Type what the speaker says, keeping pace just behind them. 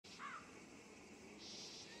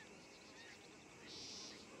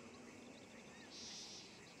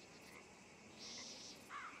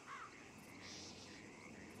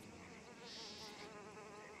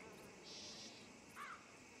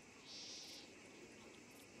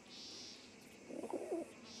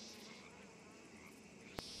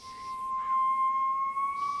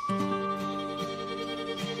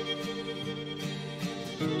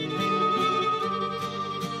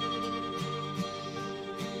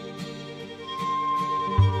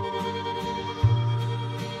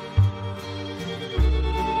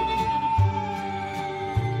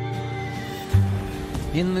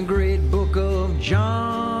in the great book of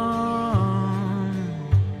John.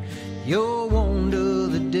 You're warned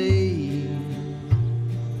of the day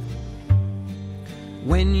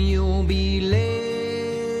when you'll be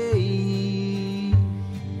laid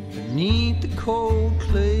beneath the cold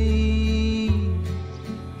clay.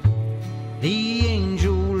 The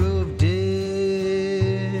angel of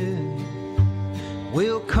death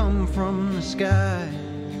will come from the sky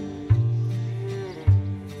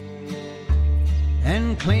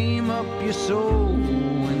and claim up your soul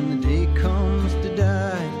when the day comes to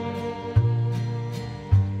die.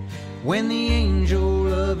 When the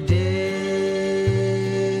angel of death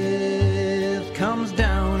comes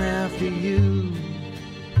down after you,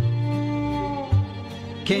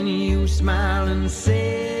 can you smile and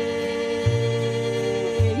say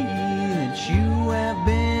that you have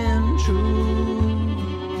been true?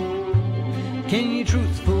 Can you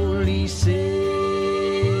truthfully say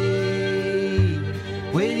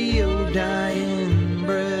with your dying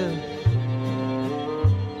breath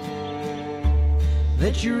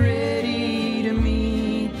that you're ready to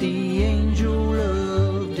meet the angel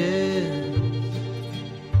of death?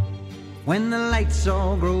 When the lights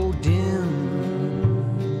all grow dim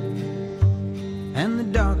and the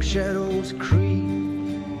dark shadows creep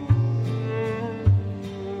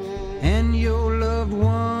and your loved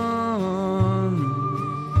ones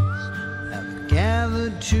have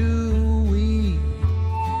gathered to weep,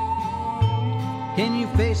 can you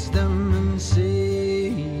face them and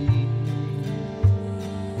say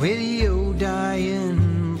with your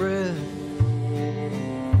dying breath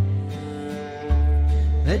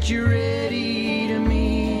that you're ready to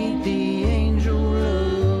meet the angel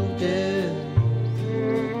of death?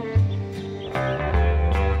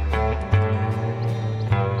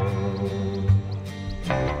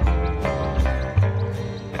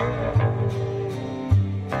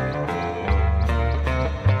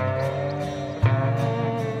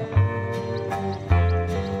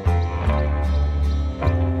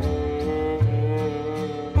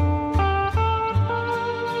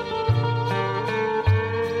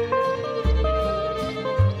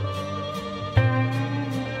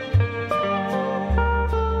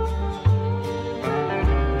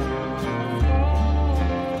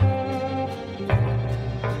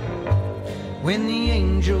 When the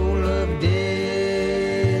angel of death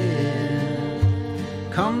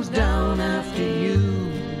comes down after you,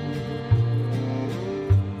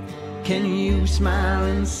 can you smile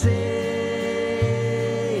and say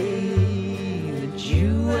that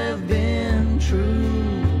you have been true?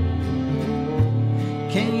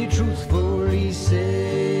 Can you truthfully say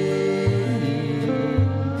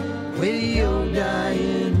with your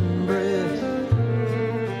dying breath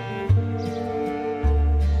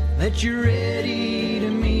that you're ready to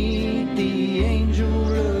meet the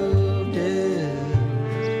angel of death?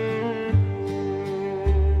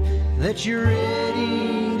 That you're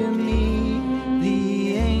ready to meet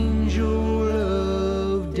the angel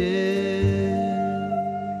of death.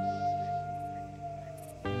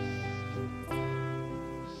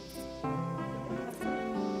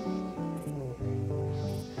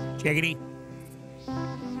 Jiggity.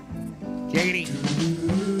 Jiggity.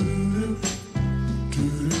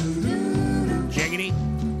 Jiggity.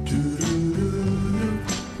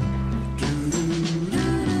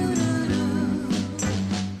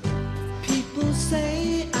 People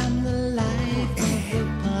say I'm the life of the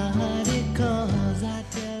party 'cause I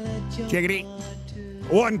tell a joke. Jiggity.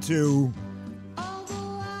 1, 2.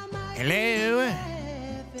 Hello.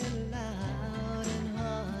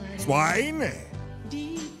 Swine.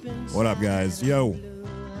 What up, guys? Yo.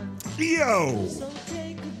 Yo.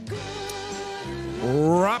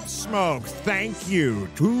 Rough Smoke, thank you.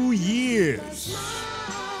 2 years.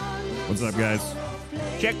 What's up, guys?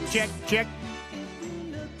 Check, check, check.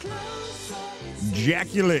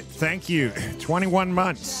 Jaculate, thank you. 21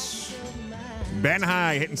 months. Ben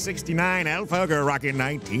High hitting 69. Alfhugger rocking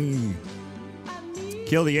 19.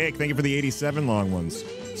 Kill the Ache, thank you for the 87 long ones.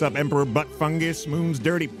 What's up, Emperor Butt Fungus? Moon's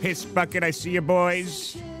Dirty Piss Bucket, I see you,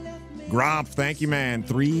 boys. Gromp, thank you, man.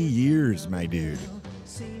 3 years, my dude.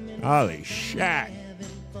 Holy shit.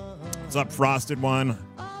 What's up, Frosted One?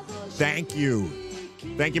 Thank you.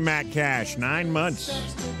 Thank you, Matt Cash. 9 months.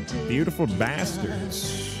 Beautiful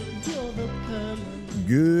bastards.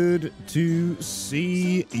 Good to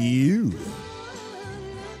see you,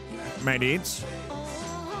 my dudes.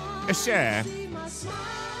 Yes, sir.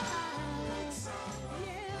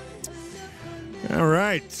 All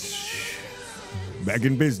right. Back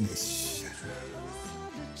in business.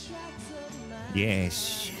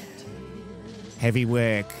 Yes. Heavy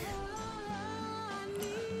work.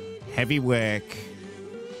 Heavy work.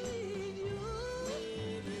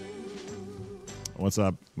 What's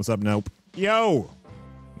up? What's up, Nope? Yo!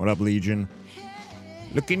 What up, Legion?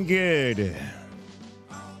 Looking good.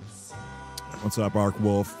 What's up, Arc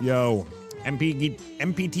Wolf? Yo.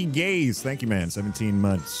 MPT Gaze. Thank you, man. 17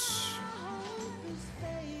 months.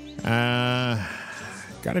 Got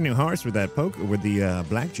a new horse with that poker with the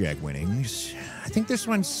blackjack winnings. I think this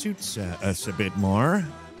one suits us a bit more.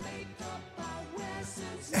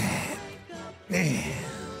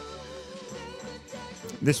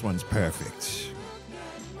 This one's perfect.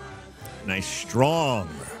 Nice strong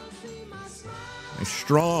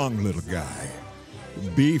little guy.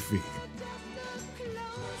 Beefy.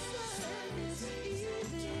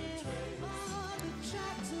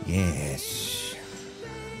 Yes.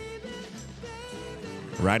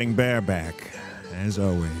 Riding bareback, as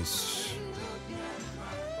always.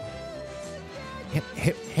 Hip,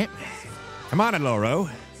 hip, hip. Come on, Aloro.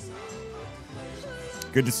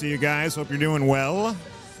 Good to see you guys. Hope you're doing well.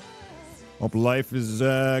 Hope life is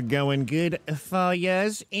going good for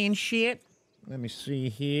yous and shit. Let me see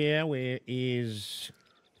here. Where is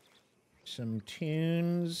some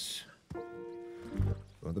tunes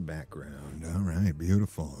for the background? All right,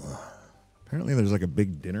 beautiful. Apparently there's like a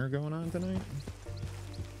big dinner going on tonight.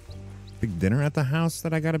 Big dinner at the house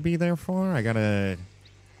that I gotta be there for. I gotta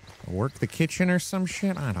work the kitchen or some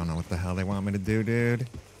shit. I don't know what the hell they want me to do, dude.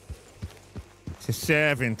 It's a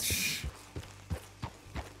servant.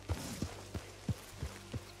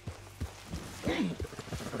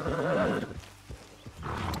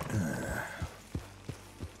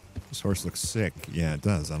 This horse looks sick. Yeah, it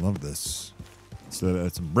does. I love this. It's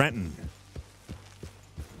a Brenton.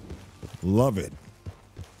 Love it.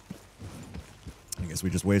 I guess we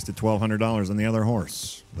just wasted $1,200 on the other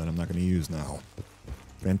horse that I'm not going to use now.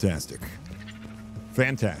 Fantastic.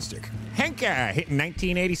 Fantastic. Henka hitting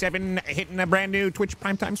 1987, hitting a brand new Twitch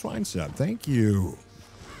Primetime Swine sub. Thank you.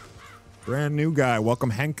 Brand new guy.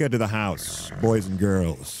 Welcome Henka to the house, boys and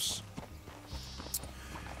girls.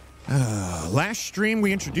 Last stream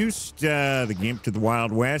we introduced the Gimp to the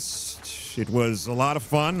Wild West. It was a lot of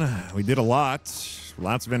fun. We did a lot.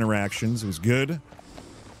 Lots of interactions. It was good.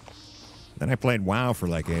 Then I played WoW for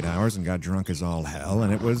like 8 hours and got drunk as all hell,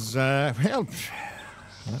 and it was, well,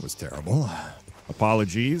 that was terrible.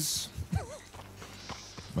 Apologies.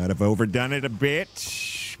 Might have overdone it a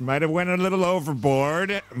bit. Might have went a little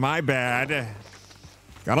overboard. My bad.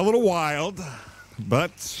 Got a little wild,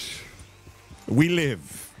 but we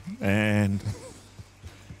live. And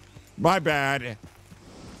my bad.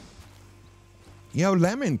 Yo,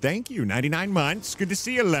 Lemon, thank you. 99 months. Good to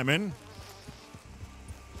see you, Lemon.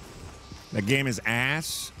 That game is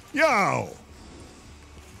ass. Yo!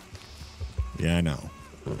 Yeah, I know.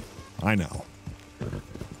 I know.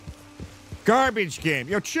 Garbage game.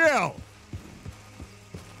 Yo, chill.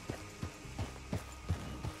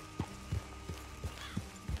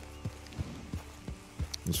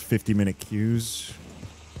 Those 50-minute queues.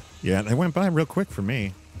 Yeah, they went by real quick for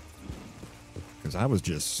me. Because I was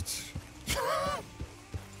just... I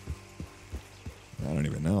don't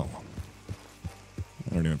even know.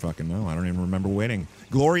 I don't even fucking know. I don't even remember waiting.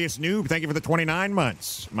 Glorious Noob, thank you for the 29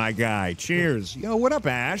 months, my guy. Cheers. Yo, what up,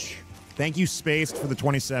 Ash? Thank you, Spaced, for the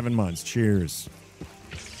 27 months. Cheers.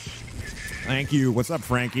 Thank you. What's up,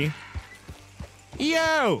 Frankie?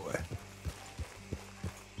 Yo!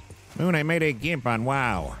 Moon, I made a Gimp on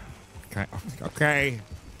WoW. Okay.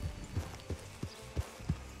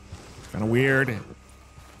 Kind of weird.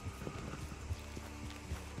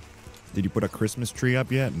 Did you put a Christmas tree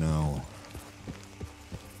up yet? No.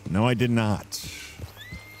 No, I did not.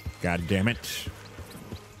 God damn it.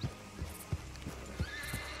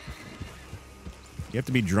 You have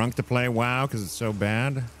to be drunk to play WoW because it's so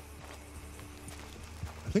bad? I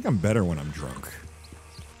think I'm better when I'm drunk.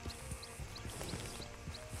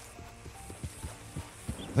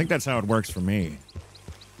 I think that's how it works for me.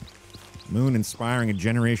 Moon inspiring a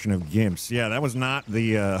generation of Gimps. Yeah, that was not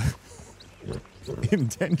the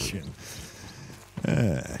intention.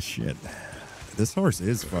 Shit. This horse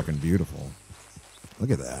is fucking beautiful.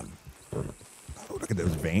 Look at that. Oh, look at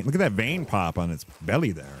those veins. Look at that vein pop on its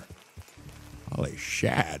belly there. Holy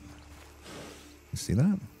shit. You see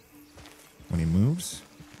that? When he moves?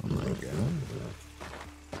 Oh my god.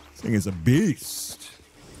 This thing is a beast.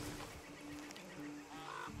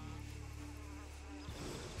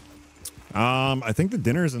 I think the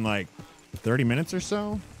dinner's in like 30 minutes or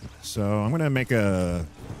so. So I'm gonna make we'll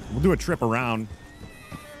do a trip around.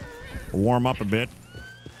 Warm up a bit.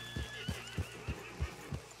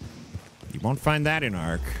 You won't find that in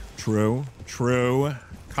Ark. True. True.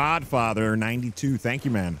 Codfather 92. Thank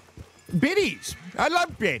you, man. Biddies. I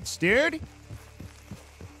love bits, dude.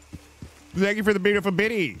 Thank you for the beautiful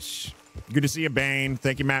biddies. Good to see you, Bane.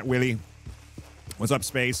 Thank you, Matt Willie. What's up,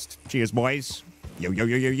 Spaced? Cheers, boys. Yo, yo,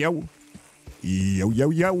 yo, yo, yo. Yo, yo,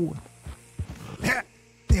 yo.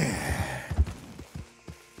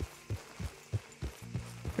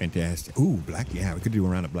 Fantastic. Ooh, black. Yeah, we could do a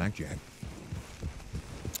round of blackjack.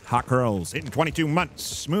 Hot curls. In 22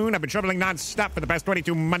 months. Moon, I've been shoveling non-stop for the past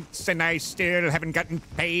 22 months, and I still haven't gotten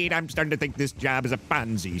paid. I'm starting to think this job is a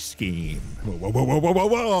Ponzi scheme. Whoa, whoa, whoa, whoa, whoa, whoa,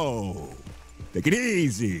 whoa. Take it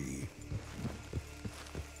easy.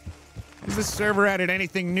 Has this server added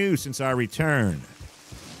anything new since our return?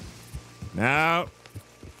 No.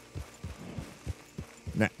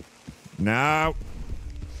 No. No.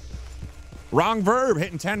 Wrong verb,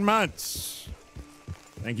 hitting 10 months.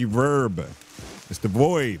 Thank you, verb. Mr.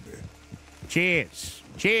 Void. Cheers.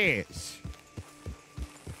 Cheers.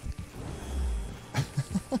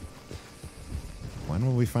 When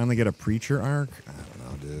will we finally get a preacher arc? I don't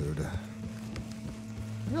know, dude.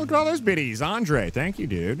 Look at all those biddies. Andre, thank you,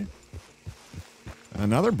 dude.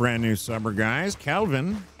 Another brand new subber, guys.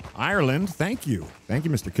 Kelvin, Ireland, thank you. Thank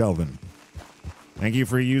you, Mr. Kelvin. Thank you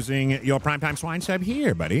for using your Primetime Swine sub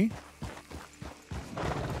here, buddy.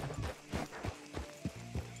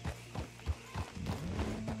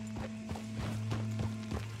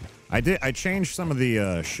 I changed some of the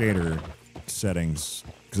shader settings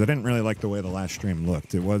because I didn't really like the way the last stream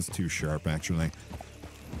looked. It was too sharp, actually.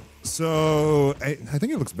 So I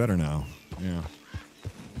think it looks better now. Yeah.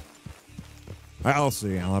 I'll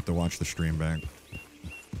see. I'll have to watch the stream back.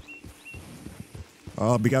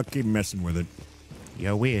 I'll keep messing with it.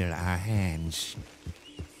 You will, our hands.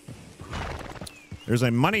 There's a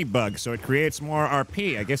money bug, so it creates more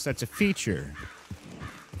RP. I guess that's a feature.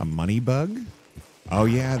 A money bug? Oh,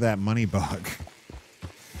 yeah, that money bug.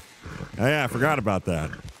 Oh, yeah, I forgot about that.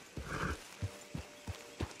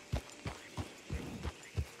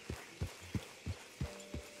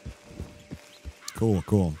 Cool,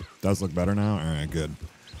 cool. Does look better now? All right, good.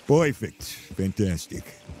 Perfect. Fantastic.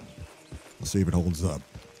 We'll see if it holds up.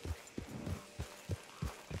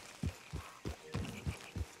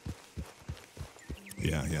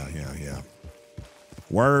 Yeah.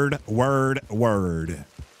 Word.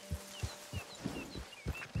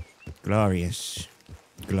 Glorious.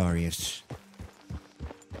 Glorious.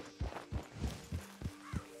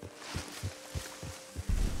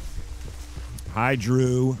 Hi,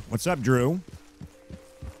 Drew. What's up, Drew?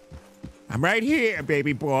 I'm right here,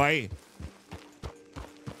 baby boy.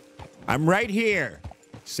 I'm right here.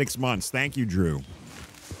 6 months. Thank you, Drew.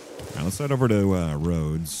 Now let's head over to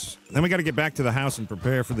Rhodes. Then we got to get back to the house and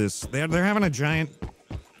prepare for this. They're having a giant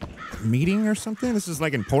meeting or something. This is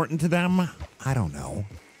like important to them. I don't know.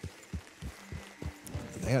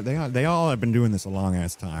 They all have been doing this a long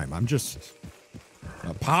ass time. I'm just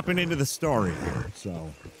popping into the story here. So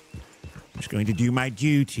I'm just going to do my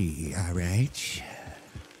duty. All right.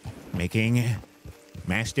 Making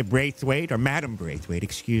Master Braithwaite, or Madam Braithwaite,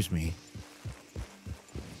 excuse me.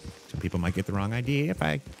 Some people might get the wrong idea if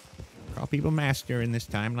I call people Master in this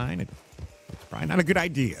timeline. It's probably not a good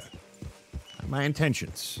idea. Not my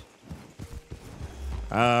intentions.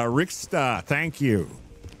 Ricksta, thank you.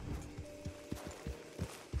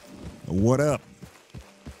 What up?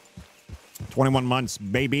 21 months,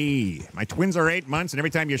 baby. My twins are 8 months, and every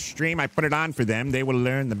time you stream, I put it on for them. They will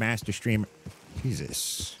learn the Master Streamer.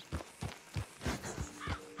 Jesus.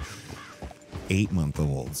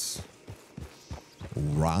 8-month-olds.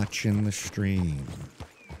 Watching the stream.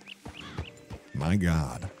 My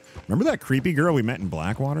God. Remember that creepy girl we met in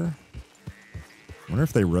Blackwater? I wonder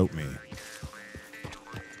if they wrote me.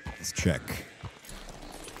 Let's check.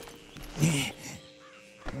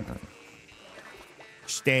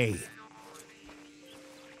 Stay.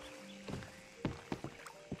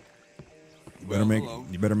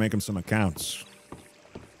 You better make him some accounts.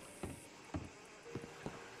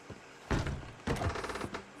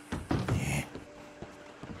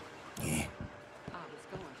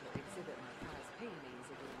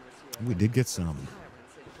 We did get some.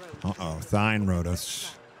 Uh-oh, Thine wrote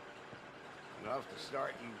us.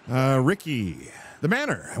 Ricky, the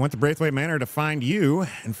Manor. I went to Braithwaite Manor to find you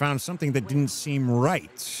and found something that didn't seem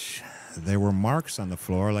right. There were marks on the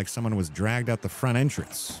floor like someone was dragged out the front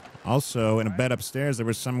entrance. Also, in a bed upstairs, there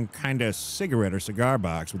was some kind of cigarette or cigar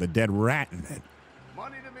box with a dead rat in it.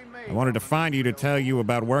 I wanted to find you to tell you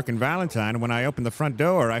about work in Valentine, and when I opened the front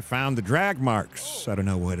door, I found the drag marks. I don't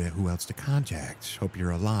know who else to contact. Hope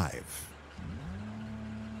you're alive.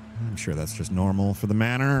 I'm sure that's just normal for the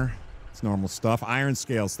Manor. It's normal stuff. Iron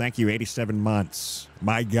Scales, thank you. 87 months.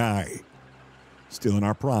 My guy. Still in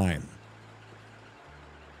our prime.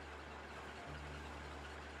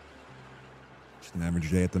 Just an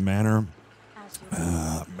average day at the Manor.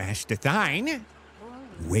 Master Thine?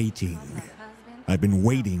 Waiting. I've been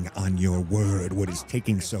waiting on your word. What is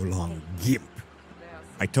taking so long, Gimp?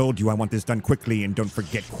 I told you I want this done quickly and don't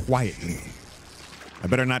forget quietly. I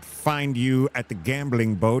better not find you at the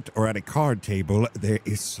gambling boat or at a card table. There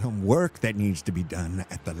is some work that needs to be done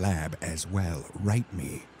at the lab as well. Write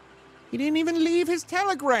me. He didn't even leave his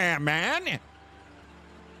telegram, man.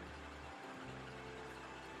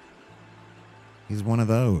 He's one of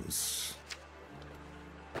those.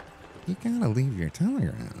 You gotta leave your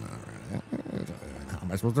telegram. How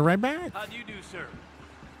am I supposed to write back? How do you do, sir?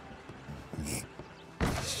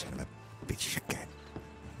 Son of a bitch.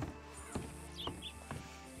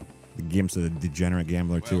 The Gimp's a degenerate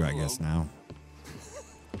gambler too, I guess, now.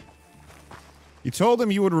 You told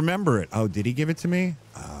him you would remember it. Oh, did he give it to me?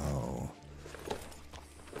 Oh.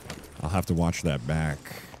 I'll have to watch that back.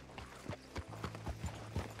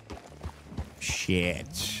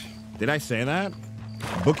 Shit. Did I say that?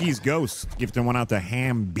 Bookie's Ghost gifting one out to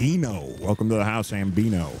Hambino. Welcome to the house,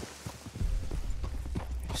 Hambino.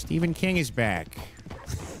 Stephen King is back.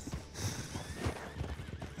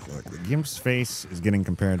 Look, the Gimp's face is getting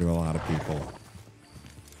compared to a lot of people.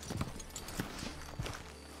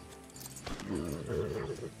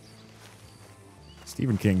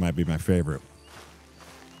 Stephen King might be my favorite.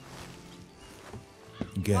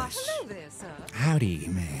 Gus. Hello there, sir. Howdy,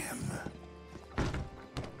 ma'am.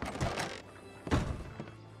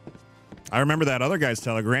 I remember that other guy's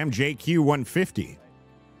telegram, JQ150.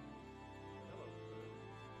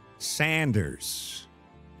 Sanders.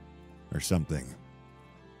 Or something.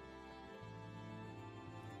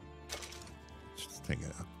 Just take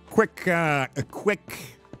a quick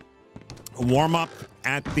warm up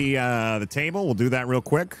at the table. We'll do that real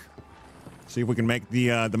quick. See if we can make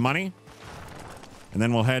the money. And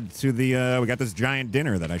then we'll head to the we got this giant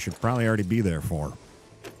dinner that I should probably already be there for.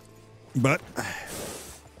 But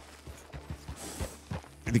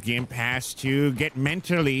the Gimp has to get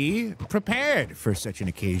mentally prepared for such an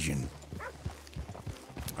occasion.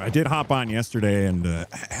 I did hop on yesterday and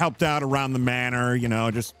helped out around the manor, you know,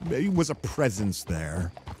 just it was a presence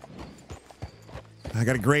there. I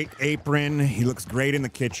got a great apron. He looks great in the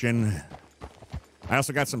kitchen. I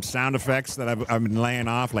also got some sound effects that I've been laying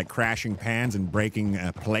off, like crashing pans and breaking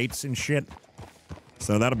plates and shit.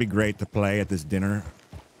 So that'll be great to play at this dinner.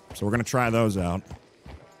 So we're going to try those out.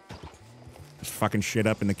 Just fucking shit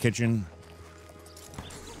up in the kitchen.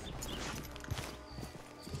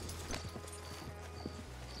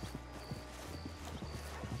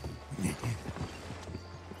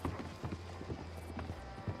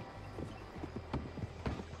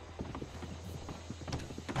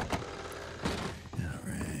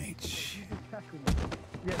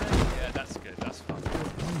 Yeah, that's good. That's fun.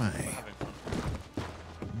 Oh my. Having fun.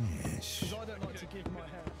 Yes. I don't like to give my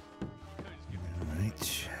hair. All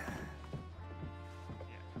right.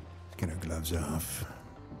 Get our gloves off.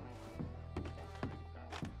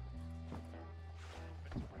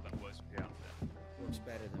 That works with the outfit. Works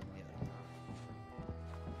better than the other.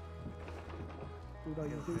 Although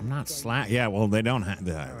you do I'm not slack. Yeah, well, they don't have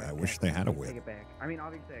that. I wish they had a Take whip. it back. I mean,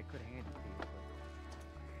 obviously, I could hand it to you.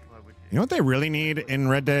 But Why would You know what they really need in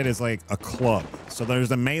Red Dead is like a club. So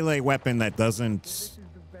there's a melee weapon that doesn't this is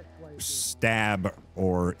the best way to do it. stab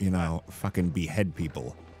or, you know, fucking behead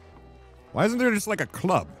people. Why isn't there just like a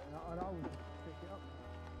club? And I will just pick it up.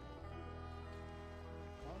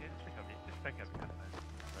 Yeah, just pick up the cafe.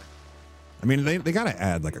 I mean, they gotta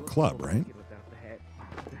add like a club, right? without the hat.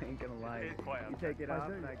 I ain't gonna lie. It's quite You take it I off,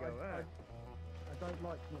 do. and I go, I don't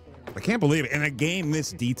like not wearing I can't believe it. In a game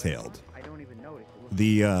this detailed, I don't even notice. It looks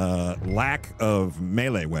the lack of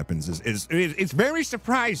melee weapons is it's very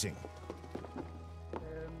surprising.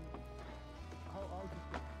 I'll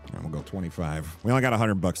just I'm gonna go 25. We only got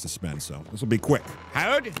 $100 to spend, so this will be quick.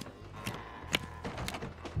 Howard?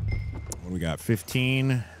 What do we got?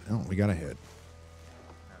 15. Oh, we got a hit.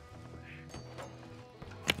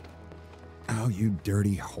 Oh, you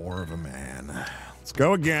dirty whore of a man. Let's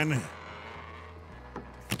go again.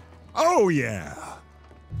 Oh, yeah.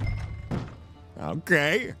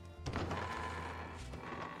 Okay.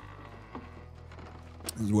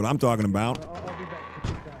 This is what I'm talking about. I'll be back to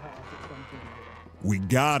pick that hat up at some point. We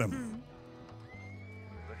got him.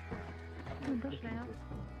 The bush now.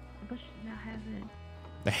 The bush now has it.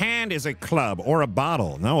 The hand is a club or a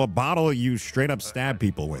bottle. No, a bottle you straight up stab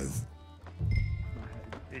people with.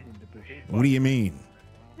 What do you mean?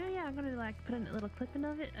 Yeah, I'm gonna like put a little clipping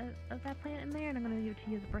of it of that plant in there, and I'm gonna give it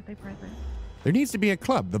to you as a birthday present. There needs to be a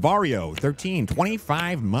club. The Vario, 13,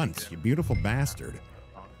 25 months. You beautiful bastard.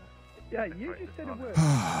 Yeah, you just said a word.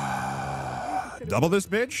 Double this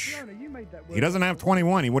bitch? Fiona, you made that word. He doesn't have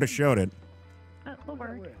 21. He would have showed it. Oh,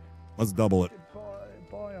 work. word? Let's double it.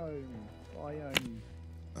 Biome.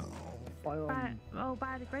 Biodegradable.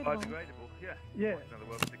 Biodegradable, yeah. Yeah. What's another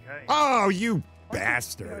word for decay? Oh, you You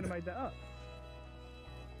bastard. made that up.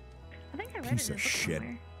 I think I read Piece it in of a book shit.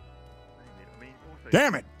 somewhere. I mean, also,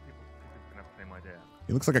 Damn it. People can have the same idea.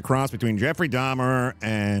 He looks like a cross between Jeffrey Dahmer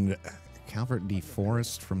and Calvert D.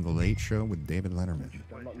 Forrest from The Late Show with David Letterman.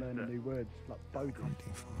 I'm not learning new words like Bodhi.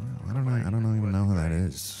 I don't know. I don't even know who that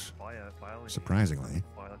is. Biology. Surprisingly.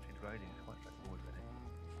 Biology degrading is quite straightforward, really.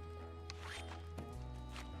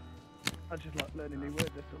 I just like learning new words.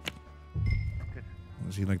 That's all. Good.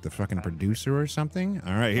 Was he like the fucking producer or something?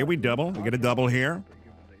 All right, here we double. We get a double here.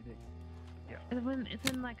 It's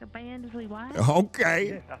in like a band, is really wide.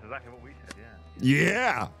 Okay. That's exactly what we said, yeah.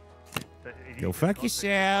 Yeah. So it Go either fuck got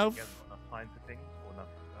yourself. enough time for things or enough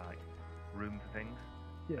room for things.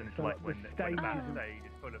 Yeah, And it's so like like when the the stage band isn't- stage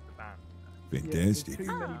is full of the band. Fantastic. Too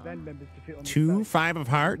many band members to fit on the 2 stage. 5 of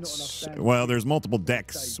hearts. Well, there's multiple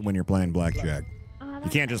decks when you're playing blackjack. Oh, I You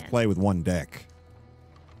like can't just that. play with one deck.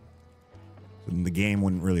 So then the game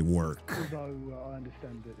wouldn't really work. Although I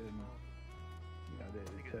understand that, you know, I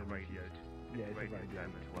think it's a term is- radio, Yeah, it's a radio radio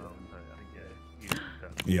term as well. So I think yeah, use the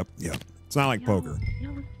term. Yep, yep. It's not like poker. You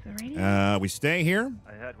know, listen to the radio. We stay here.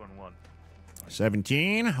 I heard one once.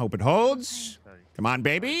 17. Hope it holds. So, Come on,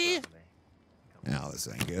 baby. No, this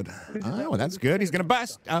ain't good. Oh, that's good. He's going to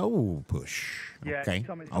bust. Oh, push. Yeah, Okay.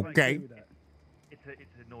 Something to Okay. do with that. it's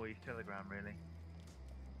a noise telegram, really.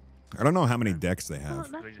 I don't know how many decks they Well, have.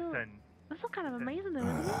 So you that's just still, send. that's still kind of amazing, though,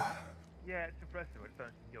 isn't it? Yeah, it's impressive. I just don't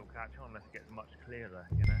think you'll catch on unless it gets much clearer,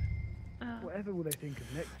 you know. Whatever will they think of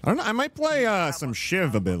next? I don't know. I might play some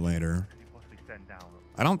Shiv a bit later. Could you possibly send down?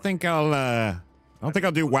 I don't think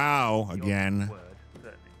I'll do WoW again. Word,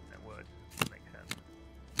 certainly. That word makes sense.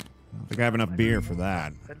 I don't think I have enough beer for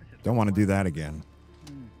that. Don't want to do that again.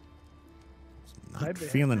 Not Maybe.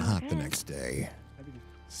 feeling hot the next day. Maybe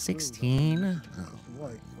just 16. Oh,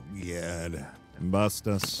 White. God. Bust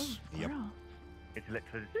us. Yep. Girl. It's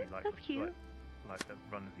electricity like That's cute. like that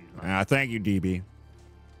runs these lines. Thank you, DB.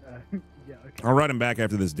 Yeah, okay. I'll write him back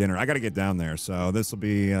after this dinner. I got to get down there, so this will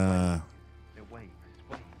be. They're waves.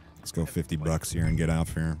 Waves. Let's go $50 here and get out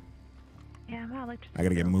here. Yeah, my electricity. I got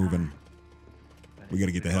to get bill's moving. high. We got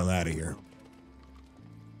to get the hell out of here.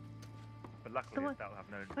 But luckily, The one- that'll have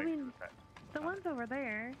no I negative mean, effect. The ones over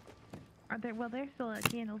there, are there? Well, they're still at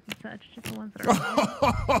candles and such. Just the ones that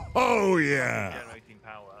are. Oh, yeah. Generating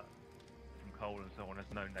power from coal and so on has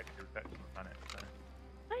no negative effects on the planet. So.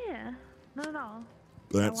 Oh yeah, not at all.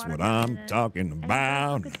 That's water what down I'm in it. talking And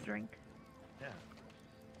about. Good to drink. Yeah.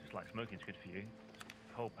 Just like smoking's good for you,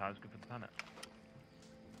 coal power's good for the planet.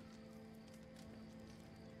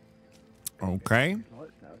 Okay.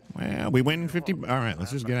 Lights now. Well, we win 50. All right,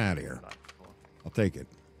 let's just get out of here. I'll take it.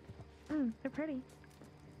 They're pretty.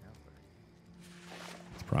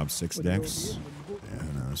 It's prob 6 decks. Yeah,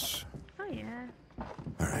 who knows? Oh yeah.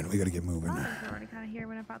 All right, we got to get moving. I was already kind of here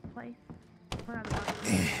when I bought the place. We're not about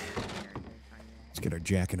to Let's get our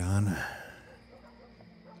jacket on.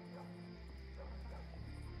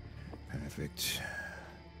 Perfect.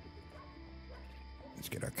 Let's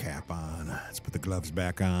get our cap on. Let's put the gloves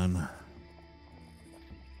back on.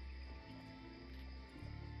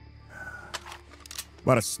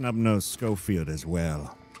 About a snub-nosed Schofield as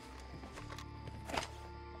well.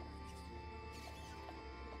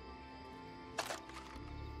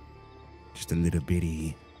 Just a little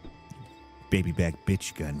bitty baby back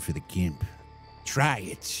bitch gun for the Gimp. Try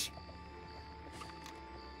it.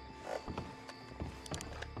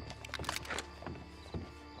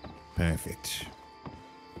 Perfect.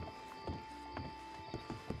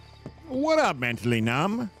 What up, mentally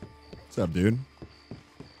numb? What's up, dude?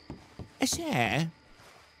 Sir.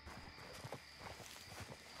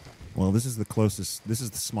 Well, this is the closest, this is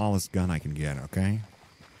the smallest gun I can get, okay?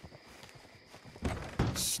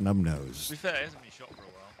 Snub nose. To be fair, it hasn't been shot for a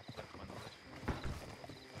while. So that's my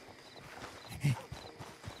knowledge.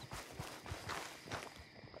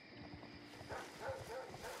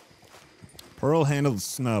 Pearl handled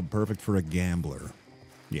snub, perfect for a gambler.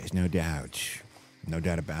 Yes, no doubt. No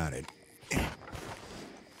doubt about it.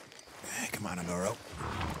 Come on, Adoro.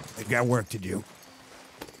 They've got work to do.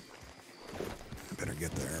 I better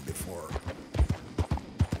get there before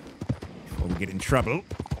we get in trouble.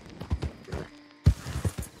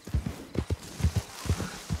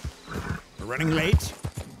 We're running late.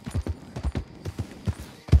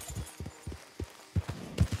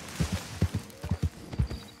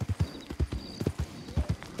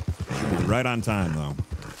 We'll be right on time, though.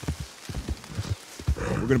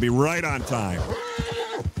 We're going to be right on time.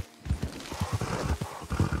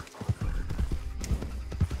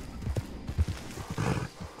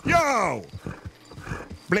 Whoa!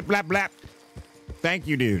 Blip, blap, blap. Thank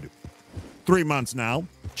you, dude. 3 months now.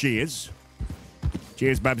 Cheers.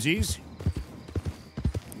 Cheers, Bubsies.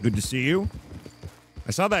 Good to see you.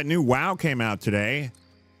 I saw that new WoW came out today.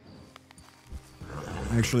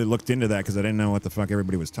 I actually looked into that because I didn't know what the fuck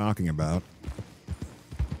everybody was talking about.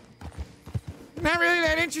 Not really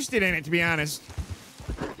that interested in it, to be honest.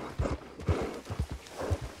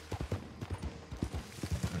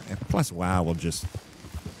 Plus, WoW will just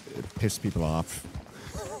piss people off.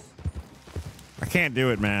 I can't do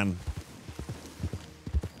it, man.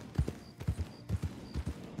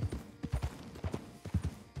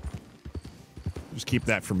 Just keep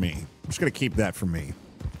that for me. I'm just gonna keep that for me.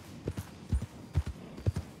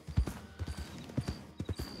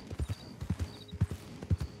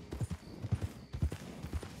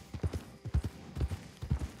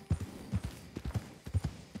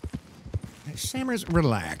 Sammers,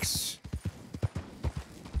 relax.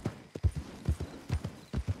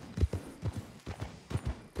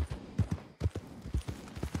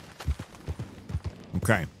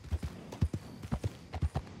 Okay.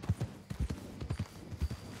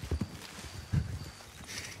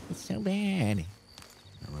 It's so bad.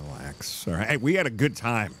 Relax. All right. Hey, we had a good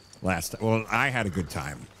time last time. Well, I had a good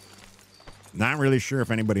time. Not really sure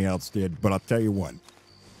if anybody else did, but I'll tell you what.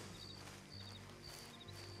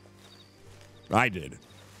 I did.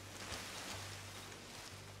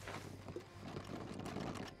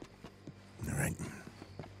 All right.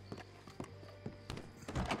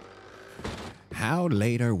 How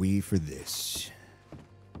late are we for this?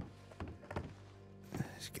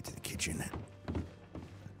 Let's get to the kitchen.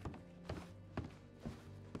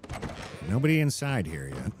 Nobody inside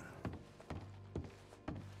here yet.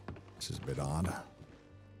 This is a bit odd.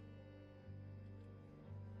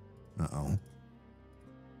 Uh-oh.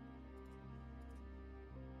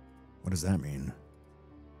 What does that mean?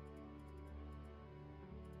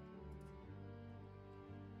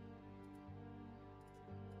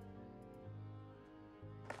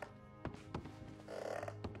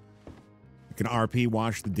 You can RP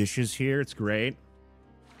wash the dishes here. It's great.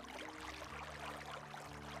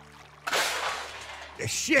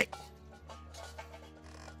 Shit!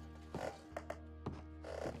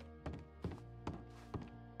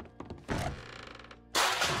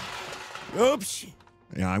 Oops!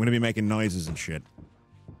 Yeah, I'm gonna be making noises and shit.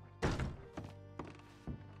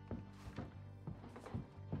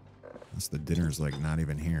 That's the dinner's like not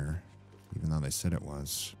even here, even though they said it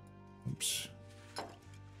was. Oops.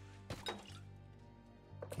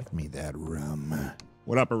 Give me that rum.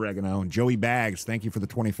 What up, Oregano? And Joey Bags, thank you for the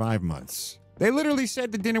 25 months. They literally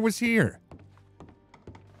said the dinner was here.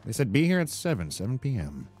 They said be here at 7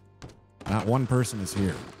 p.m. Not one person is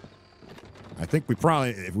here. I think we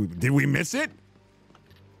probably, did we miss it?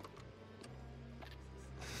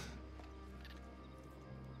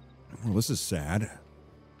 Well, this is sad.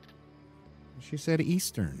 She said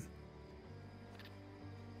Eastern.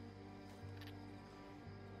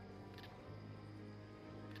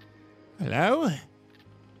 Hello?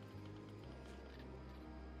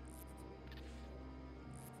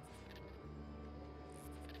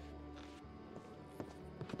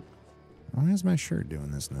 Why is my shirt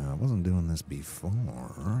doing this now? I wasn't doing this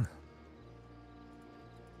before.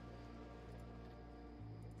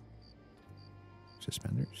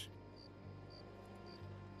 Suspenders.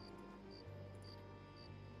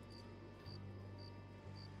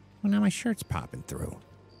 Well, now my shirt's popping through.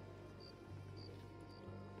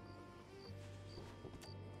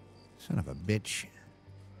 Son of a bitch.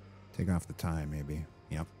 Take off the tie, maybe.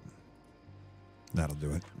 Yep. That'll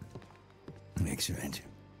do it. Excellent.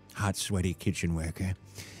 Hot, sweaty kitchen worker.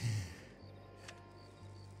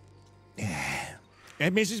 Hey,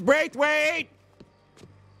 Mrs. Braithwaite!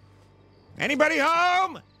 Anybody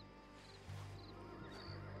home?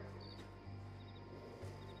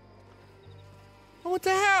 What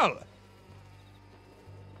the hell?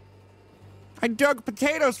 I dug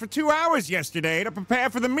potatoes for 2 hours yesterday to prepare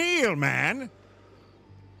for the meal, man.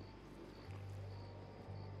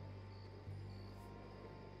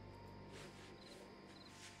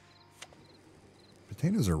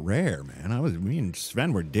 Potatoes are rare, man. Me and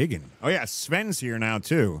Sven were digging. Oh yeah, Sven's here now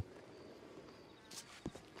too.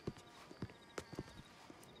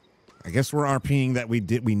 I guess we're RPing that we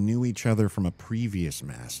knew each other from a previous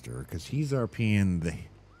master, because he's RPing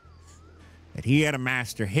that he had a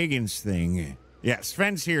Master Higgins thing. Yeah,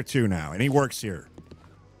 Sven's here too now, and he works here.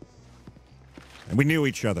 And we knew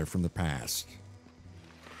each other from the past.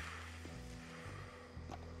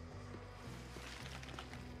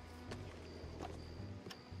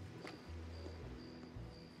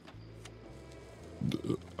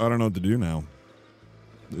 I don't know what to do now.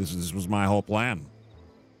 This was my whole plan.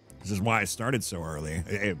 This is why I started so early.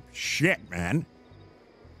 Shit, man.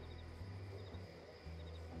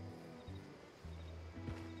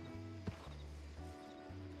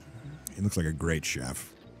 He looks like a great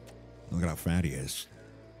chef. Look at how fat he is.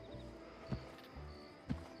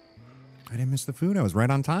 I didn't miss the food. I was right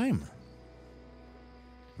on time.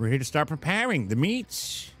 Ready to start preparing the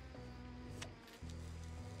meats.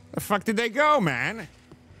 The fuck did they go, man?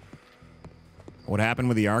 What happened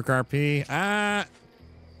with the WildRP?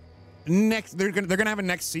 They're gonna have a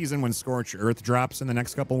next season when Scorched Earth drops in the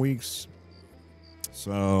next couple weeks.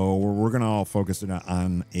 So we're gonna all focus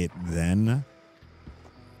on it then.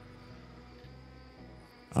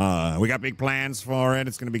 We got big plans for it.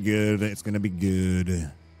 It's gonna be good. It's gonna be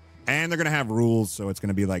good. And they're gonna have rules, so it's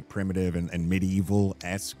gonna be like primitive and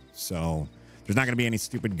medieval-esque. So there's not gonna be any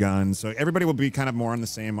stupid guns. So everybody will be kind of more on the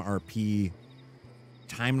same RP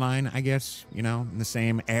timeline, I guess. You know, in the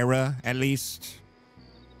same era, at least.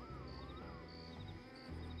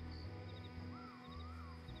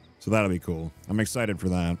 So that'll be cool. I'm excited for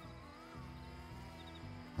that.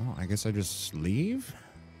 Oh, I guess I just leave?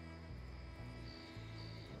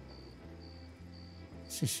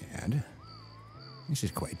 This is sad. This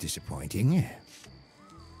is quite disappointing.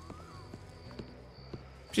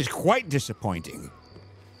 This is quite disappointing.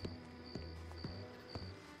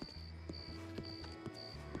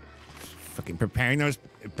 Fucking preparing those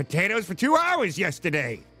potatoes for 2 hours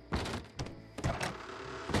yesterday.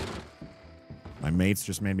 My mates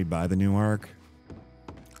just made me buy the new Ark.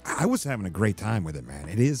 I was having a great time with it, man.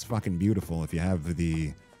 It is fucking beautiful if you have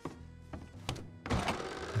the...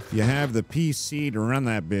 If you have the PC to run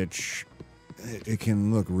that bitch, it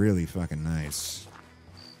can look really fucking nice.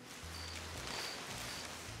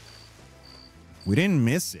 We didn't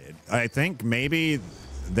miss it. I think maybe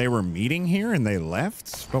they were meeting here and they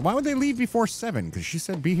left. But why would they leave before 7? Because she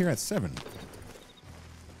said be here at 7.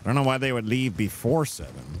 I don't know why they would leave before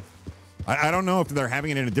 7. I don't know if they're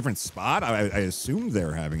having it in a different spot. I assumed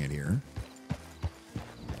they're having it here.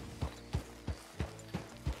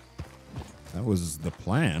 That was the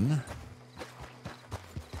plan.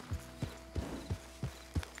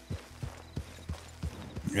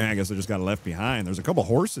 Yeah, I guess I just got left behind. There's a couple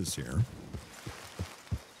horses here.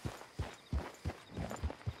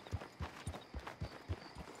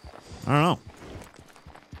 I don't know.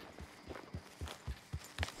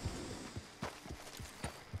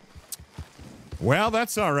 Well,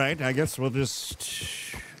 that's all right. I guess we'll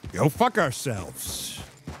just go fuck ourselves.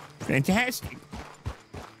 Fantastic.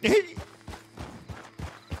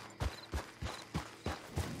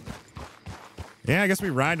 Yeah, I guess we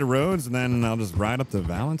ride to Rhodes and then I'll just ride up to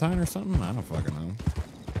Valentine or something. I don't fucking know.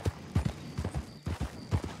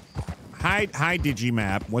 Hi,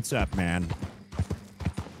 Digimap. What's up, man?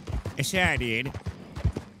 It's I did.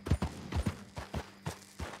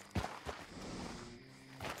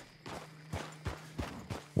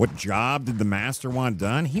 What job did the master want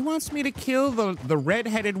done? He wants me to kill the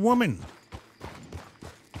red-headed woman.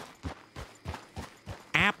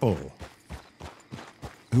 Apple.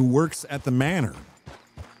 Who works at the manor.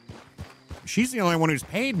 She's the only one who's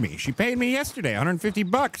paid me. She paid me yesterday, 150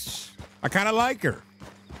 bucks. I kind of like her.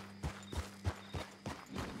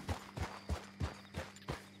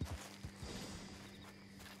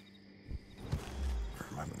 Where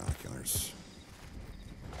are my binoculars?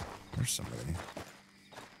 There's somebody.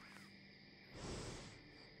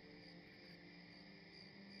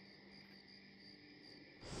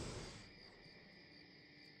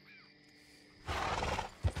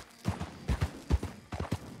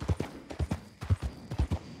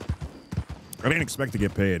 I didn't expect to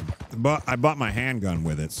get paid, but I bought my handgun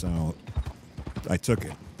with it, so I took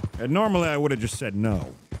it. And normally I would have just said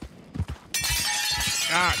no.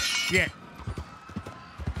 Ah, shit.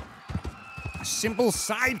 A simple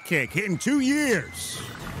sidekick hitting 2 years.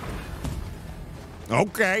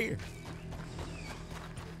 Okay.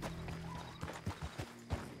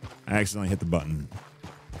 I accidentally hit the button.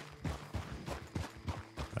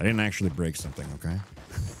 I didn't actually break something, okay?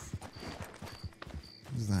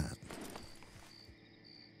 What's that?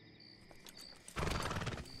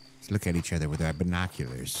 Let's look at each other with our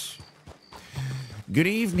binoculars. Good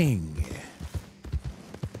evening.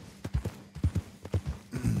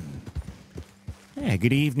 Yeah,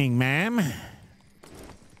 good evening, ma'am.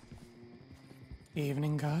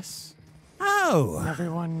 Evening, Gus. Oh.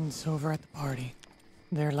 Everyone's over at the party.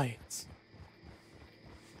 They're late.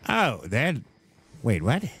 Oh, they're... Wait,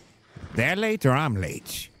 what? They're late or I'm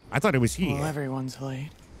late? I thought it was here. Well, everyone's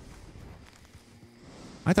late.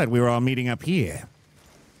 I thought we were all meeting up here.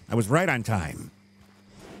 I was right on time.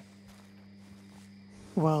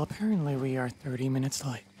 Well, apparently we are 30 minutes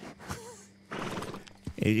late.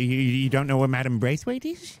 You don't know where Madame Braithwaite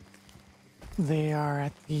is? They are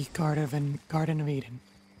at the Garden of Eden.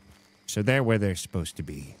 So they're where they're supposed to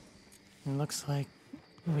be. It looks like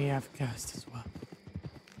we have guests as well.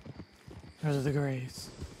 Those are the Greys.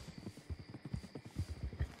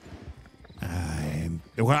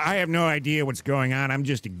 Well, I have no idea what's going on. I'm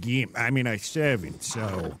just a Gimp. I mean, a servant,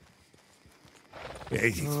 so...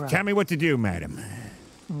 Right. Tell me what to do, madam.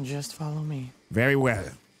 Just follow me. Very well.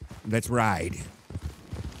 Let's ride.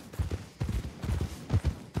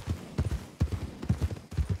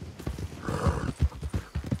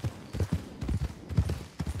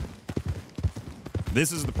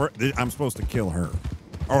 This is the I'm supposed to kill her.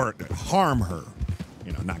 Or harm her.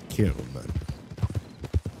 You know, not kill, but...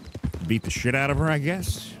 beat the shit out of her, I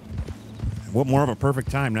guess. What more of a perfect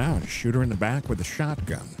time now to shoot her in the back with a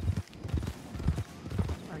shotgun?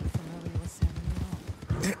 Are you familiar with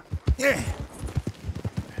Samuel? Yeah.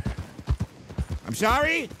 I'm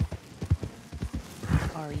sorry?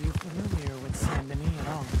 Are you familiar with Saint Denis at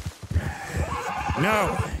all?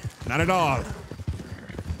 No, not at all.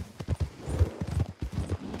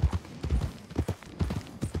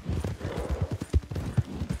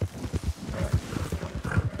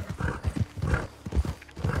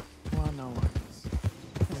 Well, no worries.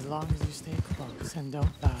 As long as you stay close and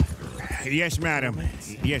don't die. Yes, madam.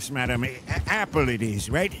 Yes, madam. Apple it is,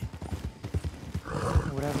 right?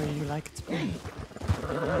 Whatever you like it to be.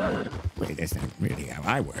 Wait, that's not really how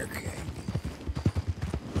I work.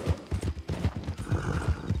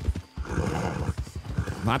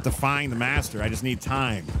 Not to find the master, I just need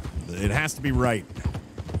time. It has to be right.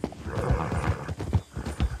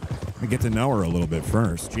 Let me get to know her a little bit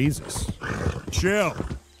first. Jesus. Chill.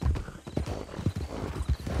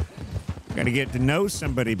 Gotta get to know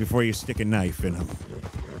somebody before you stick a knife in them.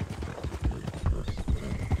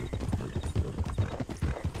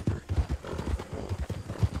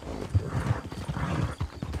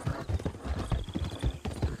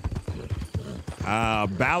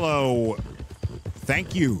 Ballo,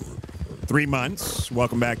 thank you. 3 months.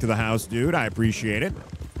 Welcome back to the house, dude. I appreciate it.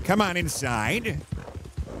 Come on inside.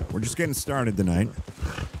 We're just getting started tonight.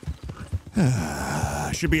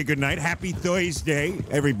 Should be a good night. Happy Thursday,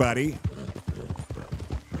 everybody.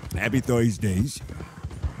 Happy Thursdays.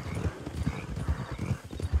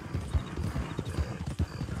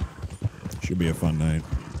 Should be a fun night.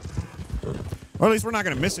 Or at least we're not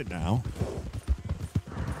going to miss it now.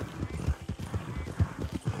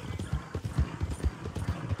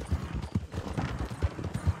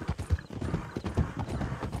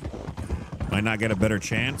 Might not get a better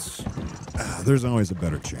chance. There's always a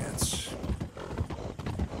better chance.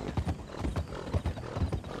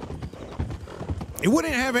 It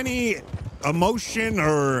wouldn't have any emotion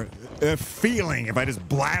or feeling if I just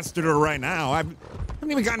blasted her right now. I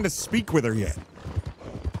haven't even gotten to speak with her yet.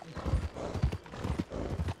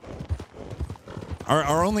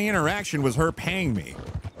 Our only interaction was her paying me.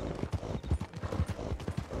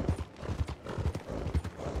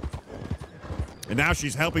 And now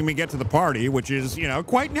she's helping me get to the party, which is, you know,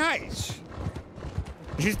 quite nice.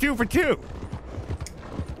 She's 2 for 2.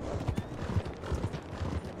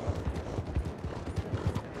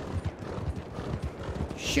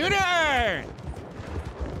 Shoot her!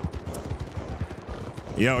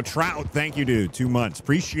 Yo, Trout, thank you, dude. 2 months.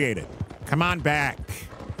 Appreciate it. Come on back.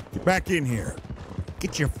 Get back in here.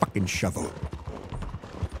 Get your fucking shovel.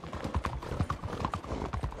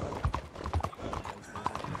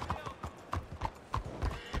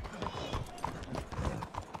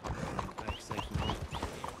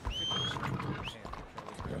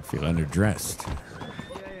 I feel underdressed.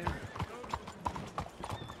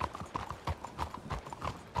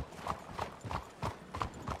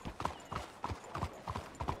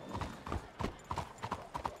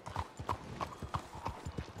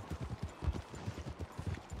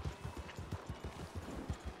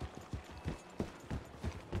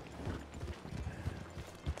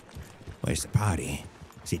 Where's the party?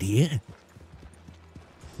 Is it here?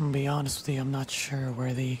 To be honest with you, I'm not sure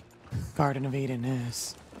where the Garden of Eden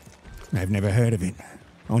is. I've never heard of it.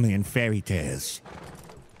 Only in fairy tales.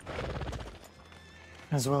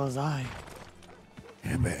 As well as I.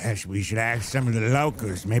 Yeah, but we should ask some of the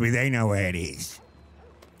locals. Maybe they know where it is.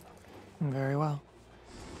 Very well.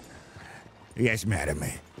 Yes, madam.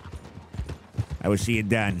 I will see it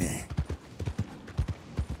done.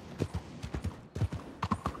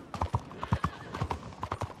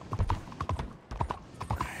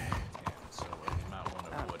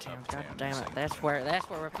 God damn it! That's where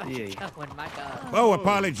we're fucking going. My God. Oh,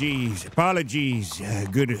 apologies. Apologies,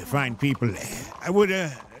 good, fine people. I would,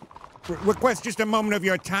 request just a moment of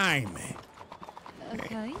your time.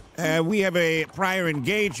 Okay. We have a prior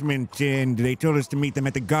engagement, and they told us to meet them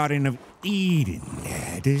at the Garden of Eden.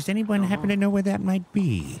 Does anyone happen to know where that might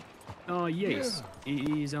be? Oh, yes. It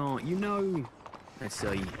is on. You know. Let's see.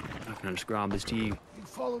 How can I describe this to you? You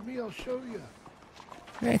follow me, I'll show you.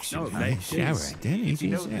 Excellent. No, Nice. All right, then. If Easy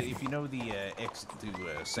you as know, that. if you know the exit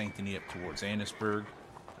to Saint Denis up towards Annisburg,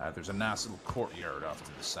 there's a nice little courtyard off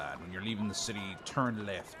to the side. When you're leaving the city, turn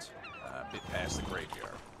left, a bit past the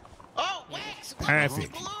graveyard. Oh, Wax!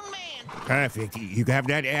 Perfect. Balloon Man! Perfect. You have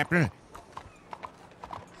that, Apple?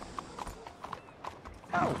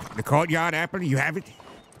 Oh. The courtyard, Apple, you have it?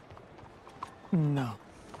 No.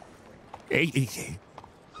 Hey.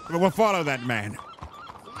 We'll follow that man.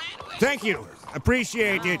 Thank you.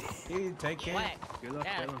 Appreciate it. Hey, take care. Wax. Good luck,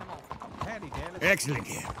 Dallas, fella. come on. Howdy, Dallas. Excellent.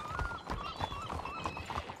 Is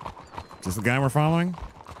this the guy we're following?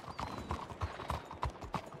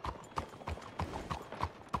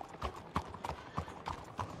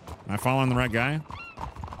 Am I following the right guy?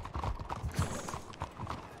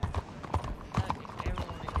 Everyone in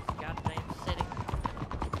this goddamn city.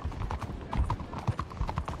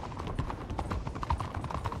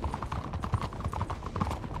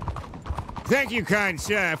 Thank you, kind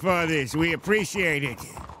sir, for this. We appreciate it.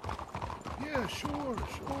 Yeah, sure.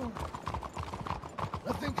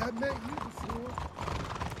 I think I met you before.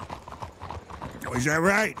 Is that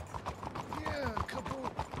right? Yeah, a couple,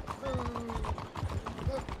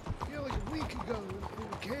 like a week ago in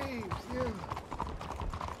the caves, yeah.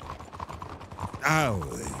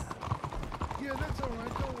 Oh. Yeah, that's all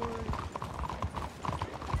right, don't worry.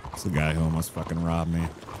 It's the guy who almost fucking robbed me.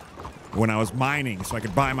 When I was mining so I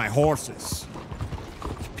could buy my horses.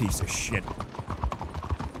 Piece of shit.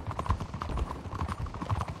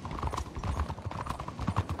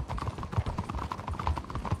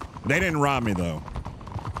 They didn't rob me, though.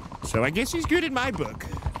 So I guess he's good in my book.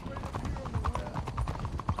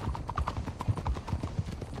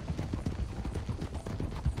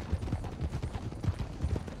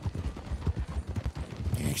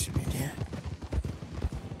 Excellent.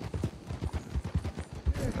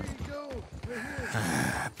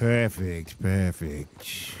 Perfect.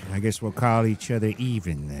 I guess we'll call each other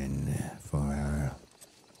even then for our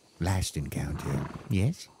last encounter.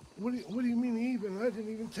 Yes? What do you mean even? I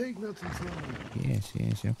didn't even take nothing from you.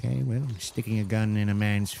 Yes, okay. Well, sticking a gun in a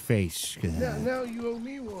man's face. Now you owe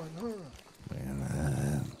me one, huh?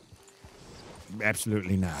 Well,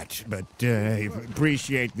 absolutely not. But I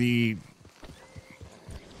appreciate the...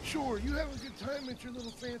 Sure, you have a good time at your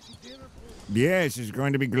little fancy dinner. Yes, it's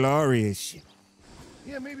going to be glorious.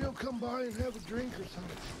 Yeah, maybe I'll come by and have a drink or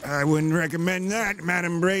something. I wouldn't recommend that,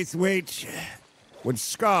 Madam Braithwaite. Would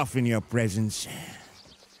scoff in your presence.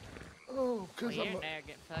 Oh, because Well, I'm you're a... an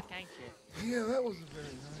arrogant fuck, ain't you? Yeah, that wasn't very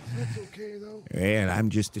nice. That's okay, though. Well, I'm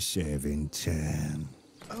just a servant.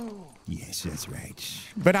 Oh. Yes, that's right.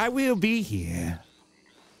 But I will be here,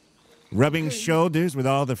 rubbing shoulders with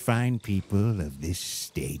all the fine people of this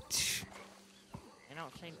state. They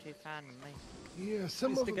don't seem too fine to me. Yeah,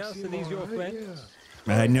 some of them seem are these your all right, friends?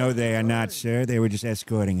 I know they are not, sir. They were just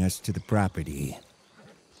escorting us to the property.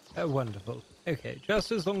 Oh, wonderful. Okay,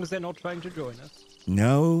 just as long as they're not trying to join us.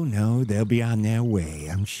 No, they'll be on their way.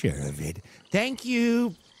 I'm sure of it. Thank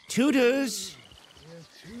you, Toodles.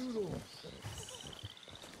 Yeah, Toodles.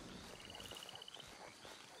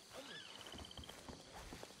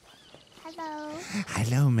 Hello.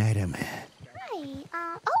 Hello, madam.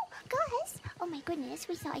 Hi. Guys. Oh my goodness,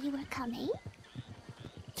 we thought you were coming.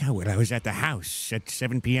 Oh, well, I was at the house at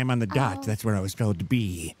 7 p.m. on the dot. Oh. That's where I was told to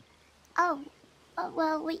be.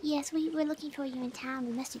 Yes, we were looking for you in town.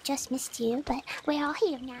 We must have just missed you, but we're all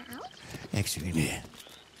here now. Excellent.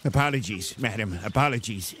 Apologies, madam.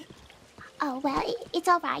 Apologies. Oh, well, it's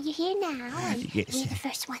all right. You're here now, and Yes. we're the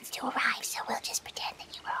first ones to arrive, so we'll just pretend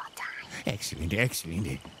that you were on time. Excellent. Gus is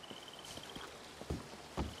here.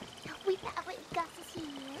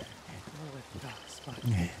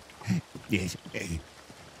 Yes.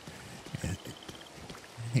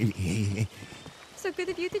 So good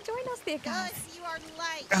of you to join us there, guys. Gus, you are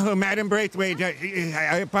late. Oh, Madam Braithwaite,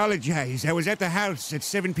 I apologize. I was at the house at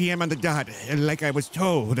 7 p.m. on the dot, like I was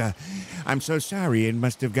told. I'm so sorry. It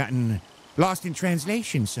must have gotten lost in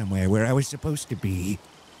translation somewhere where I was supposed to be.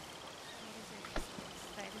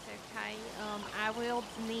 That is okay. I will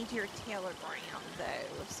need your telegram,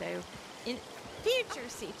 though. So, in future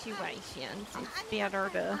situations, it's better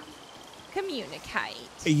to communicate.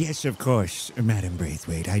 Yes, of course, Madam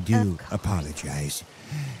Braithwaite. I do apologize.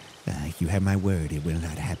 You have my word. It will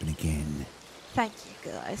not happen again. Thank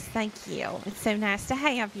you, Gus. Thank you. It's so nice to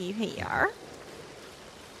have you here.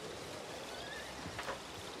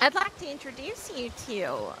 I'd like to introduce you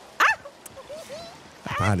to.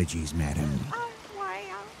 Apologies, madam. Oh, wow.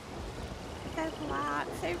 So polite,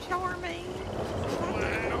 so charming. I'd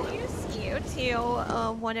like to introduce you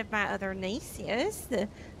to one of my other nieces. The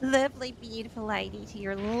lovely, beautiful lady to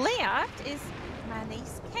your left is my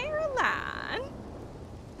niece Caroline.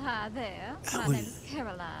 Hi there. My Oh, name is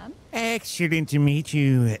Caroline. Excellent to meet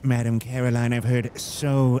you, Madam Caroline. I've heard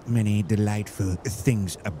so many delightful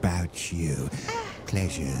things about you.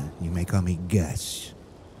 Pleasure. You may call me Gus,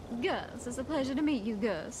 Gus, it's a pleasure to meet you,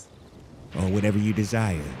 Gus. or whatever you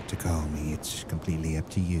desire to call me. It's completely up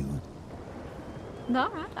to you. All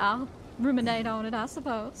right, I'll ruminate on it, I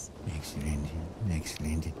suppose. Excellent.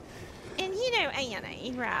 Excellent. And you know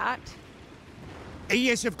Annie, right?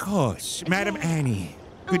 Yes, of course. Madam Annie.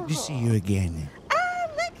 Good to see you again. Oh,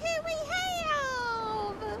 look who we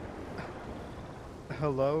have!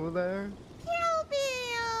 Hello there.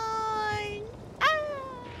 Kelvin!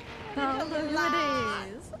 Oh, look who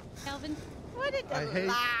it is. Kelvin. What a I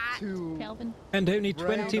delight! hate to Kelvin. And only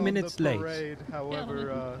rain 20 on minutes the late. parade,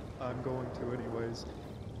 however, I'm going to anyways.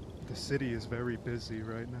 The city is very busy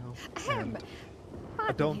right now. And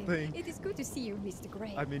I don't think... It is good to see you, Mr.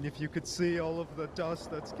 Gray. I mean, if you could see all of the dust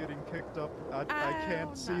that's getting kicked up, I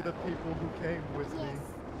can't see the people who came with me.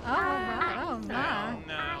 Oh, wow. Oh, my.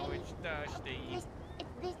 No, it's Dusty.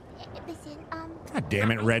 Listen, God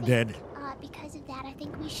damn it, Red Dead. because of that, I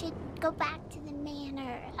think we should go back to the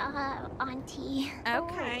manor, Auntie.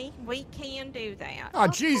 Okay, we can do that. Oh,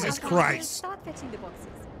 Jesus Christ. Start fetching the boxes.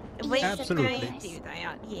 We Absolutely. can do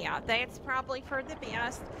that. Yeah, that's probably for the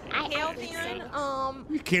best. I Kelvin,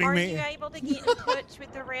 You kidding are me? you able to get in touch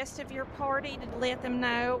with the rest of your party to let them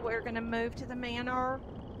know we're going to move to the manor?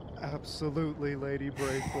 Absolutely, Lady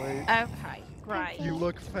Braithwaite. Okay, great. You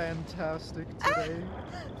look fantastic today.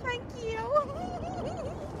 Thank you.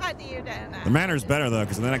 I do, don't I? The manor's better, though,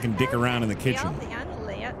 because then I can dick around in the kitchen. Well,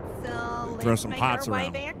 then let's Throw some make pots our way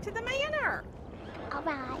around. back to the manor. All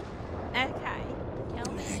right. Okay.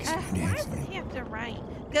 Excellent, Why does excellent. it have to rain?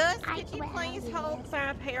 Gus, could you please hold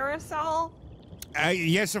my parasol?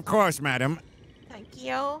 Yes, of course, madam. Thank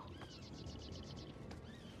you.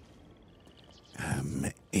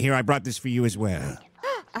 Here, I brought this for you as well.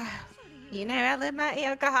 You know I love my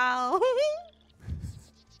alcohol.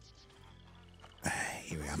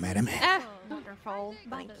 Here we are, madam. Wonderful.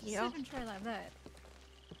 Thank you. Serving tray like that.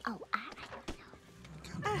 Oh,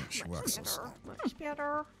 She walks us. Much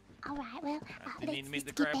better. all right. Well, You need me let's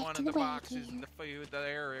to get grab back one to of the the boxes wagon. and the food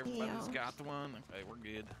there. Everybody's Yeah. got one. Okay, we're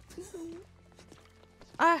good.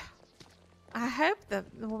 I hope the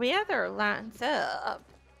weather lines up.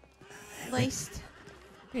 At least.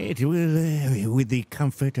 It will, with the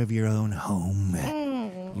comfort of your own home,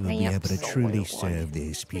 you will be able to truly absolutely. serve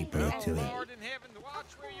these people to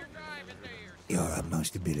your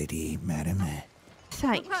utmost ability, madam.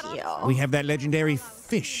 Thank you. We have that legendary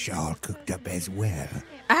fish all cooked up as well.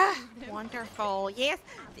 Wonderful. Yes.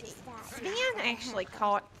 Sven actually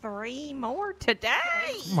caught 3 more today.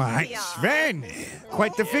 My Yeah. Sven,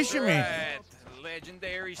 quite the fisherman. Right.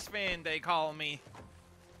 Legendary Sven, they call me.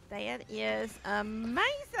 That is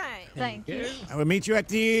amazing. Thank you. I will meet you at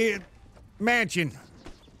the mansion.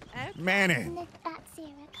 Okay. Manor. That's Sarah.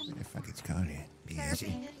 Come What the fuck it's called here? Yes.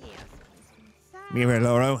 Yes. Mira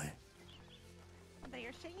Loro.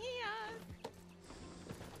 There she is.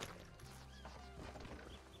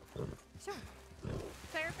 Sure.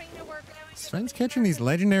 Serafina, we're going to Sven's catching these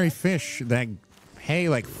legendary fish that pay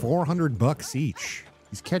like $400 each.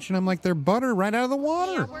 He's catching them like they're butter right out of the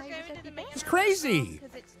water. We're going to the manor. It's crazy.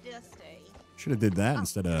 Because it's dusty. Should have did that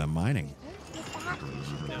instead of mining.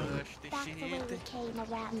 That's the way we came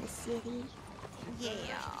around the city. Yeah.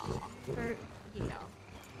 Yeah.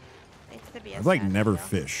 It's the best. I've like idea. never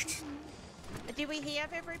fished. Do we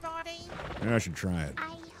have everybody? Maybe I should try it.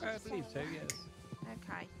 I believe so, yes.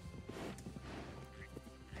 Okay.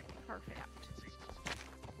 Perfect.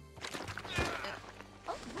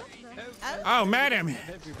 Oh, madam.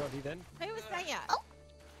 Everybody then. Who was that?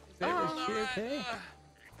 Is she okay?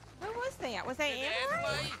 Who was that? Was that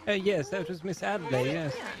Emily? Yes, that was Miss Adley,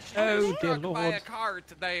 yes. Oh, dear Struck by Lord. a cart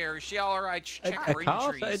there. Is she all right? Check A her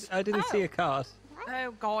cart? injuries. I didn't see a cart.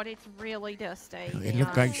 Oh God, it's really dusty. It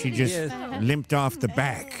looked like she just limped off the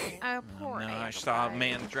back. Oh, poor No, I Emily. saw a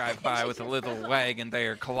man drive by with a little wagon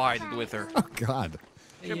there, collided with her. Oh, God.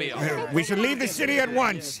 She'll be all right. We should leave the city at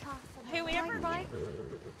once. Whoever can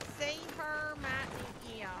see her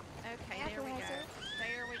might. Yeah. Okay. There we go.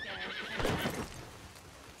 There we go.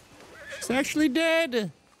 She's actually dead.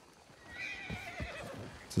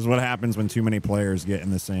 This is what happens when too many players get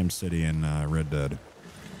in the same city in Red Dead.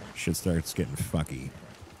 Shit starts getting fucky.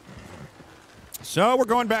 So we're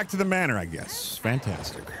going back to the manor, I guess.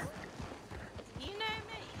 Fantastic.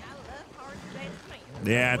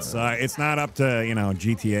 Yeah, it's not up to,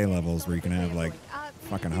 GTA levels where you can have like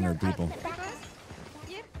fucking 100 people.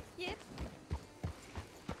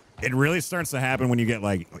 It really starts to happen when you get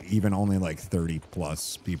like even only like 30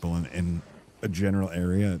 plus people in a general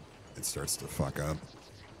area. It starts to fuck up.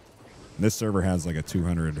 This server has like a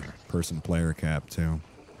 200 person player cap too.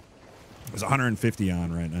 There's 150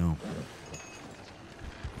 on right now.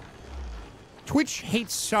 Twitch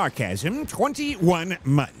hates sarcasm. 21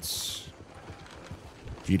 months.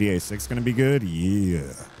 GTA 6 gonna be good?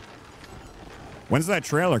 Yeah. When's that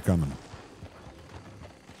trailer coming?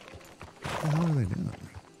 What the hell are they doing?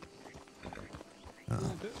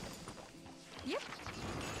 Uh-oh. Yep.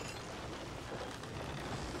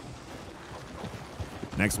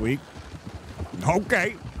 Next week?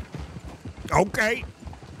 Okay. Okay.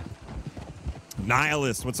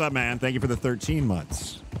 Nihilist, what's up, man? Thank you for the 13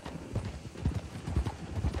 months.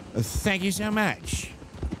 Thank you so much.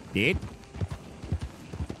 Dude.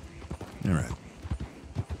 All right.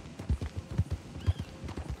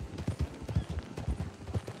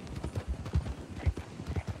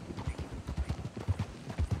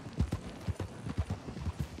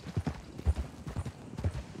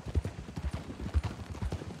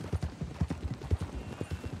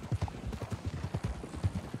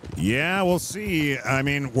 Yeah, we'll see. I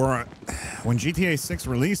mean, when GTA 6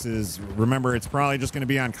 releases, remember, it's probably just going to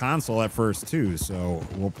be on console at first, too. So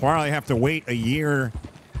we'll probably have to wait a year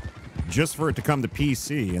just for it to come to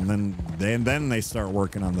PC, and then they start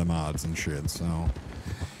working on the mods and shit. So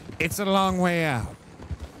it's a long way out.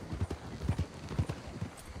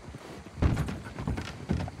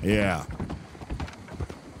 Yeah.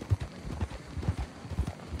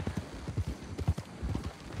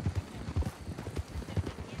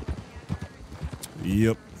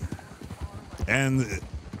 Yep. And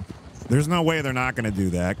there's no way they're not going to do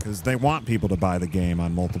that because they want people to buy the game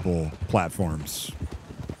on multiple platforms.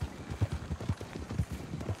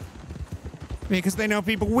 Because they know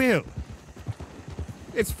people will.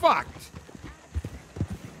 It's fucked.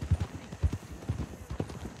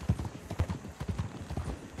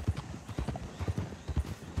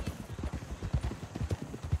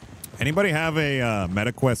 Anybody have a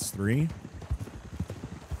MetaQuest 3?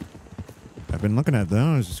 I've been looking at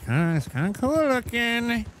those. It's kind of cool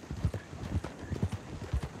looking.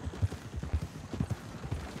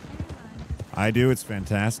 I do. It's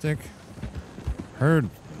fantastic. Heard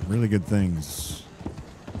really good things.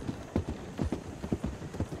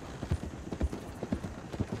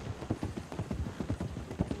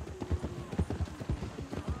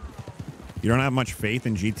 You don't have much faith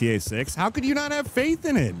in GTA 6? How could you not have faith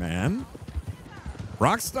in it, man?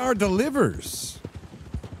 Rockstar delivers.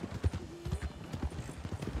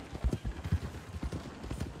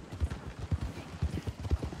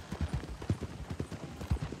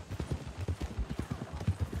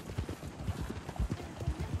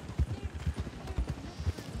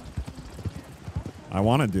 I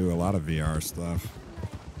want to do a lot of VR stuff.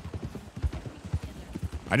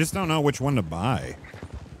 I just don't know which one to buy.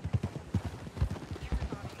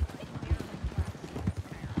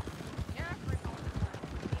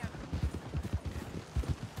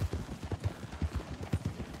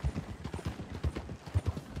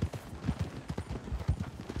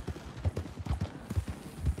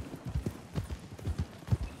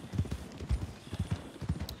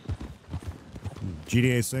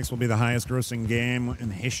 GTA 6 will be the highest grossing game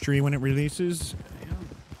in history when it releases.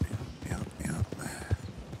 Yeah.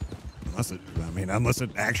 Unless it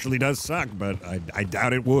actually does suck, but I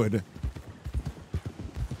doubt it would.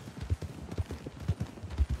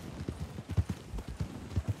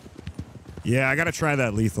 Yeah, I gotta try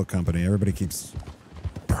that Lethal Company. Everybody keeps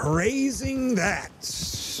praising that.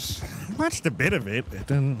 I watched a bit of it. It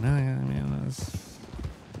didn't. I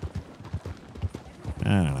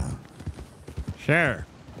don't know. Sure.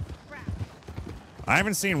 I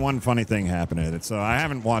haven't seen one funny thing happen in it, so I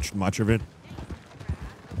haven't watched much of it.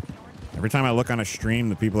 Every time I look on a stream,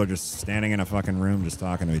 the people are just standing in a fucking room just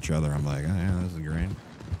talking to each other. I'm like, oh yeah, this is great. And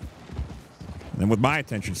then with my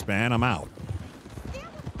attention span, I'm out.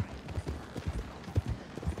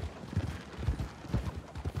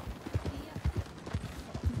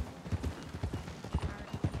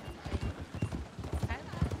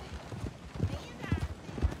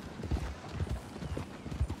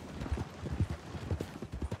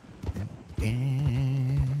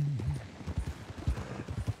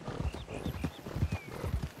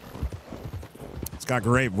 It's got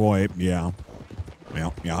great VoIP, yeah.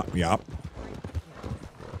 Yep.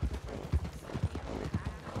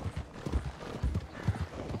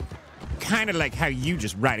 kind of like how you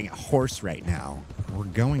just riding a horse right now. We're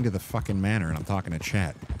going to the fucking manor, and I'm talking to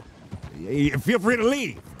chat. Feel free to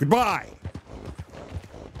leave. Goodbye.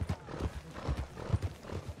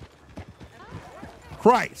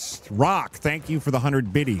 Christ. Rock, thank you for the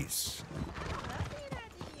 100 biddies.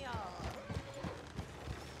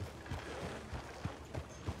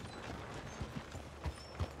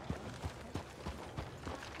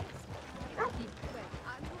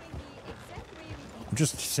 I'm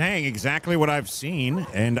just saying exactly what I've seen,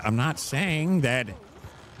 and I'm not saying that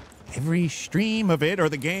every stream of it or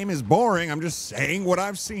the game is boring. I'm just saying what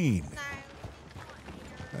I've seen.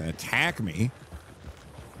 Attack me.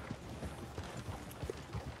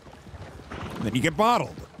 And then you get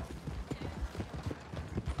bottled.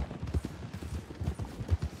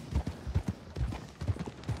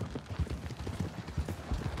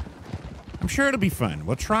 I'm sure it'll be fun.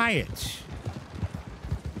 We'll try it.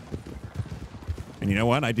 And you know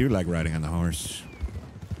what? I do like riding on the horse.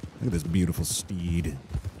 Look at this beautiful steed.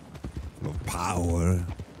 Full of power,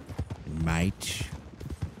 and might.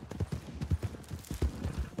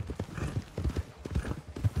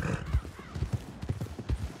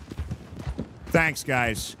 Thanks,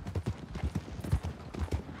 guys.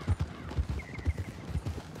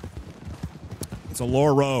 It's a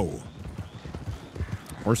Loro.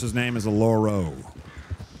 Horse's name is a Loro.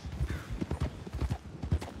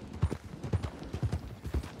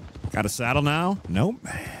 Got a saddle now? Nope.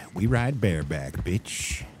 We ride bareback,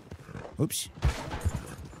 bitch. Oops.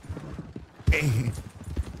 Hey.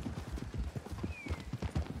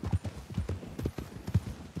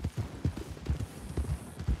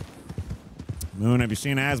 Moon, have you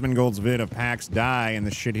seen Asmongold's vid of Pax die and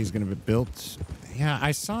the shit he's gonna be built? Yeah,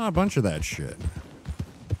 I saw a bunch of that shit.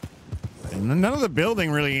 And none of the building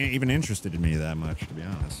really even interested me that much, to be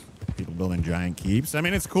honest. People building giant keeps. I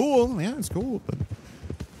mean, it's cool. Yeah, it's cool, but...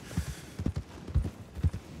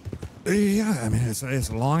 yeah, I mean, it's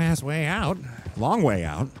a long-ass way out. Long way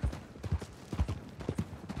out.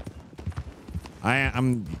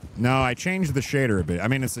 No, I changed the shader a bit. I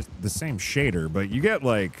mean, it's the same shader, but you get,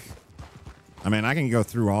 like... I mean, I can go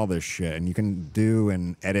through all this shit, and you can do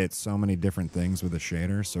and edit so many different things with the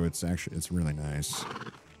shader, so it's really nice.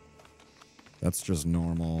 That's just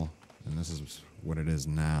normal, and this is what it is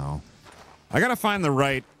now. I gotta find the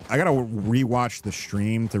right... I gotta rewatch the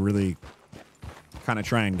stream to really kind of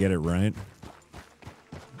try and get it right.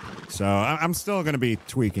 So, I'm still gonna be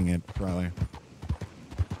tweaking it, probably.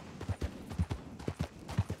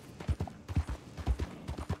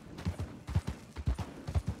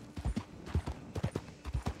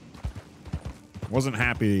 Wasn't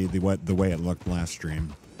happy the way it looked last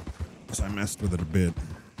stream, so I messed with it a bit.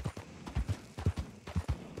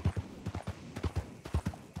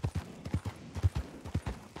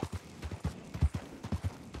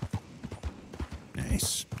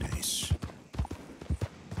 Nice, nice.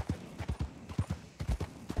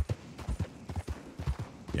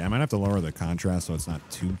 Yeah, I might have to lower the contrast so it's not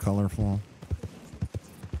too colorful.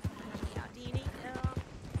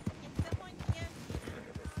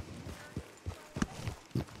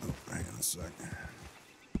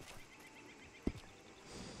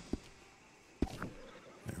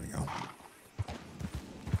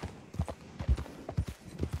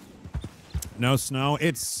 No snow.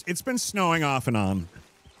 It's been snowing off and on.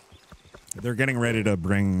 They're getting ready to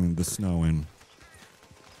bring the snow in.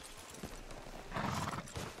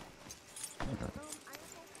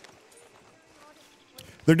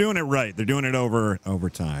 They're doing it right. They're doing it over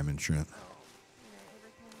time and shit.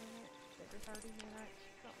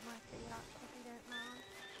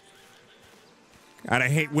 God, I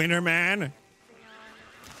hate winter, man.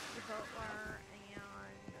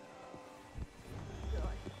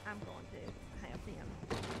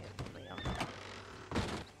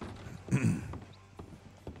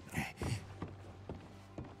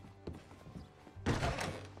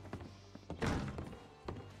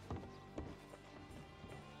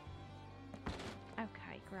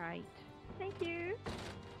 Okay, great. Thank you.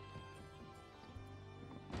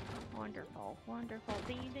 Wonderful, wonderful.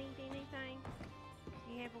 Do you need anything?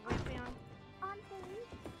 Do you have a weapon?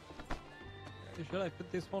 Should I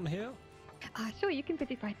put this one here? Sure, you can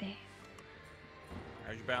put it right there.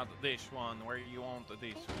 How's about this one? Where you want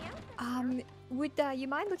this one? Would you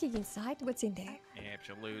mind looking inside? What's in there?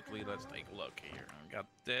 Absolutely. Let's take a look here. I've got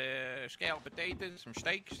scalloped potatoes, some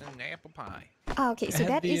steaks, and apple pie. Okay, so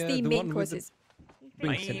that is the main courses.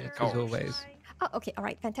 Drinks in it, as always. Oh, okay, all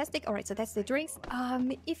right, fantastic. All right, so that's the drinks.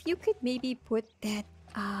 If you could maybe put that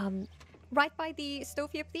right by the stove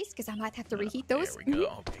here, please, because I might have to reheat those. There we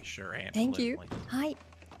go. Okay, sure, absolutely. Thank you. Hi.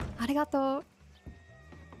 Arigato.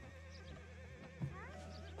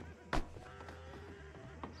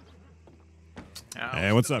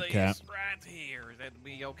 Hey, what's up, Cap? Right here. That'd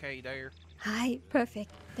be okay there. Hi,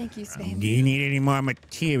 perfect. Thank you, Sven. Do you need any more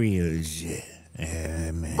materials,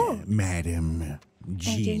 Madam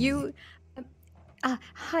Thank you. Jean? You.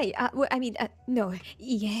 Hi. Well, I mean, no.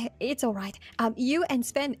 Yeah, it's all right. You and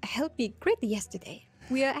Sven helped me greatly yesterday.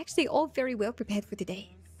 We are actually all very well prepared for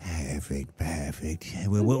today. Perfect.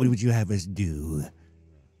 Well, what would you have us do?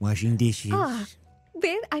 Washing dishes? Well,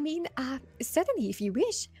 I mean, certainly if you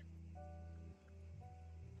wish.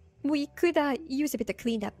 We could use a bit of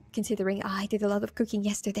cleanup, considering I did a lot of cooking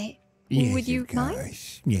yesterday. Yes, Would you of mind?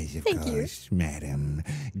 course. Yes, of Thank course, madam.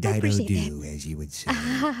 appreciate Dido-do, as you would say.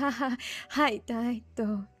 Hi,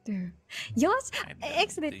 Dido. Yours?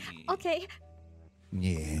 Excellent. Okay.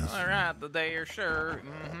 Yes. All right, there, sure.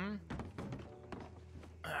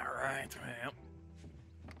 All right, well.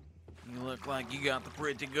 You look like you got the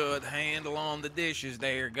pretty good handle on the dishes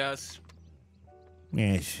there, Gus.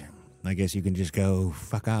 Yes. I guess you can just go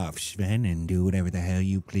fuck off, Sven, and do whatever the hell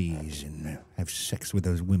you please and have sex with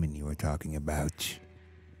those women you were talking about.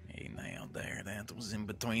 Hey, now, there, that was in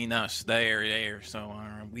between us there, so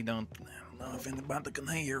we don't know if anybody can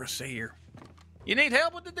hear us here. You need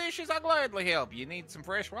help with the dishes? I'll gladly help. You need some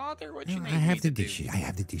fresh water? What you need? I have the dishes. I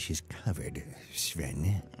have the dishes covered,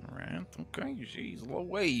 Sven. All right, okay, she's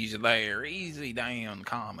Louise there. Easy down,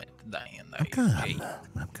 calm it down there.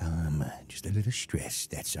 I'm calm. Just a little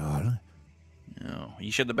stressed, that's all. Oh,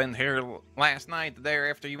 you should have been here last night there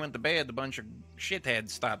after you went to bed. A bunch of shitheads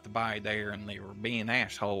stopped by there and they were being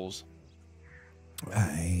assholes.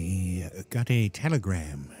 I got a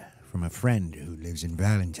telegram from a friend who lives in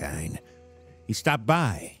Valentine. He stopped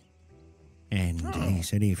by, and he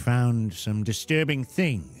said he found some disturbing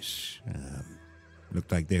things.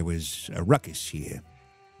 Looked like there was a ruckus here.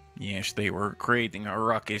 Yes, they were creating a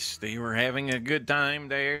ruckus. They were having a good time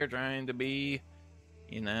there, trying to be,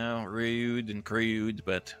 rude and crude,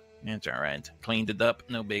 but it's all right. Cleaned it up,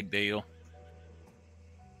 no big deal.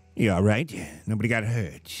 You all right? Nobody got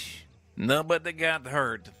hurt? Nobody got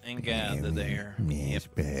hurt, thank God, there. Yes,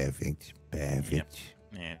 perfect. Yep.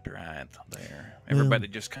 That's right there. Everybody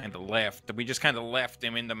just kind of left. We just kind of left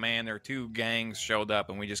him in the manor. Two gangs showed up,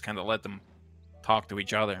 and we just kind of let them talk to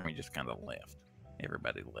each other, and we just kind of left.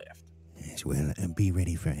 Everybody left. Yes, well, be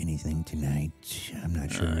ready for anything tonight. I'm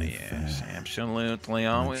not sure if... Yes, absolutely.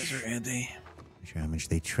 Always ready. Not sure how much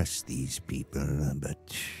they trust these people,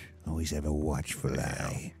 but always have a watchful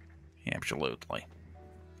eye. Absolutely.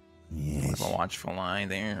 Yes. Have a watchful eye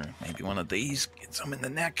there. Maybe one of these gets them in the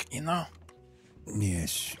neck,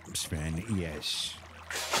 Yes, Sven, yes.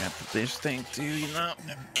 Got this thing too,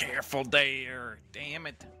 Careful there. Damn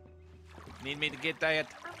it. Need me to get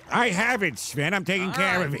that? I have it, Sven. I'm taking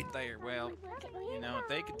care of it. There, well,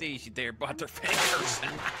 take it easy there, Butterfingers.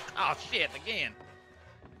 Oh, shit, again.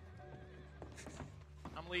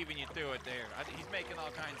 I'm leaving you to it there. He's making all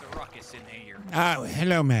kinds of ruckus in here. Oh,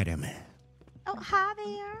 hello, madam. Oh, hi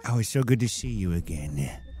there. Oh, it's so good to see you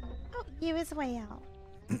again. Oh, you as well.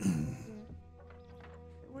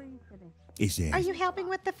 Is there? Are you helping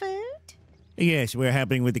with the food? Yes, we're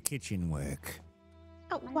helping with the kitchen work.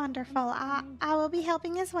 Oh, wonderful. I will be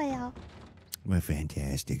helping as well. Well,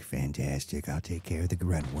 fantastic. I'll take care of the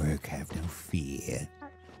grunt work. Have no fear.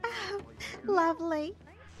 Oh, lovely.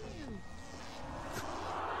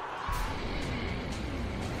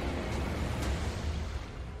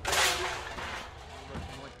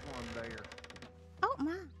 Oh,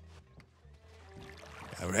 my.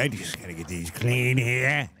 All right, just gotta get these clean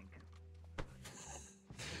here.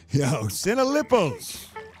 Yo, Cinnalipples.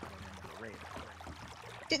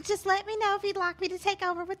 Just let me know if you'd like me to take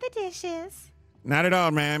over with the dishes. Not at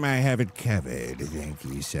all, ma'am. I have it covered. Thank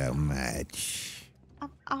you so much.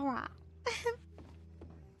 All right.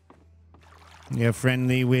 You're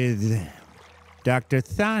friendly with Dr.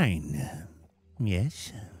 Thine,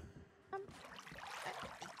 yes?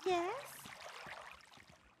 Yes.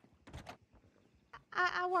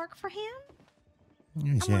 I work for him.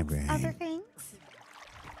 Is that Amongst right? other things.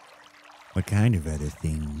 What kind of other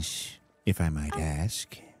things, if I might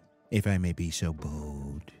ask? If I may be so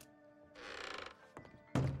bold.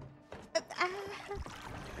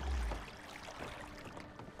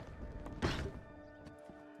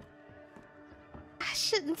 I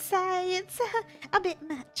shouldn't say. It's a bit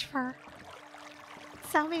much for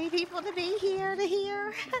so many people to be here to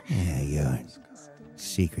hear. Yeah, your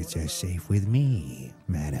secrets are safe with me,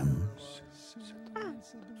 madam.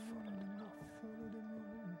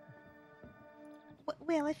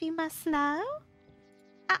 Well, if you must know,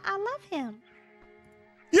 I love him.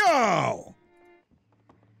 Yo!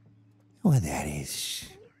 Well, that is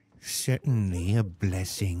certainly a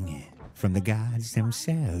blessing. from the gods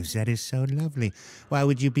themselves. That is so lovely. Why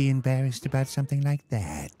would you be embarrassed about something like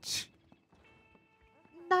that?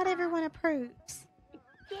 Not everyone approves.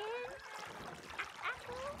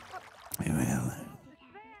 Well,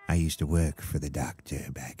 I used to work for the doctor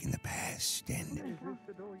back in the past, and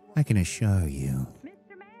I can assure you,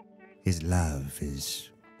 his love is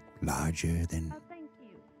larger than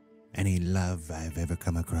any love I've ever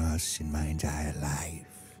come across in my entire life.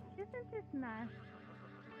 Isn't this nice?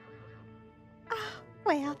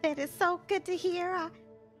 Well, that is so good to hear.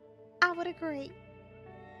 I would agree.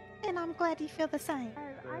 And I'm glad you feel the same.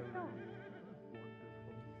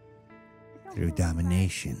 Through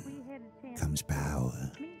domination comes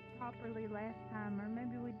power. Properly last time, or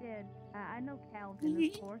maybe we did. I know Calvin,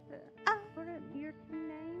 of course. What are your two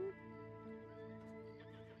names?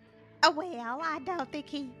 Well, I don't think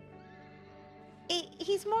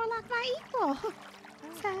he's more like my equal.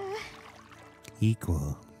 So,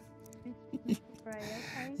 Equal.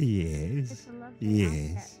 Yes.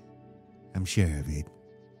 Yes. I'm sure of it.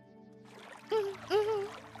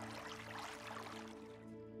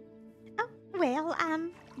 well,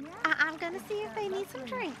 I'm gonna see if they need some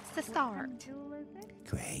drinks to start.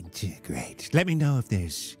 Great, great. Let me know if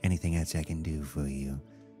there's anything else I can do for you.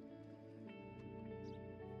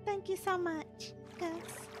 Thank you so much, Gus.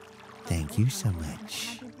 Thank you so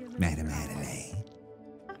much, Madam Adelaide.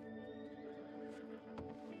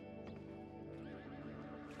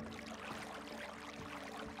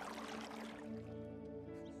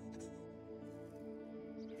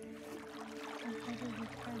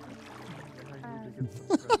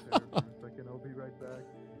 I'll be right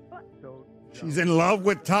back. She's in love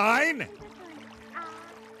with Tyne?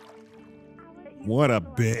 What a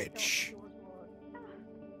bitch.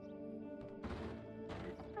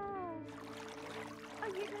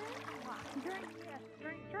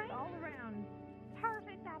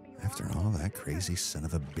 After all that crazy son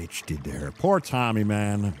of a bitch did to her. Poor Tommy,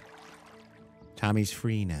 man. Tommy's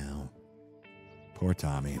free now. Poor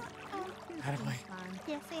Tommy. Adelaide,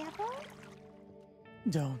 Yes, Apple?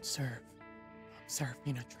 don't serve.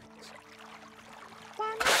 Serafina drinks.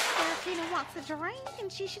 Why not? Serafina wants a drink,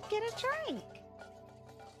 and she should get a drink.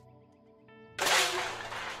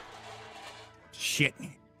 Shit.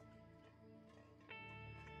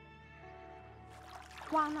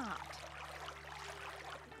 Why not?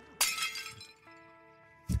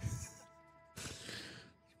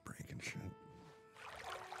 Breaking shit.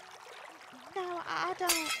 No, I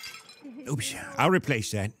don't. Oops, I'll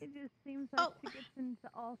replace that. It just seems like she gets into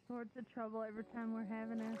all sorts of trouble every time we're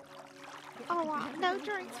having a... No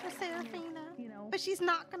drinks for Serafina. But she's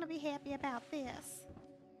not going to be happy about this.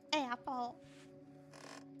 Apple.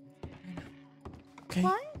 Okay.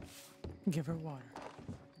 What? Give her water.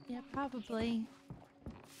 Yeah, probably.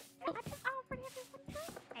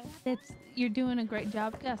 You're doing a great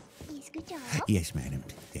job, Gus. Yes, good job. Yes, madam.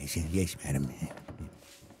 Yes, madam.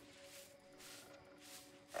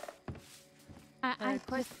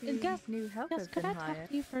 Gus, could I talk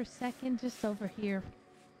to you for a second, just over here?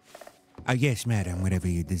 Yes, madam. Whatever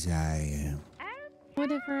you desire.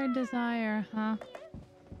 Whatever I desire, huh?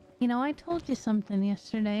 You know, I told you something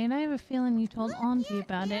yesterday, and I have a feeling you told Auntie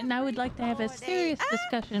about it, and I would like to have a serious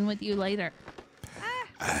discussion with you later.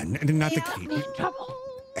 Not the case.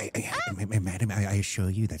 Madam, I assure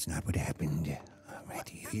you that's not what happened. All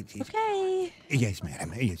right. Okay. Yes,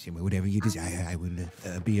 madam. Yes, whatever you desire, I will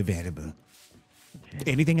be available.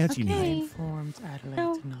 Anything else you need? Informed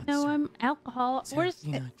Adelaide No, I'm alcohol. Where's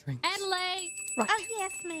Serafina drinks. Adelaide? Oh,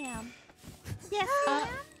 yes, ma'am. Yes, ma'am.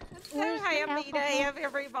 I'm so happy to have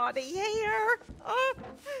everybody here.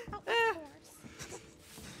 Of course.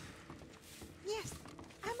 Yes,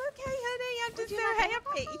 I'm okay, honey. I'm just so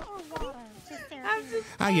happy. I'm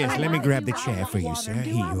just Yes, let me grab the chair for you, sir.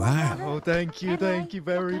 Here you are. Oh, thank you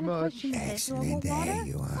very much. Excellent, there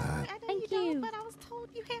you are. Thank you. But I was told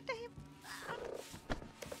you have to have...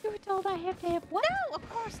 You were told I have to have what? No, of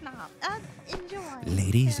course not. Enjoy.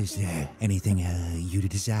 Ladies, is there anything you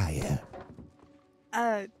desire?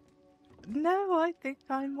 No, I think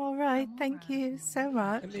I'm all right. Thank you so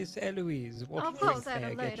much. Miss Eloise, what I'll drink pause may I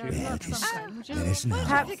that get you? later. Yeah, just let us know.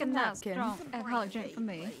 Perhaps a napkin. Alcoholic drink for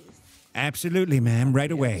me. Absolutely, ma'am.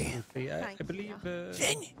 Right away. I believe...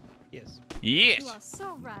 Zen. Yes. Yes. You are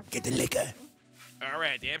so right. Get the liquor. All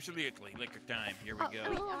right, absolutely. Liquor time. Here we go.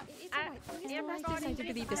 I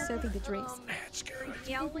believe they're serving the drinks. That's good.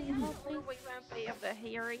 Yelling, hopefully we won't be able to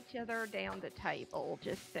hear each other down the table,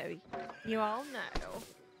 just so you all know.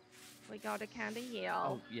 We gotta kind of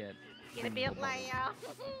yell. Oh, yeah. Get a bit loud.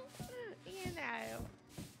 You know.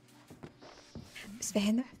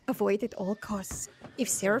 Sven, avoid at all costs. If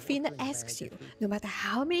Seraphina asks you, no matter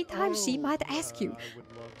how many times she might ask you,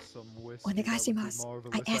 Onegaishimasu,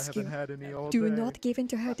 I ask you, do not give in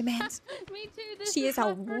to her demands. Me too. This She is a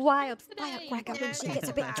super wild insane. firecracker when she gets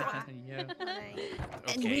a bit drunk.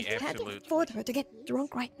 And we Okay, can't absolutely. afford her to get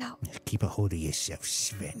drunk right now. Keep a hold of yourself,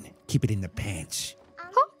 Sven. Keep it in the pants.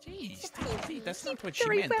 Jeez, that's not what she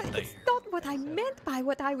Very meant well, there. it's not what I meant by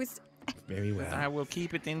what I was... Very well. I will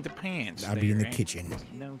keep it in the pants. I'll be in the there, eh? kitchen.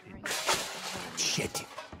 Noted. Shit.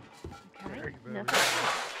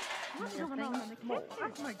 What's going on in the kitchen?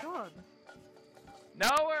 Oh my god. No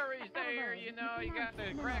worries there, you know, you got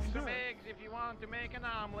to crack some eggs if you want to make an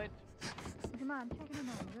omelet. Come on, check him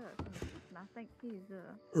on this. And I think he's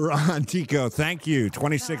Ron Tico, thank you.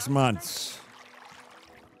 26 months.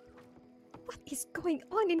 What is going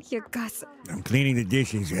on in here, Gus? I'm cleaning the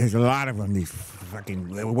dishes. There's a lot of them. These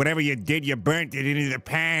fucking... Whatever you did, you burnt it into the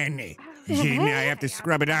pan. Gee, now I have to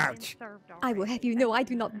scrub it out. I will have you know I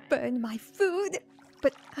do not burn my food.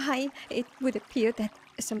 But it would appear that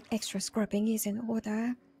some extra scrubbing is in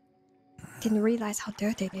order. Didn't realize how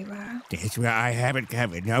dirty they were. That's where I have it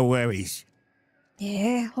covered. No worries.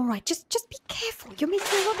 Yeah, all right. Just be careful. You're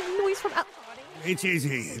making a lot of noise from out... It's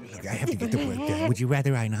easy. Look, I have to get the work done. Would you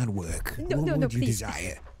rather I not work? No, what no, would you please.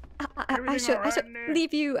 desire? I should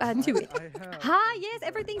leave you to it. Hi, yes,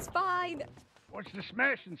 everything's fine. What's the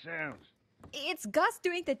smashing sounds? It's Gus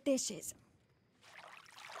doing the dishes.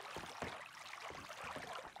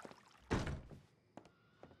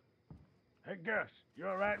 Hey, Gus, you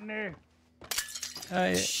all right in there?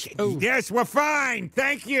 Yes, we're fine.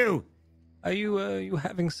 Thank you. Are you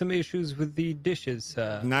having some issues with the dishes,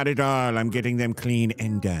 sir? Not at all. I'm getting them clean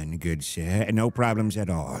and done, good sir. No problems at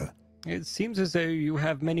all. It seems as though you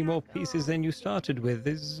have many more pieces than you started with.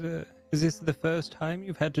 Is this the first time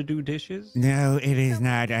you've had to do dishes? No, it is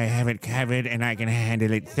not. I have it covered and I can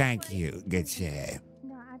handle it. Thank you, good sir.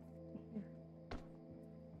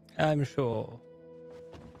 I'm sure.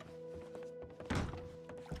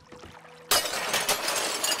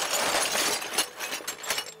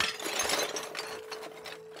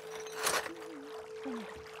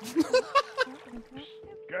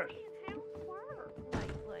 Gus,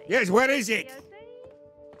 Yes, what is it?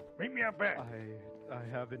 meet me out back. I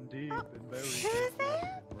have indeed been very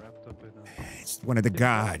wrapped up in a... It's one of the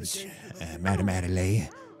guards, Madame Adelaide.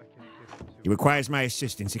 He requires my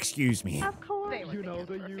assistance. Excuse me. Of course. You know,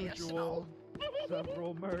 the usual.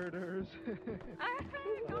 Several murders.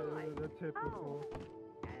 The typical.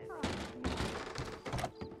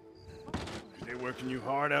 They working you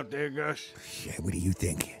hard out there, Gus? Yeah, what do you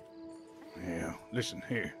think? Yeah, listen,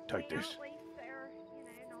 here, take this.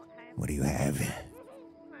 What do you have?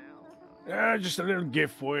 Just a little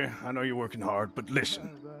gift for you. I know you're working hard, but listen,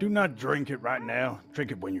 do not drink it right now.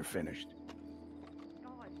 Drink it when you're finished.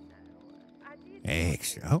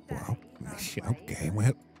 Oh, well, okay,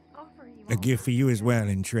 well, a gift for you as well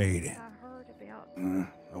in trade.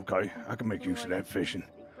 Okay, I can make use of that fishing.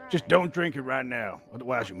 Just don't drink it right now,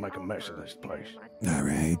 otherwise you'll make a mess of this place. All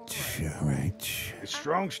right. It's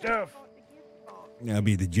strong stuff. I'll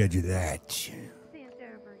be the judge of that. Sent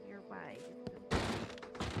over your way.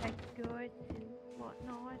 Take goods and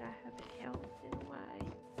whatnot. I hope it helps in a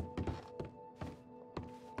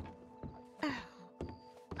way.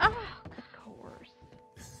 Oh, of course.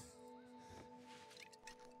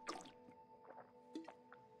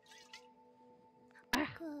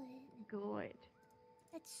 Good.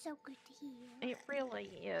 That's so good to hear. It really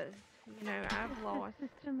is. You know, I've lost.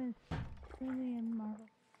 System is really in Marvel.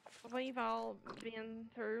 We've all been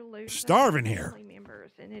through losing Starving here. family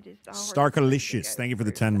members, and it is the hardest Starkalicious, thing thank you for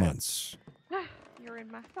the to go 10 through. months. You're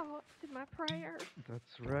in my thoughts and my prayers.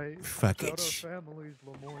 That's right. Fuck Without it. our families,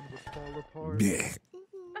 Lemoyne would fall apart. Yeah.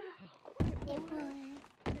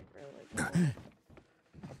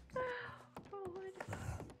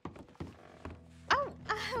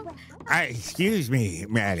 Excuse me,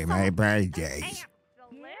 madam, I apologize.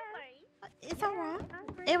 It's all right.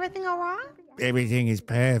 Everything all right? Everything is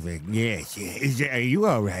perfect, yes. Are you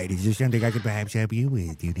all right? Is there something I could perhaps help you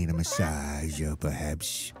with? Do you need a massage or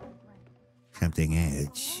perhaps something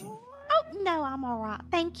else? Oh, no, I'm all right.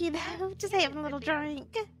 Thank you, though. Just having a little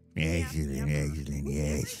drink. Excellent,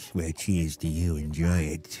 yes. Well, cheers to you. Enjoy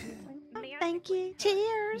it. Oh, thank you.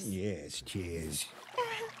 Cheers. Yes, cheers.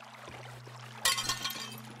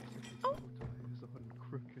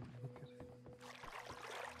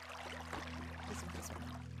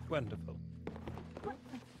 Wonderful.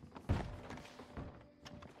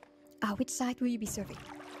 Which side will you be serving?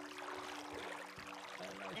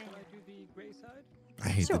 I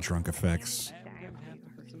hate the drunk effects.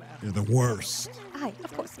 They're the worst. Aye,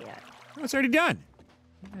 of course. Oh, it's already done.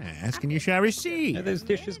 Ask and you shall receive. Are those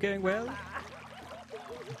dishes going well?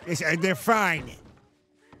 Yes, they're fine.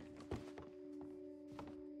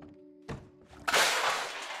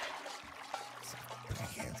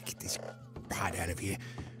 Get this pot out of here.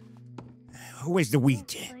 Where's the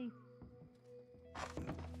wheat?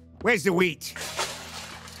 Where's the wheat?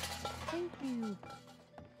 Thank you.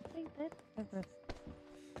 I think that's everything.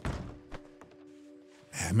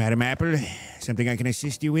 Madam Apple, something I can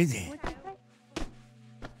assist you with?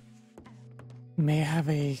 May I have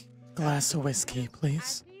a glass of whiskey,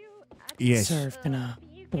 please? Yes. Served in a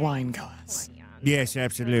wine glass. Yes,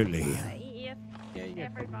 absolutely. If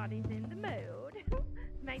everybody's in the mood,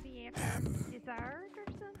 maybe after dessert or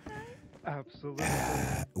something. Absolutely.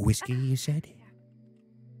 Whiskey, you said?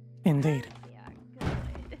 Indeed.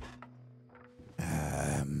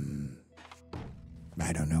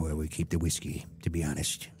 I don't know where we keep the whiskey, to be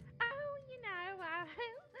honest. Oh, you know,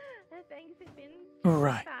 things have been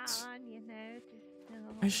Right. fine, you know, just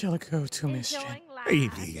I shall go to Miss Jen. I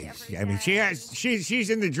mean, she's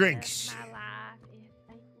in the drinks. my life is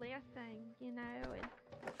a blessing, you know, and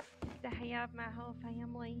to have my whole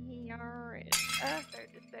family here, and they're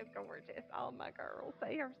just so gorgeous. All my girls,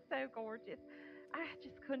 they are so gorgeous. I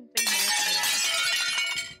just couldn't be happier.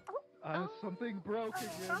 Something broke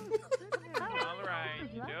again. All right,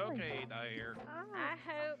 okay, there. I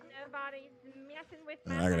hope nobody's messing with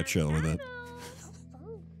my I gotta chill with it.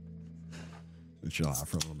 Oh. Chill out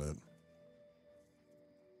for a little bit.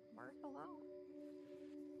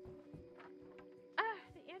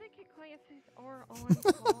 The etiquette classes are on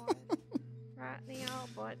pause right now,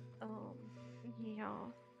 but yeah.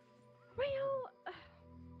 Well,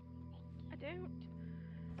 I don't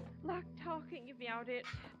like talking about it,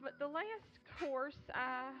 but the last course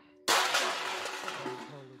I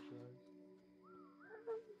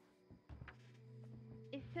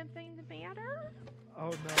is something the matter? Oh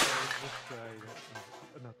no, just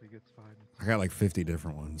nothing. It's fine. I got like 50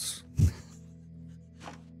 different ones.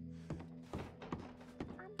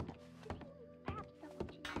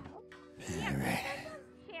 All right.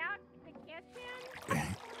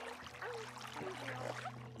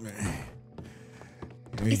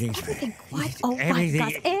 Is everything quiet? Oh my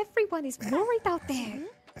gosh, everyone is worried out there.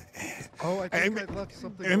 Oh, I think I left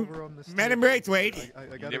something over on this. Madam Braithwaite.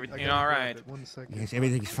 I got everything all right? 1 second. Yes,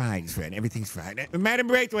 everything's fine, friend. Everything's fine. Madam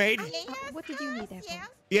Braithwaite. What did you need, Apple?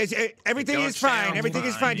 Yes, everything Don't is fine. sound Everything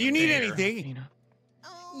is fine fine. Do you need there. anything?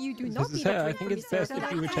 You do not need Sir, a I drink think from it's me, best sir.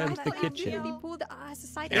 if you return to the kitchen. Really pulled us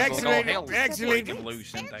aside. Excellent, Hell, excellent. fucking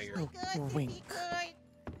loose in there. Wink.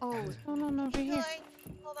 Oh, What's going on over here?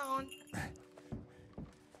 Hold on.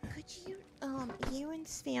 Could you, you and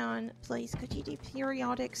Sven, please, could you do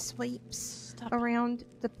periodic sweeps around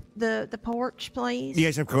the porch, please?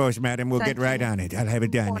 Yes, of course, madam. We'll Thank get right you. on it. I'll have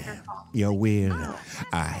it done. Wonderful. Your will,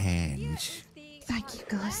 our hands. Thank you,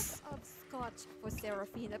 Gus. Of scotch for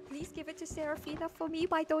Serafina. Please give it to Serafina for me,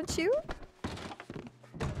 why don't you?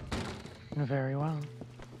 Very well.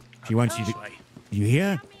 She wants you to. You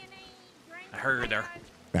hear? I heard her.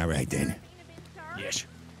 All right then. Yes.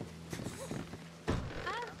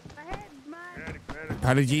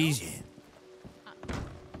 Apologies. Eloise,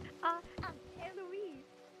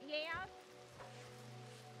 yeah?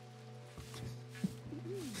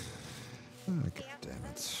 Oh, God damn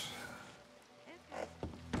it.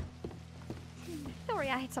 Sorry,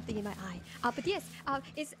 I had something in my eye. But yes,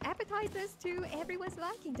 is appetizers to everyone's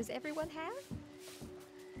liking? Does everyone have?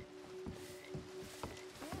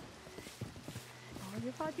 Oh,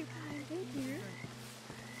 you thought you kind, did you?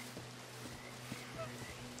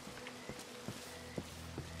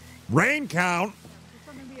 Rain count.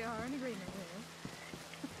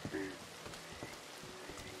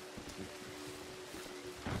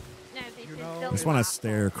 No, this You is know, the I just want to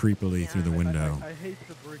stare creepily through the window. I hate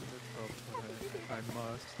to bring this up, but I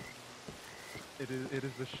must. It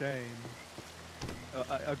is a shame,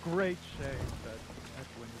 a great shame that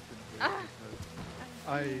Edwin is in here because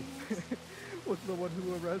I was the one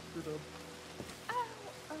who arrested him.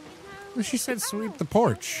 Well, she said sweep the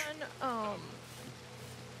porch.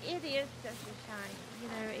 It is such a shame, you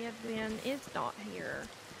know, Edwin is not here.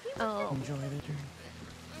 Enjoy the drink.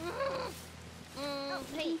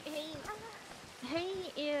 He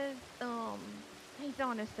is he's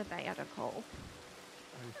on a sabbatical.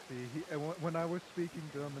 I see. When I was speaking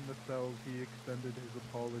to him in the cell, he extended his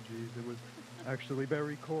apologies. It was actually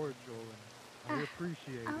very cordial, and I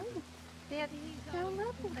appreciated it. That is so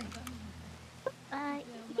lovely.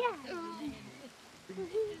 Yeah.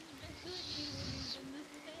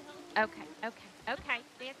 Okay. That's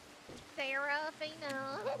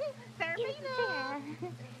Serafina. Serafina.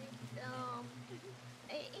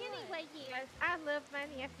 Anyway, yes, I love my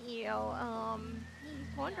nephew.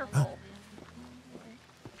 He's wonderful.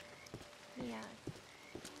 Yeah.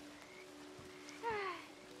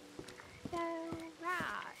 So,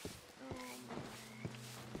 right.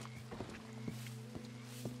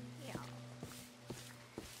 Yeah.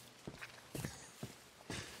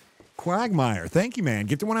 Quagmire, thank you, man.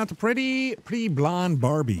 Get the one out to pretty blonde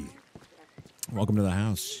Barbie. Welcome to the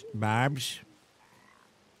house, Babs.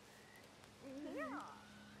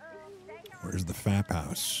 Where's the Fap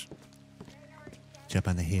house? It's up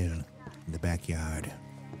on the hill in the backyard.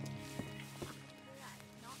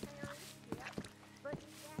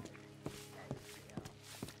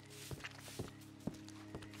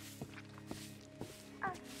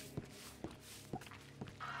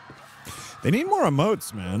 They need more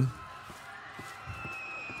emotes, man.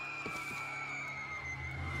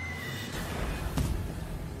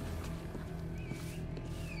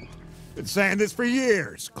 Been saying this for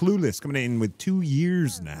years. Clueless coming in with 2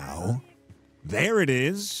 years now. There it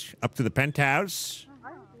is. Up to the penthouse.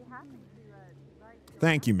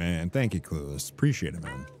 Thank you, man. Thank you, Clueless. Appreciate it,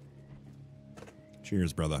 man.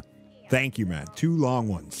 Cheers, brother. Thank you, man. 2 long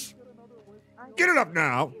ones. Get it up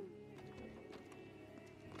now.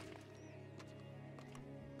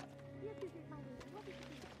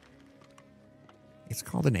 It's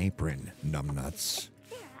called an apron, numbnuts.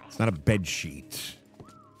 It's not a bed sheet.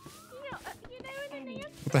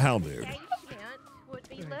 What the hell, dude? Would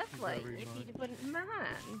be lovely if you wouldn't mind,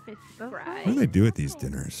 Mr. Gray. What do they do at these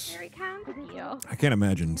dinners? Very kind of you. I can't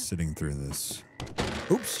imagine sitting through this.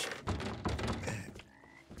 Oops.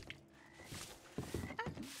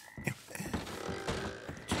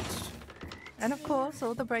 And of course,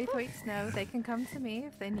 all the Braithwaites know they can come to me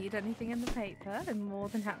if they need anything in the paper. I'm more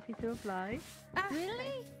than happy to oblige.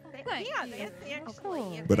 Really? Yeah, that's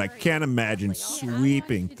actually But I can't imagine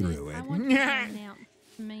sweeping through it. I want to announce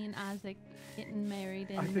me and Isaac getting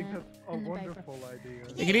married in I think the, that's a in the paper. wonderful idea.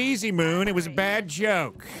 Take it easy, Moon. It was a bad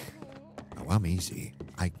joke. Oh, I'm easy.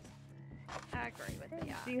 I agree with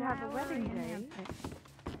you. Do you have a wedding day?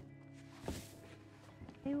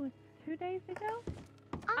 It was 2 days ago?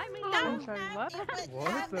 I mean, I'm sorry, what?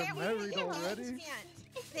 What? They're married already?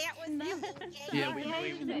 That was Yeah, we oh, the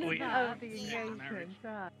engagement,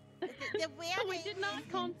 right. We did not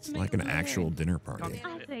consummate. It's like an actual dinner party.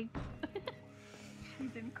 Isaac. You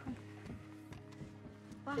didn't come.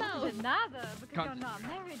 No. Neither, because you're not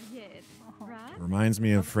married yet, right? Reminds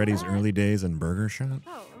me of Freddy's early days in Burger Shop.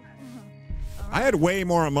 Oh. I had way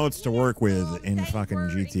more emotes to work with in fucking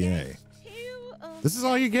GTA. This is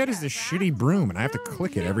all you get is this shitty broom, and I have to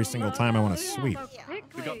click it every single time I want to sweep.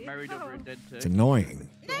 We got married over a dead It's annoying.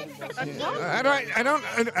 I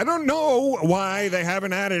don't know why they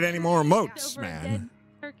haven't added any more emotes, man.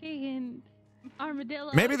 Turkey and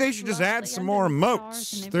armadillo. Maybe they should just add some more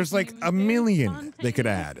emotes. There's like a million they could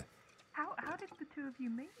add. How did the two of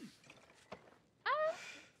you meet?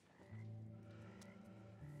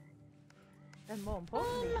 And more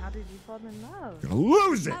importantly, how did you fall in love? Gonna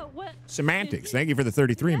lose it. Oh, what? Semantics. Thank you for the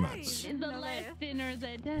 33 months. In the last dinner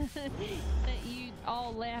that that you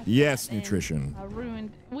all laughed Yes, at and, nutrition.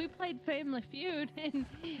 Ruined. We played Family Feud and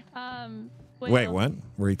Wait, well, what?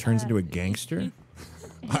 Where he turns into a gangster?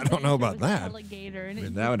 I don't know about that. Alligator, and I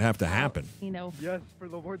mean, it that would have to happen. You know. Yes, for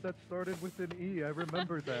the word that started with an E. I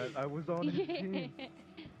remember that. I was on his team.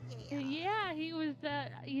 Yeah, he was,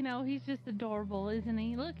 you know, he's just adorable, isn't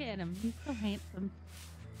he? Look at him. He's so handsome.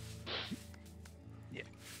 Yeah.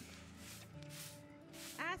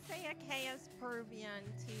 Isaac has proven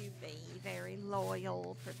to be very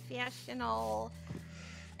loyal, professional,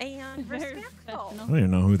 and Very respectful. I don't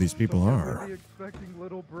even know who these people We'll are. be expecting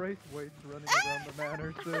little Braithwaites running around the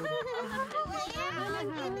manor soon.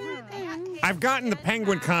 I've gotten the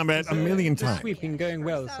penguin combat a million The times. sweeping going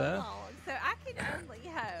well, sir. So I can only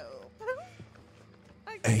hope.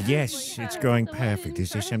 Yes, it's going perfect.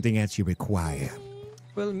 Is there something else you require?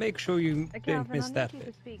 Well, make sure you don't Calvin, miss I that need you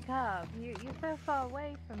bit. to speak up. You're so far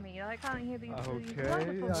away from me. I can't hear these Okay,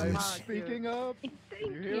 wonderful I'm remarks. speaking up. You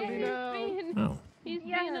hear me He's now? Oh. He's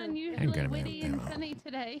Yes. being I'm unusually gonna witty mute and them. funny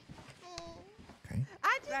today.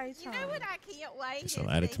 I just, you know what I can't wait So is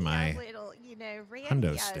add it to to my hear little, you know,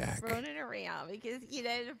 hundo redheads stack. running around because, you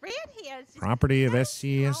know, the redheads just Property of you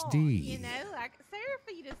SCSD. know, like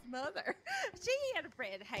Seraphina's mother, she had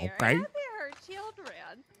red hair. Okay. And I bet her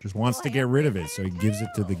children. Just wants to get rid of it, so he gives it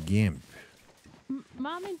to the Gimp.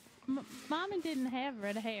 Mommy didn't have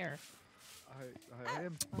red hair. I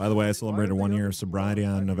am. By the way, I celebrated 1 year of sobriety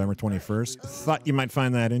on November 21st. Thought you might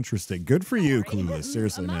find that interesting. Good for you, Clueless.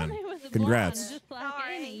 Seriously, man. Mommy was a Congrats. blonde, just like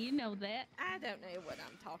Annie. You know that. I don't know what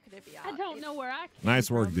I'm talking about. I don't know where I came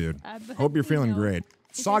Nice work, from. dude. But, Hope you're you feeling know, great.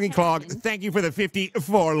 Soggy Clog, thank you for the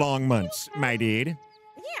 54 long months, my dude. Yeah,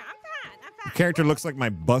 I'm fine. Your character looks like my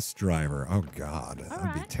bus driver. Oh, God.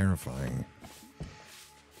 That'd be terrifying.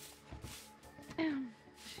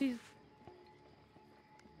 She's...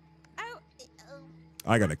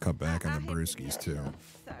 I got to cut back on the brewskis, too.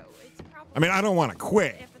 I mean, I don't want to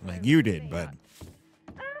quit like you did, but...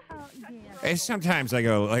 Sometimes I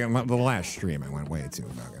go, like the last stream, I went way too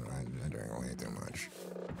fucking, I drank way too much.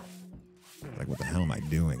 Like, what the hell am I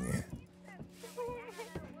doing here?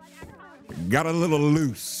 Got a little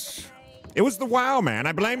loose. It was the WoW, man.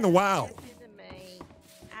 I blame the WoW.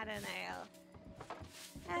 I don't know.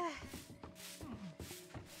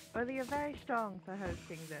 Well, you're very strong for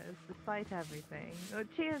hosting this, despite everything. Well,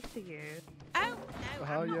 cheers to you. Oh, no, Oh,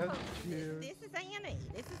 I'm not yes, hosting cheers. this. This is Annie.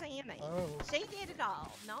 This is Annie. Oh. She did it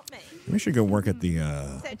all, not me. We should go work at the,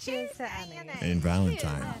 So cheers to Annie. in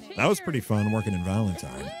Valentine. That was pretty fun working in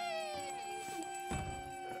Valentine.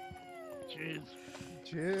 Cheers.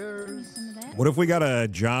 Cheers. What if we got a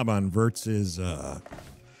job on Vertz's,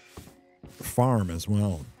 farm as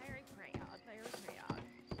well? Very proud, very proud.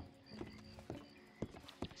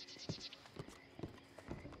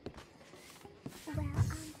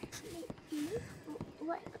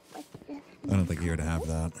 Well, what's this? I don't think you would have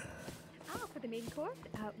that. For the main course,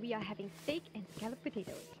 we are having steak and scalloped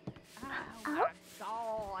potatoes.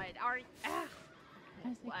 Oh, my God.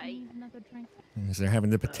 Wait. Another drink. As they're having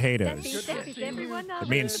the potatoes.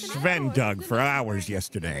 Me and Sven dug for hours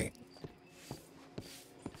yesterday.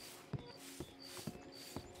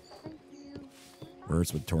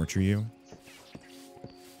 Vertz would torture you?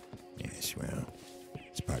 Yes, well,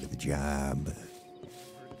 it's part of the job.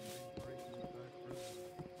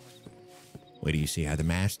 Wait till you see how the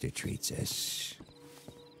master treats us.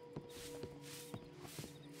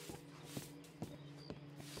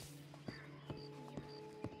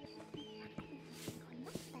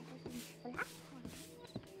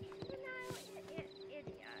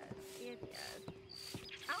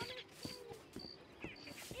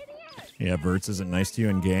 Yeah, Vertz isn't nice to you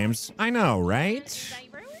in games. I know, right?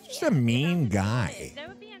 Just a mean guy. No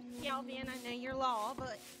offense, Kelvin. I know your law,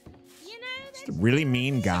 but, you know, Just a really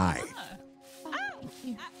mean guy.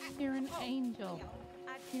 You're an angel.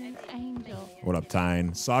 You're an angel. What up,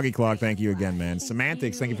 Tyne? Soggy Clock, thank you again, man.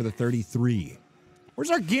 Semantics, thank you for the 33.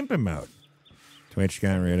 Where's our Gimp emote? Twitch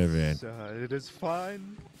got rid of it. It is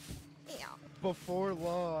fine. Yeah. Before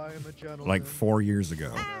law, I am a gentleman. Like 4 years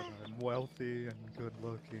ago. I'm wealthy and good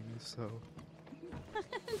looking, so.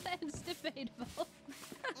 That's debatable.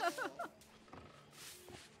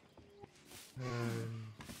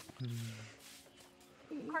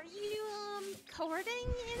 Are you courting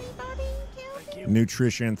anybody, Kelvin?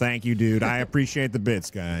 Nutrition, thank you, dude. I appreciate the bits,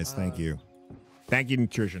 guys. Thank you. Thank you,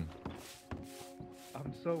 Nutrition.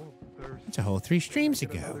 I'm so thirsty. It's a whole 3 streams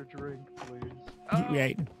Get ago. another drink, please.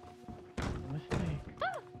 Right.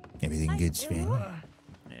 Everything good, Sven?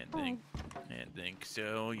 I think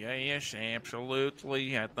so. Yes,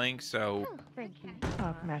 absolutely. I think so. Thank you.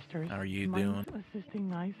 Masters. How are you mind doing?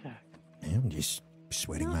 assisting Isaac? I'm just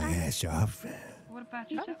sweating my ass off. What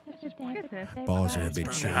about yourself? Balls are a bit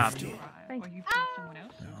Hot. chafed. Oh,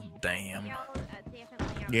 damn.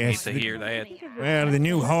 Yes, Hate to hear that. Well, the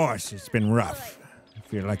new horse, it's been rough. I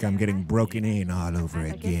feel like I'm getting broken in all over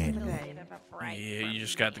again. Yeah, you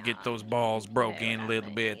just got to get those balls broke in a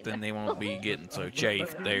little bit, then they won't be getting so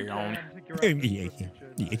chafed there on you.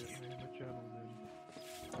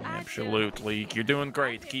 Absolutely. You're doing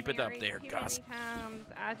great. Keep it up there, Gus.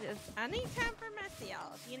 I need time for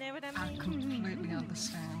myself. You know what I mean? I completely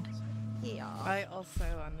understand. Yeah. I also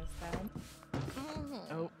understand.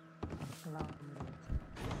 Oh.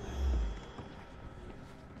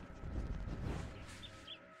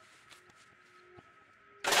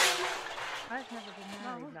 I've never been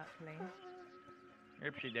married, luckily.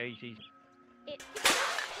 Oopsie daisies. Check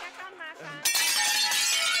on my phone.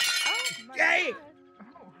 Oh, my Yay! God.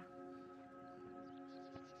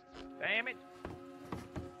 Damn it.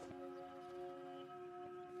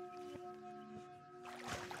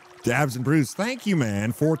 Dabs and Bruce, thank you,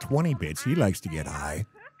 man. 420 bits. He likes to get high.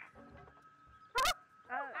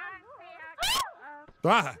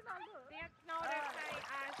 Ah.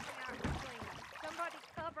 Somebody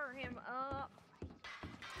cover him up.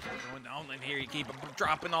 What's going on in here? You keep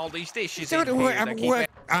dropping all these dishes Don't in worry, here.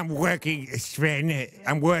 I'm working, Sven.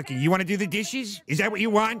 I'm working. You want to do the dishes? Is that what you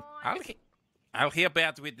want? I'll help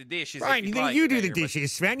out with the dishes. Fine, if then like you do the there, but-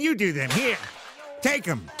 dishes, Sven. You do them. Here. Take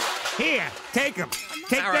them. Here. Take them.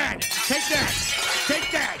 Take All that. right. Take that.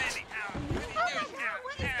 Take that.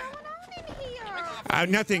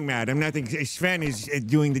 Nothing, madam. Nothing. Sven is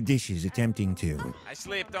doing the dishes, attempting to. I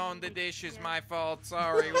slipped on the dishes. My fault.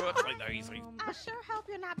 Sorry. Whoops. Daisy. I sure hope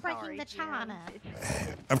you're not breaking the china.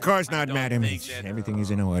 Of course not, don't madam. think that- Everything is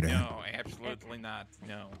in order. No, absolutely not.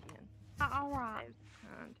 No. All right.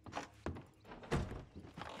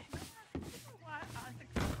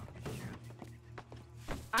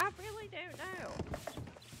 I really don't know.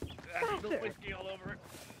 That's the whiskey all over it.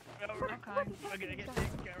 Okay, I'm gonna get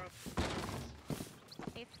taken care of.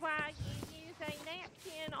 It's why you use a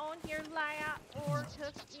napkin on your lap or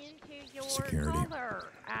tucked into your Security. collar,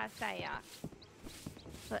 I say.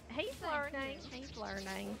 But he's learning. He's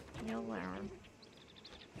learning. He'll learn.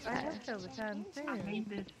 I have to return I soon. mean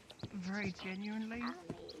this very genuinely.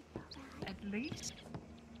 At least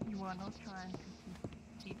you are not trying to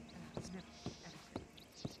keep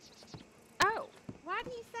Oh, why do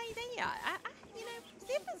you say that? You know,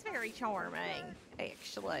 Zip is very charming,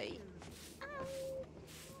 actually.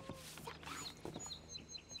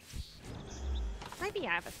 Maybe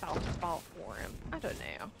I have a soft spot for him. I don't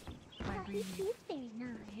know. Maybe He's very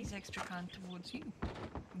nice. he's extra kind towards you.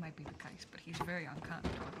 Might be the case, but he's very unkind to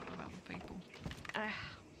other people. I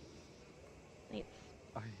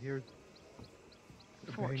hear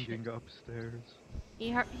the banging upstairs.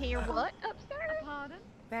 You hear what upstairs? Pardon?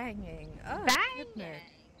 Banging. Oh, Banging. goodness.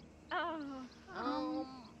 Oh.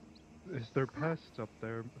 Is there pests up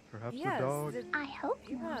there? Perhaps Yes, a dog? I hope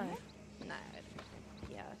not. No.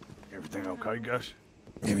 Yes. Everything okay, Gus?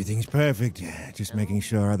 Everything's perfect. Just making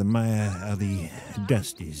sure the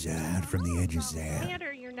dust is out from the edges there.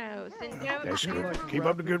 Patter your nose and go. That's good. Keep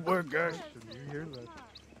up the good work, guys. You hear that?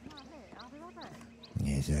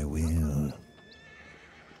 Yes, I will.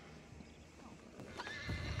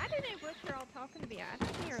 I don't know what you're all talking about. I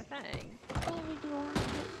didn't hear a thing.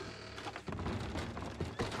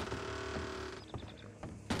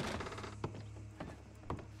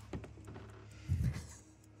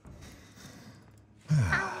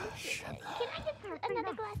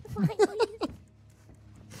 Another glass of wine,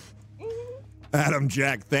 please. Adam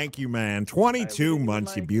Jack, thank you, man. 22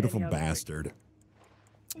 months, you beautiful bastard.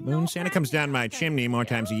 Moon, Santa comes down my chimney more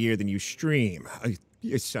times a year than you stream.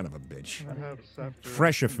 You son of a bitch.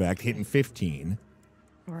 Fresh Effect hitting 15.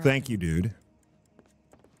 Thank you, dude.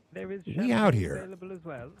 There is We out champagne here. available as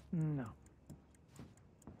well. No.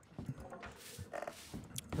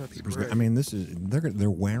 I mean, they're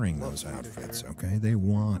wearing those outfits, okay? They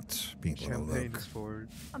want people to look.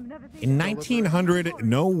 In 1900,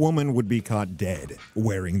 no woman would be caught dead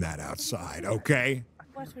wearing that outside, okay?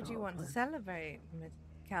 What would you want to celebrate, Miss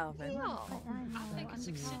Calvin? I think it's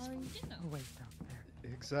successful dinner.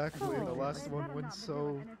 Exactly. The last one went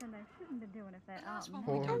so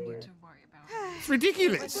poorly. It's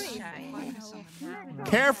ridiculous.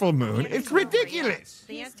 Careful, Moon. It's ridiculous.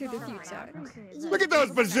 Here's to the future. Look at those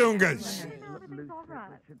bazungas.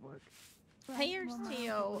 Here's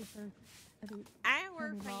to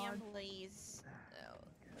our family's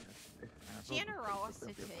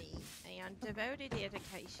generosity and devoted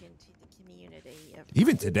dedication to the community. Of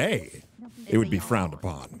Even today, it would be frowned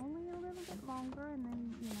upon.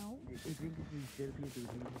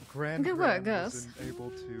 Good work, Gus. wasn't able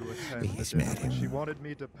to attend Yes, the dinner. madam. She wanted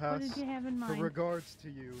me to pass did you have in her mind? regards to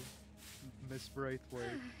you, Miss Braithwaite.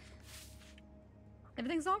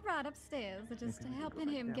 Everything's all right upstairs. We're just helping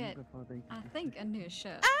him get, I think, a new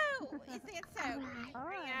shirt. Oh, is that so?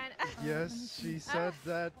 Brian? Yes, she said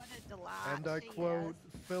that, What a delight and I she quote,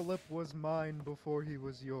 Philip was mine before he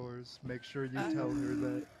was yours. Make sure you tell her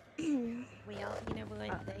that. Well, you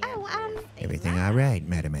know what? Everything all right,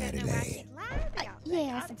 Madam Adelaide?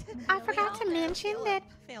 Yes, I forgot to mention that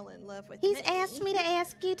Fell in love with he's me. asked me to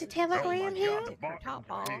ask you to telegram him. Took her top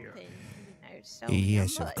off and, so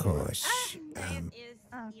Yes, of much. course.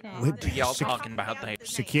 What are y'all talking about there?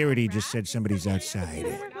 Security just said somebody's outside.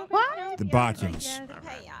 What? The Bartons.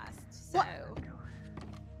 What?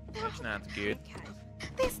 That's not good.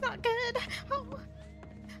 That's not good. Oh.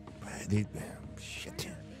 Shit.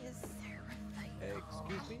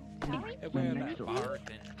 Excuse me?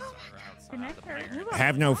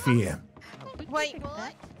 Have no fear. Wait,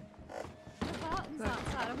 what?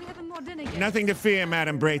 Are we having more dinner yet? Nothing to fear,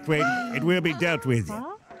 Madam Braithwaite. It will be dealt with.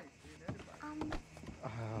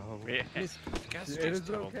 Gus just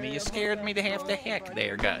told me. You scared me to have to heck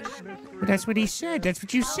there, Gus. But that's what he said. That's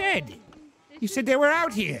what you said. You said they were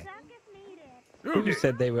out here. Who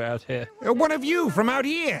said they were out here? One of you from out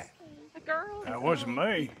here. Girl. That wasn't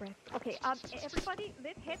me. Okay, everybody,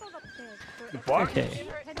 let's head on upstairs. What? Okay.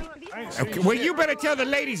 Okay, well, you better tell the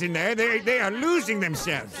ladies in there. They are losing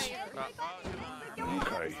themselves.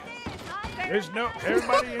 Okay. There's no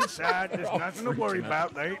everybody inside. There's nothing to worry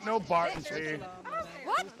about. There ain't no Bartons here.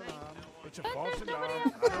 What? It's a false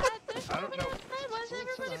alarm. I don't know. Why is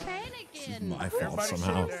everybody panicking? My fault Everybody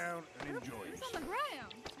somehow. sit down and enjoy It's on the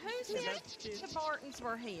ground. Who said the Bartons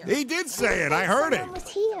were here? He did say it. I heard it. Someone was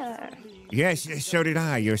here. Yes, so did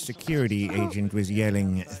I. Your security agent was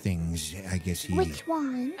yelling things. I guess he. Which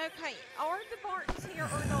one? Okay, are the Bartons here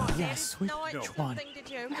or not? Yes, That is not which one? something to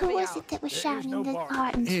joke Who was about. it that was shouting that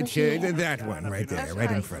Bartons were It's here? that one right there,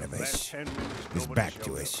 right in front of us. His back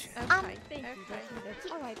to us. Okay, Thank you,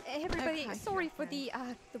 okay. All right, everybody, Okay. sorry for the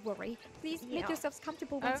worry. Please make Yeah. yourselves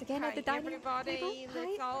comfortable once again at the dining everybody, table.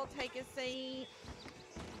 let's all take a seat.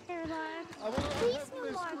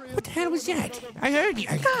 What the hell was that? I heard you.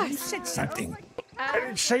 You said something. I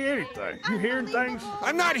didn't say anything. You hearing things?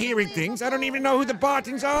 I'm not hearing things. I don't even know who the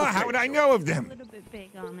Bartons are. How would I know of them? A little bit big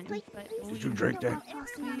on it, but Did you drink that?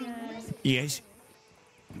 Yes.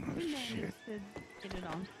 Oh, shit. get it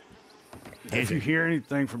on. If you hear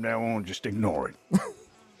anything from now on, just ignore it.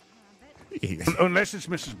 Unless it's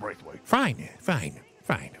Mrs. Braithwaite. Fine.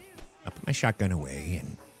 I'll put my shotgun away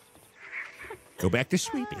and go back to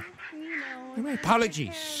sleeping. My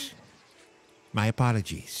apologies. My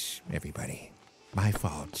apologies, everybody. My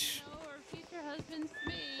fault. Our future husband's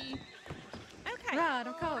me. Okay. Right,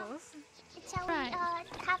 of course. Shall we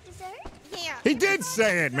have dessert? Yeah. He did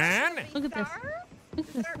say it, man. Look at this.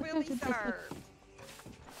 Dessert will be served.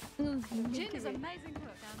 Jen is an amazing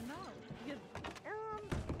cook, I know.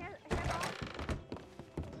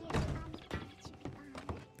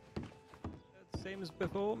 Same as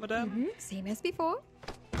before, madame? Same as before.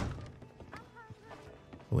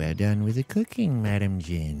 Well done with the cooking, Madam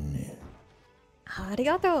Jin.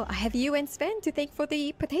 Arigato. I have you and Sven to thank for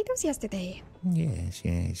the potatoes yesterday. Yes.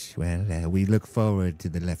 Well, we look forward to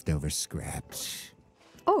the leftover scraps.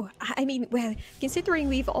 Oh, I mean, well, considering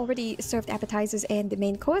we've already served appetizers and the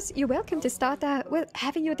main course, you're welcome to start,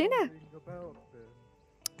 having your dinner.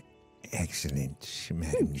 Excellent,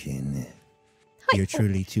 Madam Jin. You're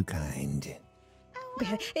truly too kind.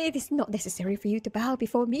 Well, it is not necessary for you to bow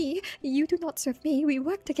before me. You do not serve me. We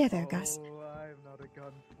work together, Gus. I'm not a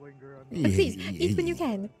gunslinger. Please, eat when you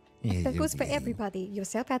can. Yes, That goes for okay. everybody.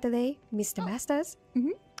 Yourself, Adelaide, Mr. Masters.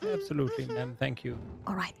 Absolutely, ma'am. Thank you.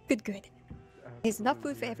 All right, good. There's enough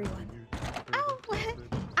food for everyone. Oh,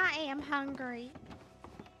 I am hungry.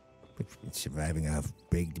 Surviving off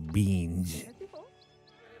baked beans.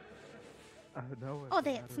 No, Oh,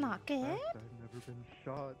 that's not good. I've never been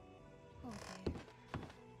shot.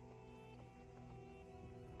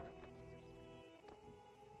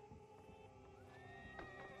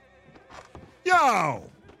 Yo!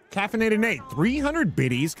 Caffeinated Nate, 300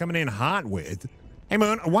 biddies coming in hot with. Hey,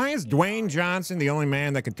 Moon, why is Dwayne Johnson the only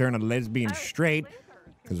man that could turn a lesbian straight?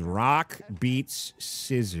 Because rock beats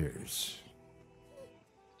scissors.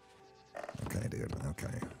 Okay, dude,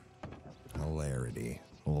 okay. Hilarity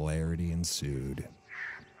ensued.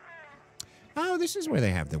 Oh, this is where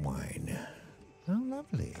they have the wine. Oh,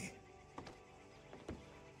 lovely.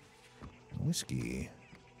 Whiskey.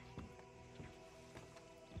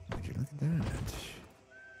 Would you look at that?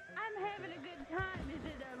 I'm having a good time. Is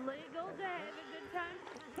it illegal to have a good time?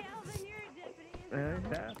 Calvin, you're a deputy. Is it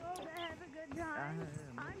illegal to have a good time?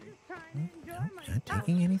 I'm just trying to enjoy myself. Not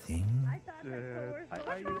taking anything. I thought that's the worst. What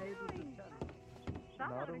are you doing?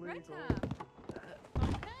 Stop having a great time.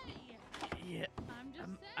 Yeah. I'm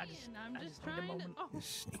just saying. I'm just trying to. Oh,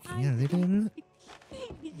 Sneaking a little.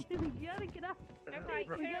 you gotta get up. Okay,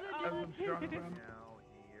 you gotta do it.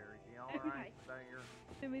 Okay.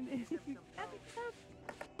 I mean,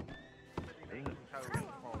 no.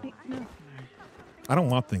 I don't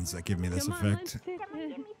want things that give me this Come on, effect. let's sit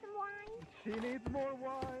there. She needs more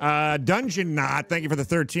wine. Dungeon Knot, thank you for the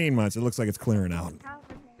 13 months. It looks like it's clearing out.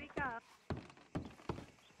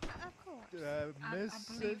 Miss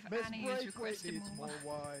Braithwaite needs more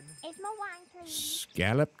wine. It's more wine, please.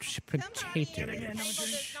 Scalloped People does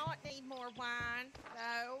potatoes. not need more wine,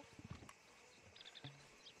 no.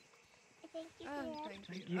 Thank you,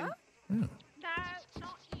 Thank dear. you. Oh, No,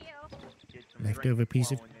 not you. leftover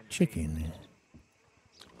piece of chicken.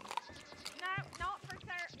 No, not for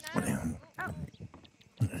certain.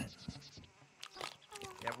 No.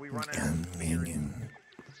 Yeah, we run out.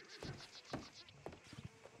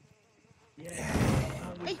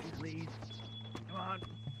 Please. Come on.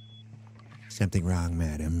 Something wrong,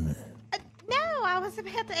 madam. No, I was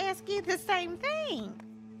about to ask you the same thing.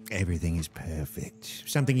 Everything is perfect.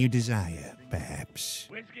 Something you desire, perhaps.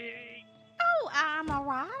 Whiskey. Oh, I'm all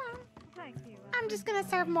right. Thank you. I'm just gonna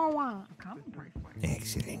serve more wine.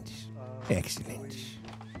 Excellent. Excellent.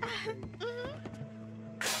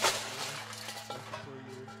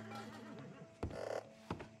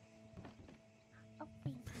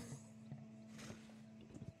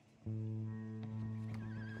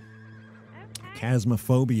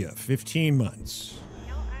 Chasmophobia, 15 months.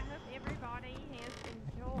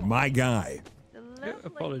 My guy.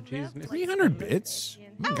 Apologies, Miss. 300 bits?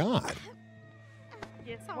 My God.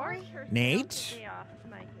 Sorry. Nate?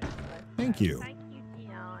 Thank you.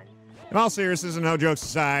 In all seriousness and no jokes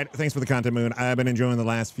aside, thanks for the content, Moon. I've been enjoying the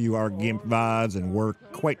last few our Gimp Vods and were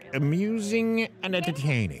quite amusing and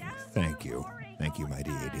entertaining. Thank you. Thank you, my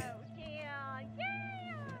dude.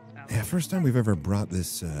 Yeah, first time we've ever brought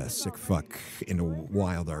this sick fuck into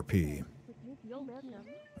WildRP.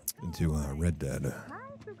 Into Red Dead.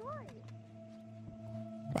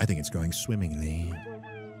 I think it's going swimmingly.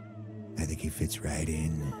 I think he fits right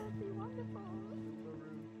in.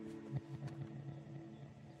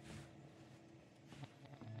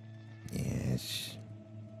 Yes.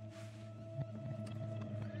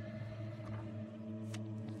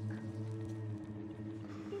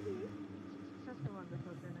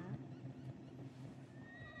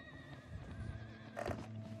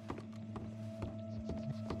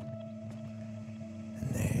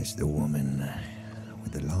 And there's the woman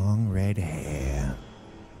with the long red hair.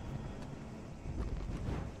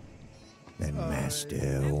 That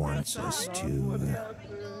master wants us to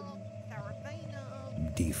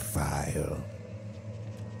defile.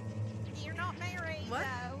 You're not married,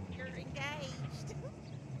 though. You're engaged.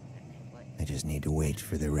 I just need to wait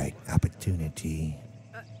for the right opportunity.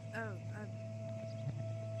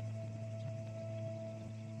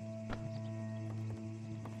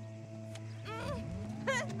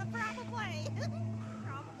 Probably,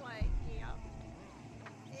 yeah.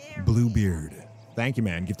 Bluebeard. Thank you,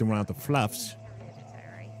 man. Gifting one out the fluffs.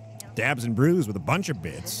 Dabs and Brews with a bunch of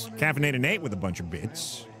bits. Caffeinated Nate with a bunch of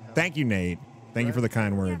bits. Thank you, Nate. Thank you for the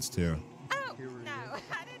kind words, too. Oh, no. I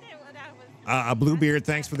didn't know what I was. Bluebeard,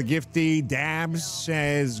 thanks for the gifty. Dabs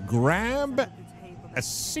says, grab a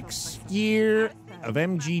 6-year of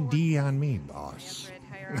MGD on me, boss.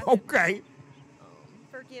 Okay.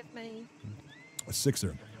 Forgive me. A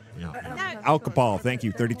 6er. Yeah. No. Alcohol, thank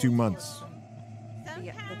you. 32 months.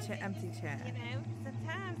 Yeah, the empty chair. You know,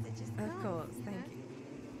 sometimes it just Of course, thank you.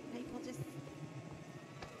 People just...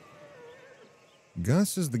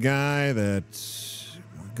 Gus is the guy that...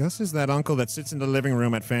 Gus is that uncle that sits in the living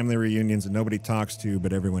room at family reunions and nobody talks to,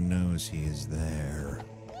 but everyone knows he is there.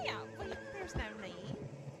 Yeah, well, there's no need.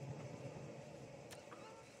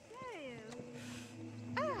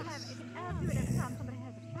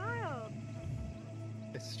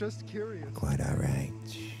 It's just curious. Quite all right.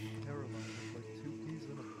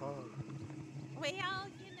 Well,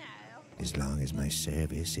 you know. As long as my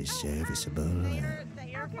service is serviceable. Their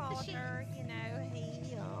father, you know, he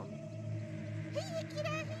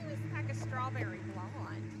was like a strawberry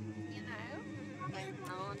blonde, you know? Strawberry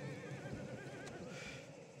blonde.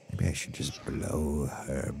 Maybe I should just blow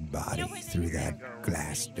her body through that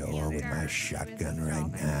glass door with my shotgun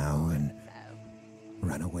right now and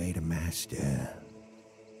run away to Master.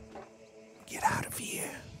 Get out of here.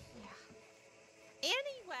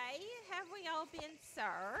 Anyway, have we all been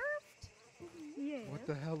served? Yes. What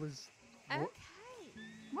the hell is... Okay.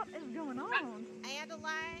 What is going on?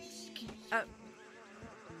 Adelaide.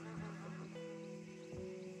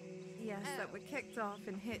 Yes, that were kicked off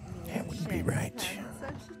and hit me. That would be right. So she's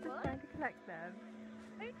just going to collect them.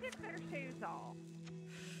 Who took their shoes off?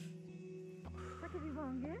 What did you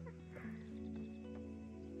want to get?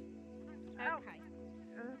 Okay.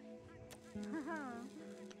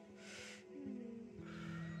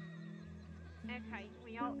 Okay,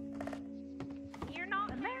 we all... You're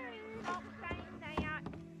not married. Not saying that.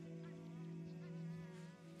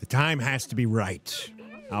 The time has to be right.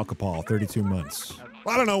 Alcohol, 32 months.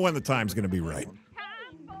 Well, I don't know when the time's going to be right. Time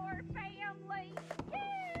for family.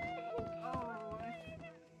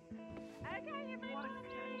 Okay, everybody.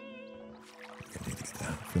 I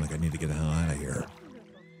feel like I need to get the hell out of here.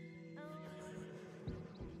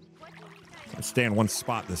 I stay in one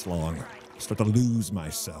spot this long. I start to lose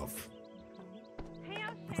myself.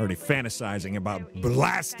 I'm already fantasizing about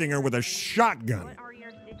blasting her with a shotgun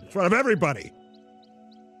in front of everybody.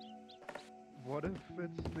 What if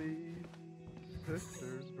it's the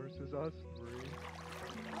sisters versus us three?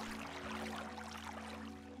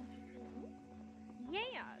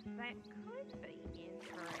 Yes, that could be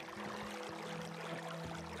interesting.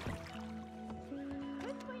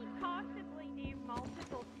 Could we possibly do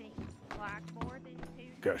multiple teams, like more than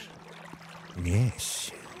two? Gus.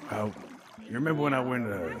 Yes. You remember when I went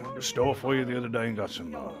to the store for you the other day and got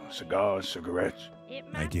some cigars, cigarettes?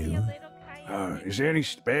 I do. Is there any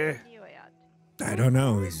spare? I don't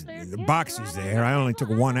know. The box is there. I only took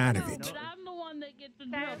one out of it.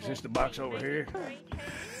 Is this the box over here?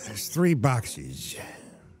 There's 3 boxes.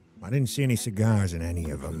 I didn't see any cigars in any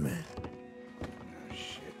of them.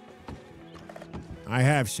 I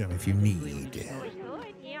have some if you need. We could,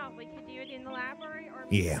 yeah. We could do it in the library or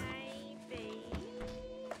Yeah. maybe.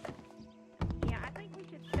 Yeah, I think we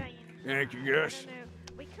should stay in. Thank you, Gus.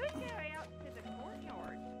 We could go out to the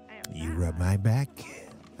courtyard. You rub my back,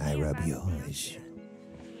 I rub yours.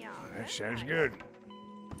 That sounds good.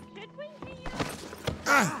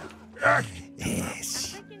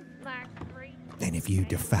 Yes. Like And if you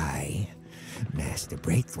defy Master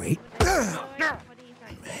Braithwaite,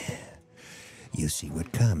 you'll see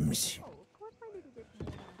what comes.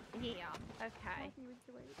 Yeah, okay.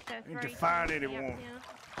 So Ain't defied anyone.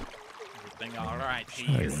 Everything all right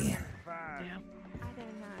here. Sorry. I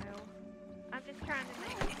don't know. I'm just trying to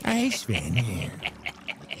make Hey, Sven.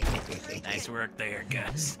 Nice work there,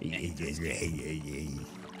 Gus.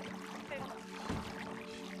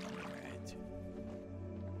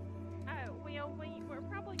 Oh, well, we're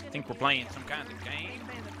probably I think we're playing some kind of game.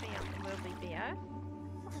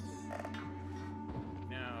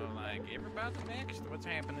 No, like everybody next. What's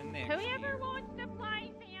happening next? Whoever wants to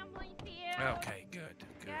play Family Feud. Okay, good.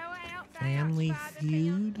 Go out Family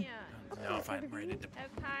Feud? No, if I'm ready to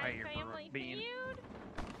Okay, Family Feud.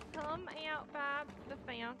 Come out by the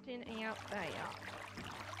fountain out there.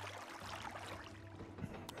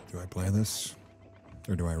 Do I play this?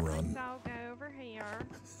 Or do I run? Let's all go over here.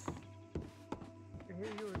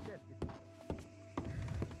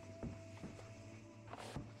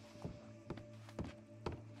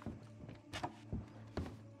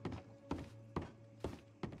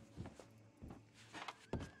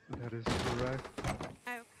 That is correct.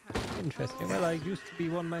 Interesting. Well, I used to be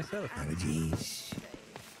one myself. Apologies.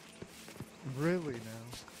 Really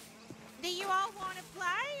now? Do you all want to play,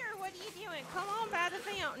 or what are you doing? Come on by the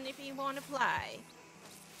fountain if you want to play.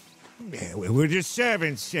 Yeah, we're just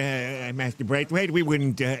servants, Master Braithwaite. We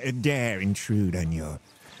wouldn't dare intrude on your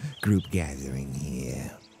group gathering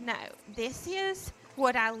here. No, this is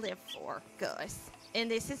what I live for, Gus. And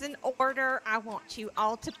this is an order. I want you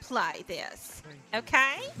all to play this.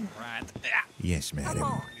 Okay? Right. Yes, Come madam.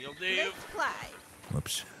 on. You'll do. Let's play.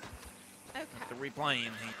 Whoops. Okay. The replaying.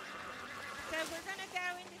 So we're going to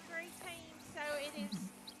go into 3 teams so it is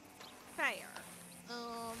fair.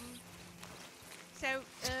 So,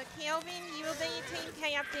 Kelvin, you will be a team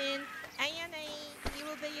captain. Annie, you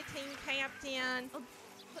will be a team captain.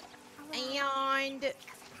 And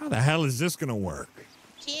How the hell is this gonna work?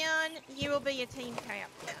 Jen, you will be a team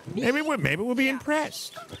captain. Maybe we'll be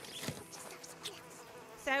impressed.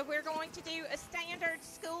 So we're going to do a standard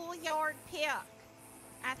schoolyard pick.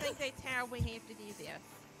 I think that's how we have to do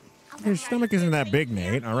this. Your stomach isn't that big,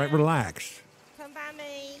 Nate. All right, relax. Come by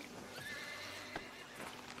me.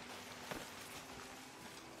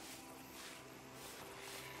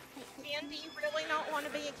 Jen, do you really not want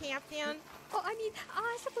to be a captain? Oh, I mean,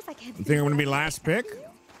 I suppose I can. You think I'm gonna be last pick?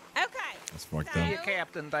 Okay. That's fucked Be a up.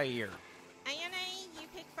 captain there. Annie, you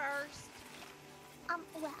pick first.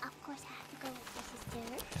 Well, of course I have to go with the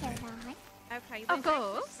sister, don't I? Okay, Of let's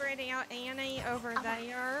course. spread out Annie over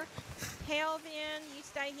there. Kelvin, you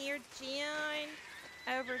stay here. Jen,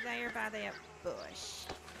 over there by that bush.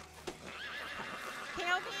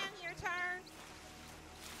 Kelvin, your turn.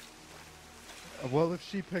 Well, if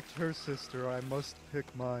she picked her sister, I must pick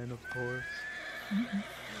mine, of course.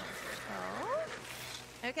 Oh.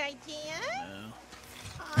 Okay, Jen.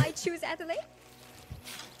 I choose Adelaide.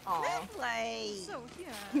 Lovely. So,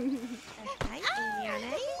 yeah. Okay,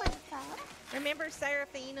 Annie. Remember,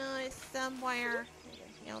 Seraphina is somewhere.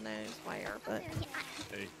 Hell knows where, but.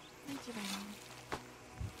 Hey.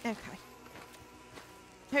 Okay.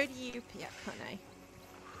 Who do you pick, honey?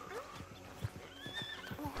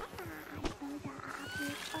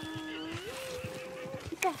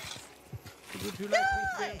 Would you like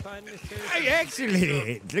me to find Mr. Hey,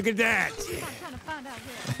 excellent! Look at that. Trying to find out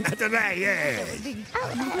where. Not that, yeah.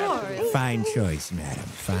 Of course. Fine choice, madam.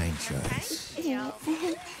 Fine choice.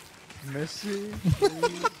 Missy,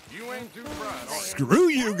 You ain't too bright, are you? Screw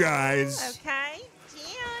you guys. Okay,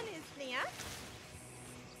 Jen is next.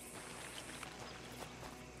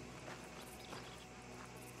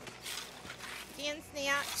 Jen's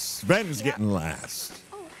next. Sven's getting last.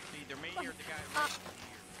 Either me or the guy.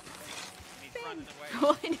 He's running away.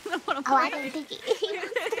 Oh, I didn't want to Oh, I play. don't think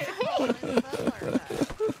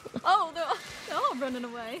Oh, they're all running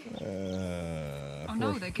away. Oh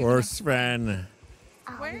no, they're giving poor us- Sven.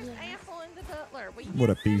 Where's Apple and the Butler? We What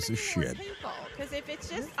a have piece so of many more shit. people, because if it's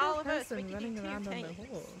just all of us, we can do 2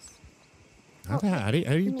 teams. How do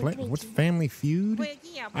you play? What's Family Feud? Well,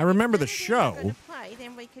 yeah, but I remember if the none of them are show. gonna play,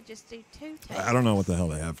 then we could just do 2 teams. I don't know what the hell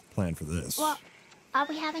they have planned for this. Well, are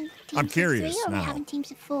we having teams I'm of curious 3 or are now. we having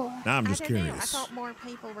teams of 4? Now I'm just I don't know. I curious. thought more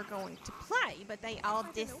people were going to play, but they all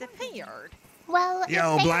disappeared. Well,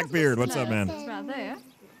 Yo, Blackbeard, what's up, man? It's right there.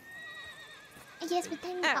 Yes, but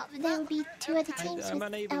then there would be two other teams. I'm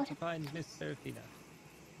unable without to find Miss Serafina.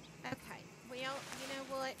 Okay, well, you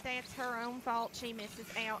know what? That's her own fault. She misses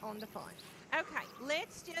out on the fun. Okay,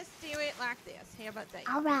 let's just do it like this. How about that?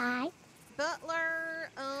 All right. Butler,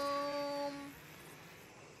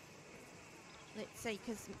 let's see,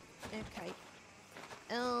 because, okay.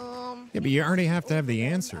 Yeah, but you already have to have the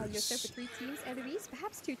yourself answers. with 3 teams, Eloise.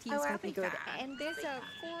 Perhaps 2 teams Oh, I'll might be be good. fine. And there's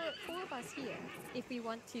four of us here. If we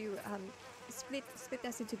want to split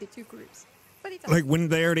us into the 2 groups. But it's Like, wouldn't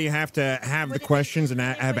they already have to have the questions and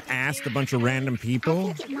have asked a bunch of random people?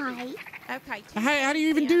 it might. Okay. How do you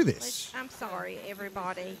even do this? I'm sorry,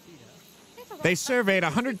 everybody. They surveyed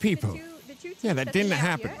 100 people. Yeah, that didn't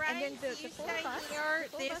happen. And then the You 4 stay of us. here, the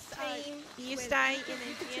 4 of this us, team, you with- stay, you and can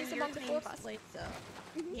then choose your among the team 4 of us. splits up.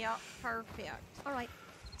 Yep, perfect. All right.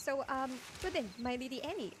 So, good then, my lady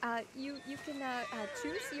Annie. You can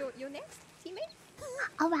choose your next teammate.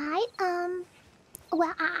 All right.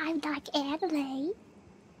 Well, I'd like Adelaide.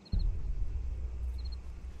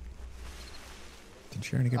 Did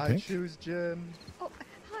she already get I picked? choose Jim. Oh,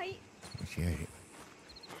 hi.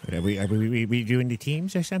 Are we doing the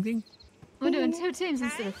teams or something? We're doing 2 teams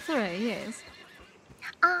instead of 3, yes.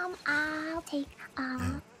 I'll take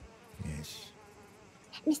Yes.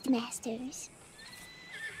 Mr. Masters.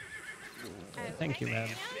 Thank you, ma'am.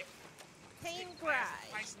 Team Gray.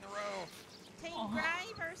 Team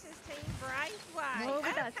Gray versus Team Gray White. What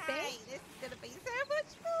would that Okay, say? this is going to be so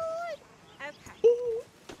much fun. Okay.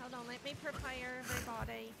 Hold on, let me prepare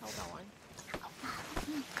everybody. Hold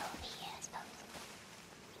on.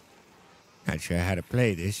 Not sure how to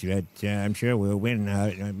play this, but I'm sure we'll win.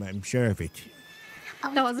 I'm sure of it.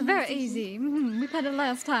 That was very easy. We played it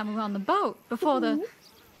last time we were on the boat before the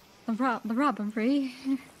robbery.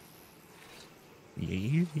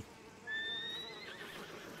 Yeah.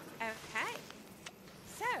 Okay.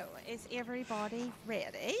 So, is everybody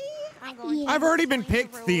ready? I'm going I've to already been explain the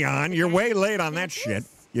picked, rules Theon. of the You're game. way late on Now, that shit, this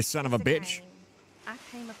you son of a is the bitch. game I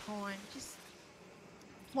came upon just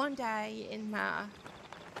one day in my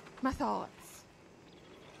thoughts.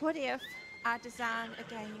 What if I design a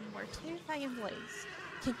game where 2 families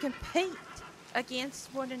can compete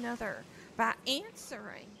against one another by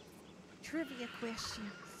answering trivia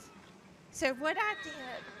questions? So what I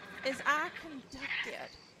did is I conducted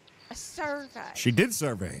a survey. She did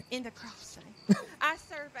survey. In the crossing. I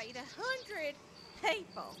surveyed 100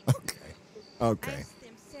 people. Okay. Asked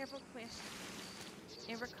them several questions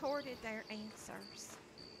and recorded their answers.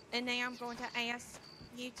 And now I'm going to ask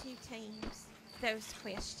you 2 teams those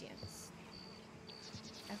questions.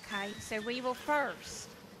 Okay, so we will first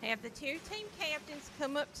have the 2 team captains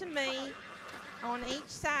come up to me on each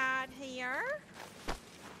side here.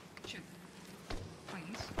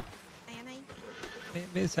 Please. Annie.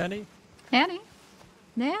 Miss Annie? Annie?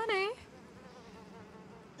 Nanny?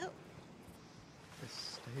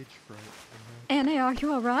 It's stage fright. Annie, are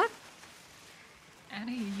you alright?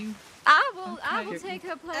 Annie, you. I will Okay. take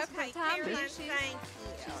her place for Okay, the time being. Caroline, She's thank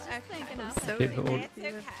you. just Okay. thinking of So it. People-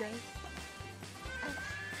 That's okay.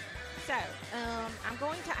 So, I'm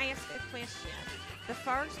going to ask a question. The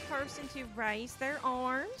first person to raise their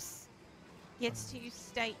arms gets to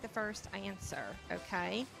state the first answer,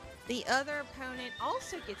 okay? The other opponent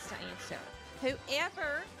also gets to answer.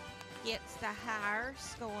 Whoever gets the higher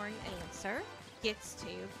scoring answer gets to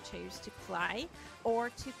choose to play or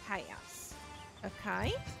to pass,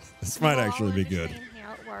 okay? This might You'll actually all be good. understand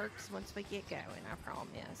how it works once we get going, I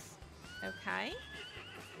promise. Okay?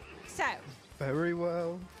 So, Very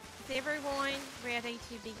well. is everyone ready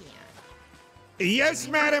to begin? Yes,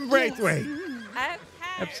 Madam Braithwaite. Okay.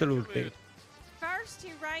 Absolutely. First to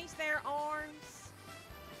raise their arms.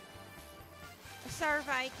 A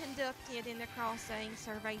survey conducted in the crossing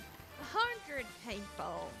surveyed 100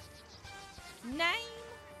 people. Name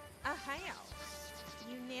a house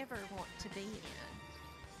you never want to be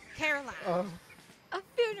in. Caroline. A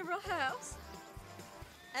funeral house.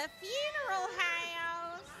 A funeral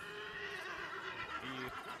house.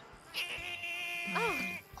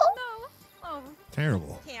 Oh no. Oh.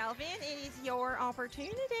 Terrible. Calvin, it is your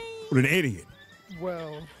opportunity. What an idiot.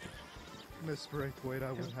 Well, Miss Braithwaite,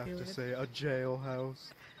 I would have to say a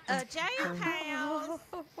jailhouse. A jailhouse.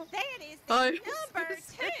 That is the I- number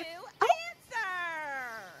 2 answer.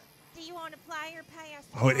 Do you want to play or pass?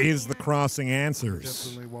 Oh, it is the crossing answers.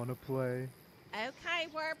 Definitely want to play. Okay,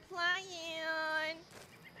 we're playing.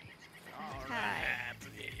 Okay.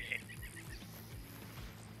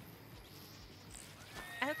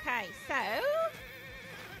 Okay, so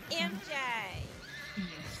MJ.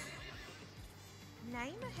 Yes.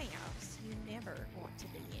 Name courthouse you never want to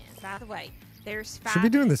be in. By the way, there's 5 Should be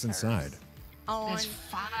doing this answers inside. on There's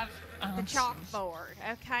 5 the answers. chalkboard.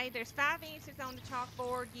 Okay, there's 5 answers on the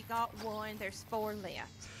chalkboard. You got 1. There's 4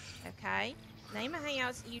 left. Okay, name a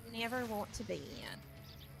house you never want to be in.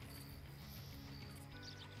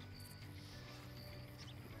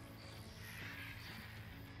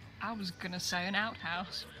 I was gonna say an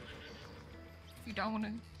outhouse. You don't want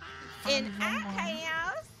to. An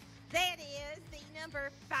outhouse. That is the number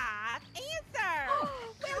 5 answer.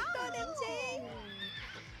 Well done, MJ.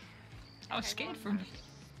 I was scared for me.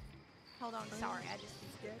 Hold on, sorry, I just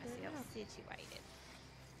need to get myself situated.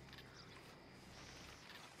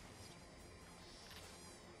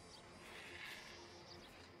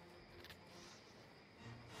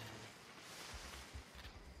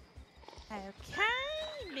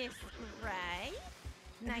 Okay, Miss Gray.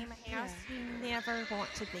 Name a house you never want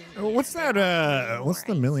to be in. What's that? What's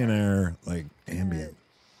the millionaire like ambient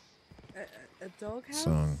A doghouse?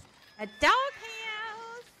 song? A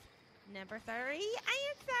doghouse. Number 3 answer.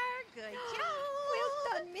 Good job.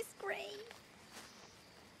 Well done, Miss Gray.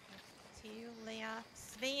 2 left.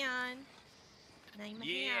 Sven. Name a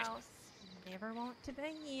Yeah. house you never want to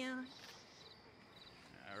be in.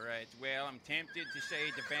 All right. Well, I'm tempted to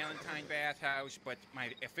say the Valentine bathhouse, but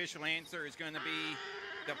my official answer is going to be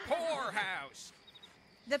the poorhouse.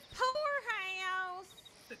 The poorhouse.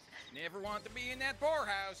 Never want to be in that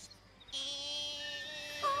poorhouse.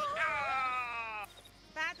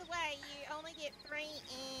 By the way, you only get 3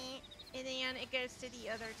 and then it goes to the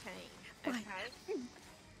other team. Okay.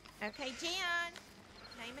 Okay, Jen.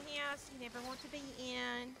 Name a house you never want to be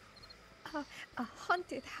in. A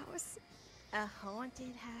haunted house. A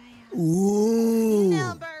haunted house. Ooh.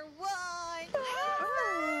 Number 1.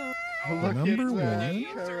 Look Number at that, 1.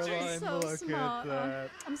 Caroline. So Look smart. at that.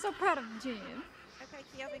 I'm so proud of Jim. Okay,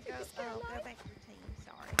 Kelvin, go back to your team.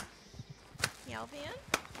 Sorry. Kelvin,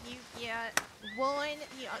 you get 1.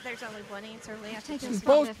 There's only 1 answer left. Taking Just a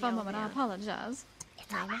spot one there for a moment. I Kelvin. apologize.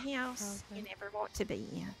 Name a house you never want to be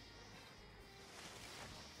in.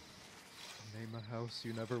 Name a house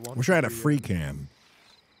you never want Wish to I had a be free in. cam.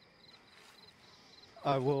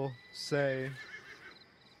 I will say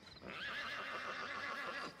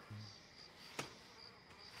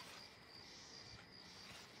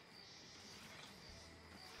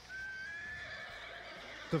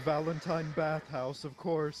the Valentine bathhouse, of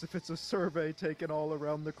course, if it's a survey taken all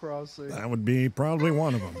around the crossing. That would be probably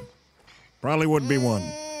one of them. Probably would be one.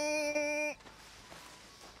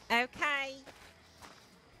 Okay.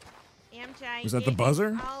 MJ. Was that the it is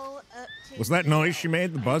buzzer? all up to Was that you. noise she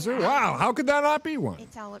made the buzzer? Wow, how could that not be one?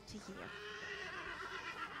 It's all up to you.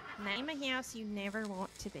 Name a house you never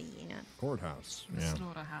want to be in. Courthouse. The Yeah.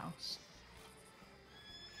 slaughterhouse.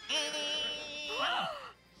 Wow.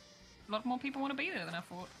 A lot more people want to be there than I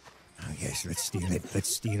thought. Oh, yes, let's steal it.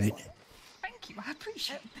 Let's steal it. Thank you, I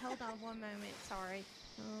appreciate it. Hold on one moment. Sorry.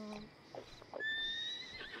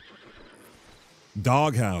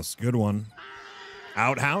 Doghouse. Good one.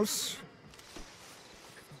 Outhouse?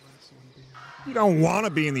 You don't want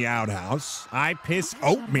to be in the outhouse. I piss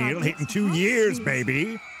oatmeal hitting 2 years,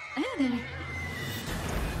 baby.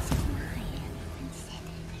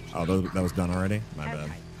 Oh, that was done already? My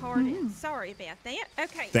bad. Pardon. Sorry about that.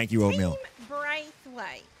 Okay. Thank you, Oatmeal. Team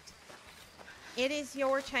Braithwaite. It is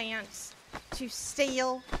your chance to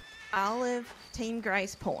steal all of Team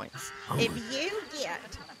Gray's points. If you get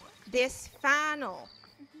this final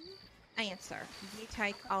answer, you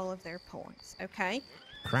take all of their points, okay?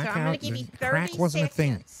 Crack so I'm going out- to give you crack 30 wasn't a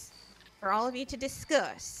thing. seconds for all of you to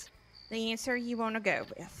discuss the answer you want to go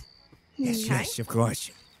with. Yes, Okay? yes, of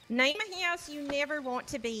course. Name a house you never want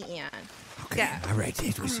to be in. Okay, all right.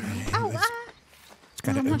 It was. It's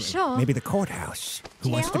got I'm not sure. Maybe the courthouse. Who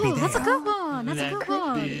wants to be Oh, there? that's a good one. That's a That good could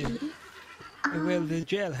one. be. Well, the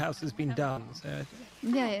jailhouse has been done, so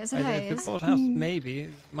Yes, it the has. courthouse maybe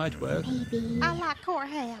might work. I like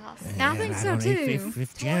courthouse. I think so don't know too.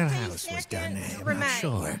 If jailhouse was done, I'm not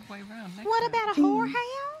sure. What about a whorehouse?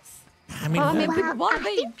 I mean, I mean, who- people want to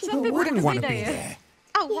be. Some who people wouldn't want want to to be be there. there?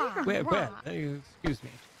 Oh, wow. Well, excuse me.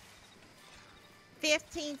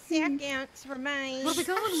 15 seconds remain. What are we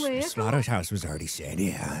going with? Slaughterhouse was already said,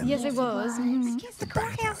 yeah. Yes, it was. Mhm. The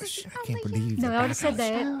bathhouse. I can't believe No, the I already said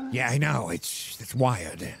bathhouse. that. Yeah, I know. It's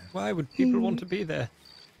wired. Why would people want to be there?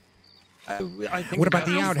 I think What about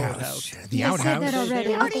the that's outhouse? The You said outhouse? that already.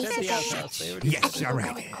 They I already think said so. the outhouse. They already Yes, said all the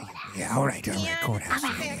right. Yeah, all right. Courthouse.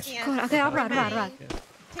 Seconds. Cool, okay, all right.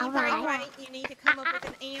 Team Braithwaite, you need to come up with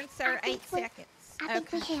an answer. 8 seconds. I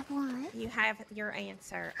think we have one. You have your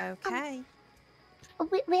answer. Okay.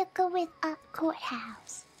 We'll go with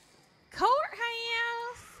courthouse.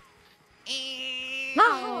 Courthouse.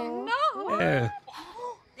 Oh, no! Oh.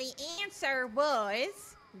 The answer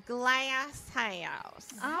was glass house.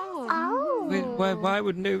 Oh. Wait, why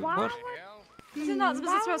would no... What? Is it not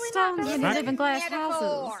supposed to throw stones when you live in glass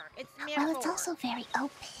houses? It's Well, it's also very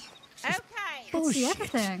open. Okay. Could see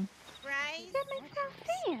everything. Right? That makes no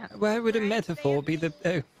sense. Why would a metaphor be the...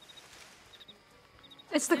 Oh.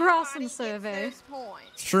 It's the crossing survey.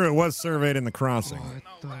 It's true, it was surveyed in the crossing. What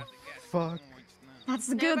the fuck?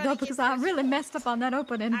 That's good though, because I really messed up on that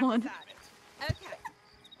opening one. Okay.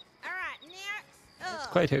 All right, next It's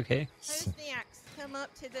up. quite okay. Who's next? Come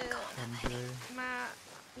up to the... My...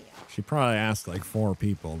 Yeah. She probably asked like 4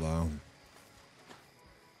 people, though.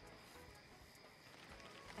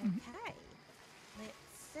 Okay. Let's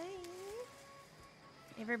see.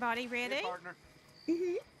 Everybody ready?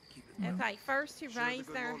 Okay, first to raise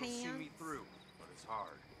their hand.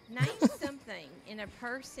 Name something in a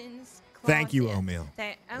person's closet Thank you, O'Meal.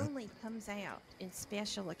 that only comes out in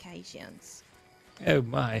special occasions. Oh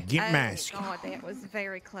my. Gimp mask. God, that was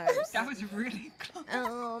very close. That was really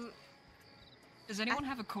close. Does anyone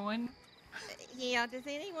have a coin? Yeah, does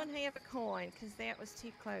anyone have a coin? Because that was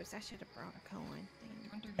too close. I should have brought a coin.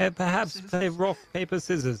 Perhaps play rock, paper,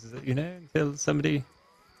 scissors, you know, until somebody...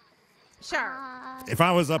 Sure. If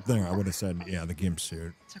I was up there, I would have said, yeah, the Gimp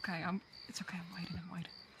suit. It's okay. It's okay. I'm waiting.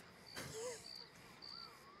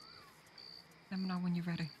 Let me know when you're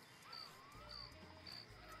ready.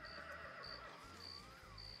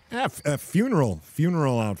 Yeah, a funeral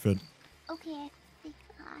outfit. Okay, I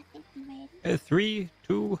think I'm ready. 3,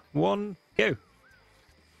 2, 1, go.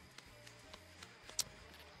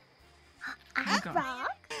 I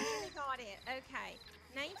Rock. Got it. Okay.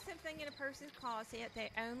 Name something in a person's closet that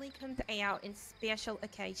only comes out in special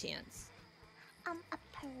occasions. A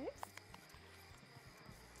purse.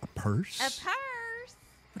 A purse? A purse.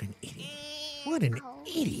 What an idiot. What an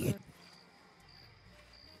idiot.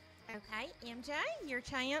 Okay, MJ, your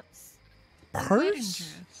chance.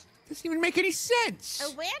 Purse? Doesn't even make any sense. A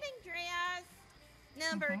wedding dress.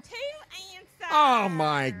 Number 2 answer. Oh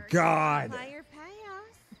my God. Player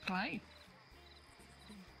pass. Play.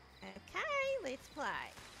 Okay, let's play.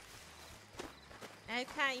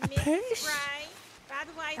 Okay, Miss Gray. By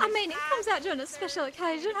the way, I mean, it comes out during a special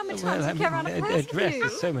occasion. How many Well, times I have you carried around a mean, purse a dress with you?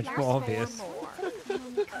 is so much more obvious.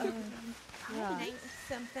 Name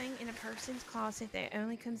something in a person's closet that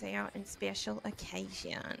only comes out in special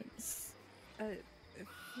occasions. A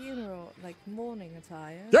funeral, like mourning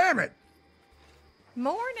attire. Damn it!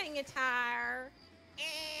 Morning attire.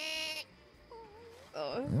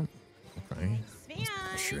 Okay. That's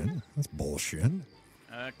bullshit. That's bullshit.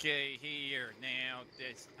 Okay, here now.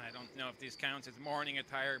 This I don't know if this counts as morning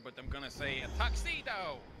attire, but I'm gonna say a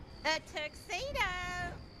tuxedo. A tuxedo.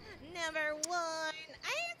 Number 1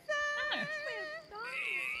 answer.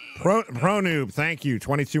 Pro noob, thank you.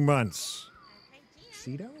 22 months.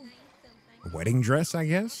 Tuxedo? A wedding dress, I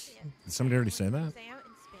guess? Did somebody already say that? Comes out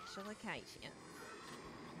in special occasions.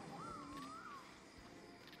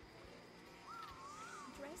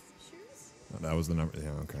 Dress, shoes? Oh, that was the number.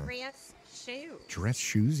 Yeah, okay. Dress, shoes. Dress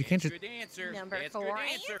shoes? You can't just. Good answer. Number That's 4 good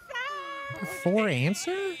answer. 4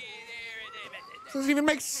 answer? Doesn't even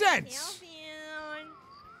make sense.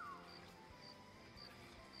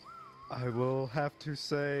 I will have to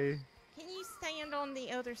say. Can you stand on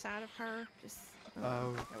the other side of her? Just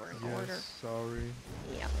Oh, so we're in order. yes, sorry.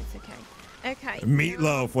 Yeah, it's okay. Okay.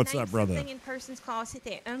 Meatloaf, what's name up, brother? Something in person's closet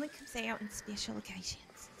that only comes out in special occasions.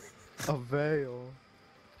 A veil.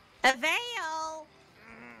 A veil.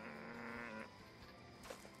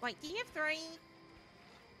 Wait, do you have 3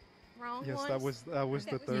 wrong Yes, ones? that was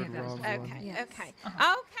the third wrong one. Okay, okay.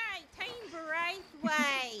 Okay, Team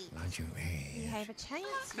Braithwaite. You have a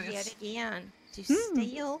chance yet again to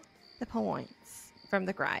steal the points from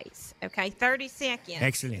the Grays. Okay, 30 seconds.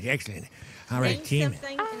 Excellent, excellent. All right, Name team.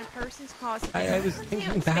 something in a person's closet. I that was comes out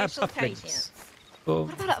thinking in perhaps special cufflinks. occasions. Or,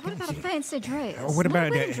 What about a fancy dress? What about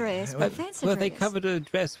Not a wedding a- dress, uh, but a fancy well, dress. they covered a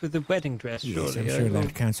dress with a wedding dress, Yes, surely. I'm sure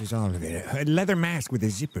that counts as all of it. A leather mask with a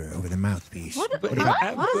zipper over the mouthpiece. What about is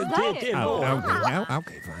that?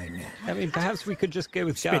 Okay, fine. I mean, perhaps we could just go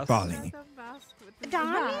with Gus. Spitballing.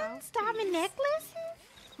 Diamonds? Diamond necklaces?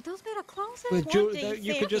 Would those be in a closet? With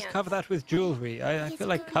you could just cover that with jewelry. I feel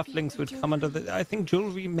like cufflinks would come under the. I think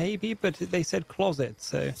jewelry maybe, but they said closet,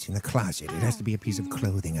 so. It's in the closet. It has to be a piece of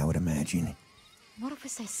clothing, I would imagine. What if we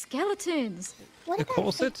say skeletons? What A about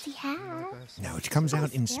corset? fancy hat? No, it comes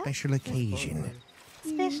out in special occasion.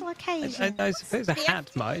 Special occasion. I suppose a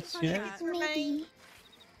hat might, you know. Maybe.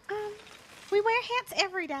 We wear hats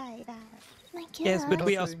every day, though. Yes, but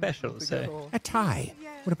we are special, so. A tie.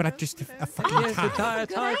 What about just a fucking Yes, tie? a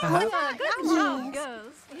tie, perhaps. Good job,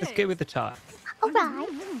 girls. Let's go with the tie. All right.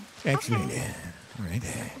 Excellent. Right.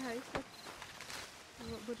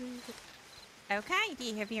 Okay, do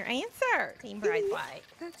you have your answer, Team Braithwaite?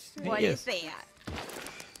 What is Yes.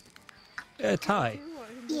 that? A tie.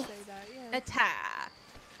 Yes. A tie.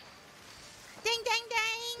 Ding, ding,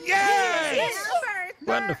 ding! Yes!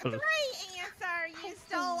 Number Wonderful. 3 answer. You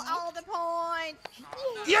stole all the points.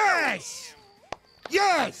 Yes!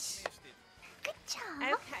 Yes! Good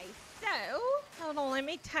job. Okay, so hold on, let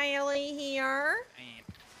me tally here.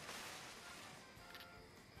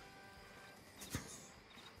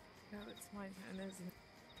 No, it's my turn, isn't it?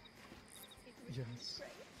 Yes.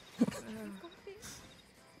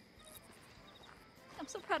 I'm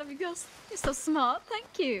so proud of you, Gus. You're so smart.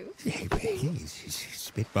 Thank you. Hey, he's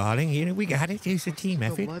spitballing. You know, we got it. It's a team The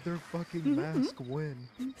effort. leather fucking mask win.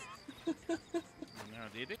 No,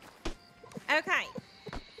 did it? Okay.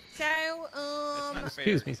 So, That's not fair.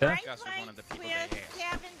 Excuse me, sir. Gus was one of the people with they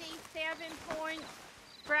had. 77 points,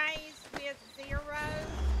 Grace with 0.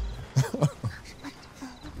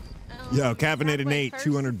 Yo, caffeinated Nate, First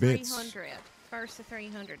 200 to bits. 300. First to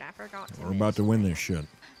 300. I forgot to We're about to win this shit. mention.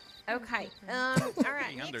 Okay. All right.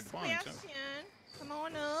 300 Next points, huh? question. Come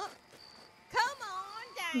on up. Come on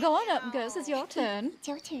down. Go on up, Gus. It's your turn. It's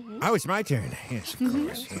your turn. Oh, it's my turn. Yes, of course.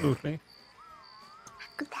 Yeah. Absolutely.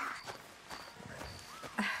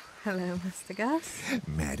 Hello, Mr. Gus.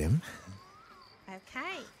 Madam.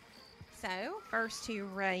 Okay. So, first to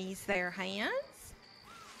raise their hands.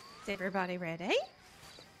 Is everybody ready?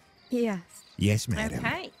 Yes. Yes, madam.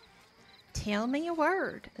 Okay. Tell me a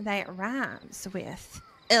word that rhymes with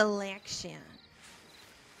election.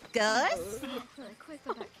 Gus? Really quick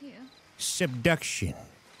back here. Subduction.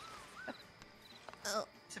 Oh.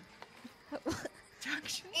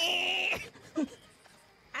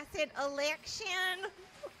 I said election.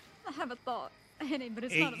 I have a thought. Any, but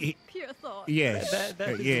it's not a pure thought. Yes. That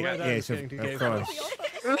is the yeah, word I yes, was going to of go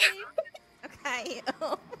course. Okay.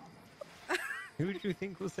 Who do you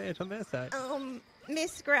think will say it on their side?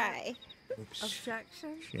 Miss Gray.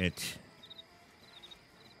 Objection? Shit.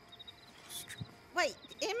 Wait,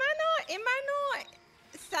 am I not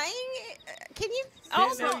saying it? Can you Yeah,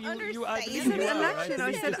 also no, I understand? believe you are. election, I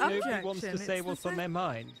believe said that nobody wants objection. to say It's what's the on their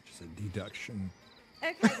mind. It's a deduction.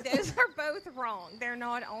 Okay, those are both wrong. They're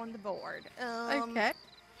not on the board. Okay.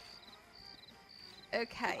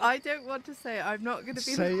 Okay. I don't want to say it. I'm not going to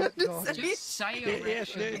be Say the one it, to Josh. say Just it.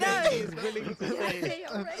 Yes, No. he is willing to say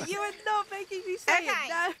it. You are not making me say it. Okay,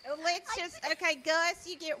 No. let's just. Okay, Gus,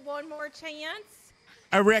 you get one more chance.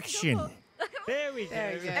 Erection. There we go.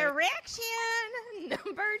 There you go. Erection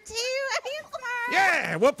number 2 answer.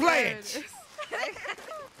 Yeah, we'll play it.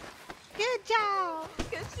 Good job.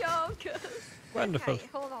 Good job, Gus. Wonderful. Okay,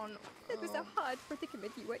 hold on. It was a hard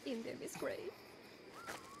predicament you were in there, Miss Gray.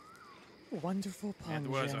 Wonderful pun. It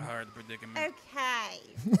was a Jim. hard predicament. Okay,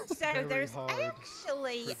 so Very there's hard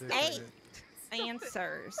actually predicament. 8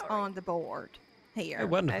 answers on the board here. Oh,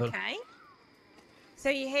 wonderful. Okay. So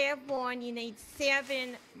you have 1, you need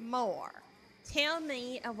 7 more. Tell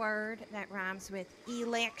me a word that rhymes with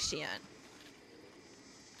election.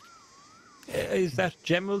 Is that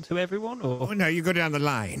general to everyone, or Oh, no, you go down the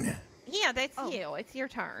line. Yeah, that's you. It's your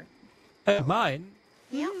turn. mine?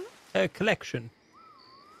 Yep. A collection.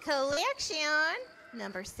 Collection.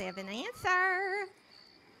 Number 7 answer.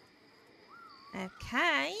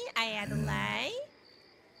 Okay, Adelaide.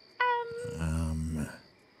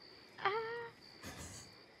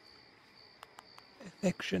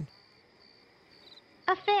 Affection.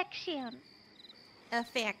 Affection.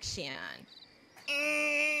 Affection.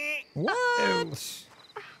 What?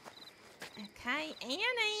 Okay,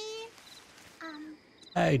 Annie.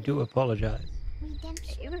 I do apologize.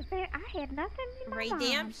 Redemption. It was there. I had nothing in my mind.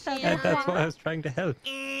 Redemption. That's why I was trying to help.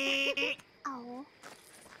 Oh.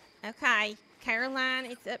 Okay, Caroline,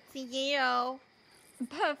 it's up to you.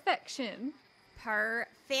 Perfection.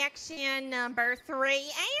 Perfection number 3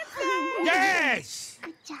 answer. Yes!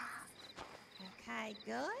 Good job. Okay,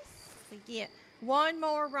 Gus. We get 1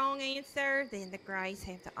 more wrong answer, then the Grays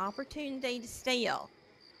have the opportunity to steal.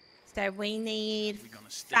 So we need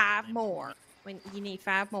 5 more. You need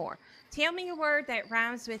 5 more. Tell me a word that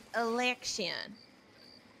rhymes with election.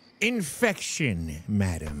 Infection,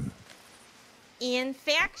 madam.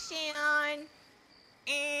 Infection.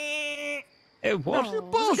 What? Oh,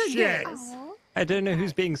 Bullshit! Oh. I don't know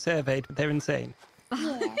who's being surveyed, but they're insane.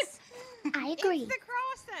 Yes. I agree. It's the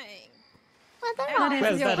crossing. Well, they're That all. answers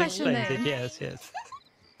Well, your that question explains then. it. Yes, yes.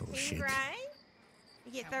 Team Bullshit. Gray,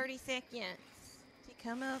 you get 30 seconds to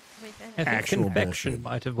come up with I an think Actual confection bullshit.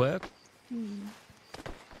 might have worked.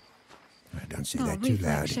 Don't say Oh, that too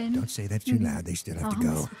loud. reflection. Don't say that too loud. They still have to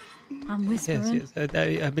go. I'm whispering. Yes,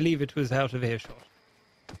 yes. I believe it was out of earshot.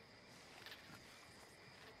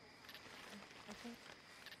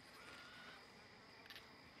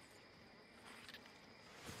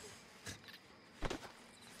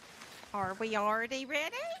 Are we already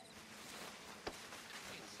ready?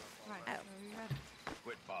 Oh.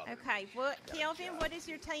 Okay, what, Kelvin, what is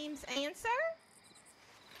your team's answer?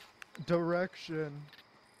 Direction.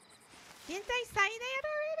 Didn't they say that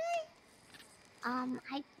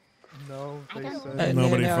already? No, I they don't said.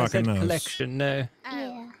 Nobody I fucking said knows. collection, no. Oh,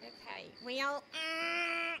 Yeah. okay. Well,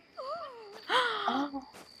 Oh.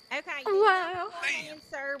 okay. Wow. The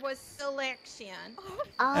answer was selection.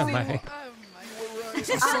 Oh my.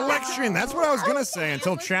 Selection. That's what I was gonna say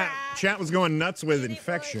until chat was going nuts with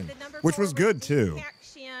infection, which was good too.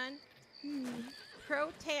 Protection.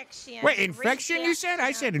 Protection. Wait, infection? You said?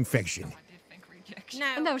 I said infection.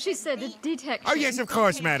 No, she said the detection. Oh yes, of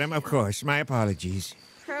course, madam. Of course. My apologies.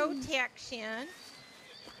 Protection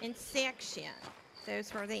and section.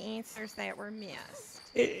 Those were the answers that were missed.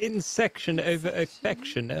 In section over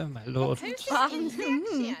affection, oh my lord. Who said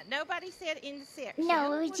insection? Nobody said insection.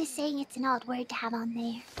 No, we were just saying it's an odd word to have on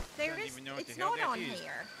there. There is. It's not on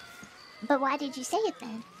here. But why did you say it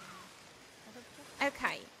then?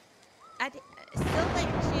 Okay.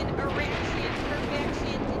 Selection, erection,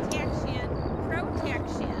 perfection, detection,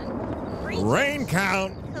 protection, Rain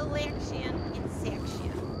count. collection, and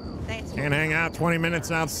section. That's Can't hang out 20 minutes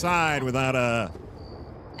outside without a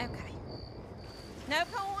Okay. No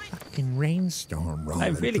point. fucking rainstorm rolling I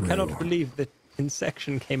really through. cannot believe that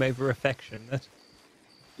insection came over affection. That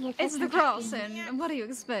It's the crossing. And what do you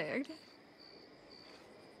expect?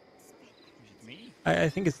 I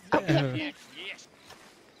think it's.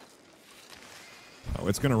 Oh,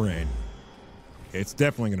 it's gonna rain. It's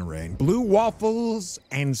definitely gonna rain. Blue waffles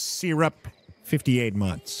and syrup, 58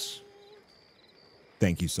 months.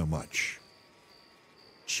 Thank you so much.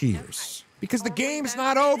 Cheers. Because the game's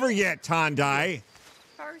not over yet, Tondai.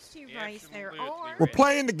 First you raise their arm. We're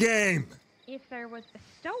playing the game. If there was a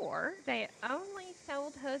store that only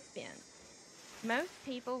sold husbands, most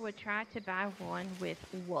people would try to buy one with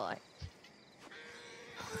what?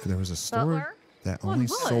 If there was a store Butler? that only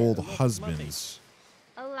What? sold husbands.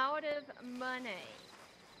 A lot of money.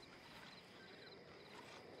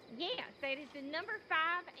 Yes, that is the number 5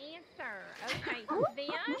 answer. Okay,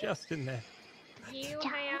 then just in there. you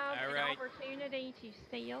have All an right. opportunity to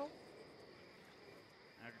steal.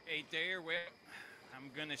 Okay, there. Well,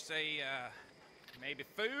 I'm gonna say maybe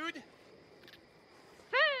food.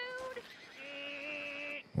 Food.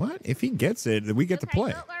 What? If he gets it, we get to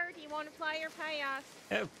play. Butler, do you want to play or pass?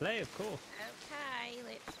 Oh, play, of course. Okay,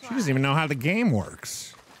 let's play. She doesn't even know how the game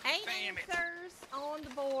works. 8 answers on the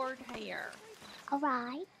board here. All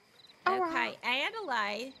right. Okay,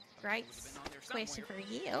 Adelaide, great question for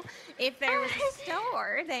you. If there was a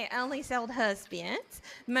store that only sold husbands,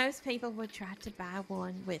 most people would try to buy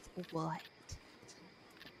one with what?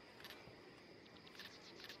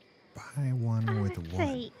 Buy one with what?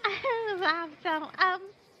 See, I'm so,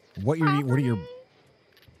 What are your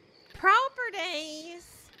Properties.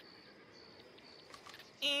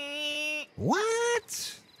 what?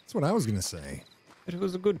 That's what I was gonna say. It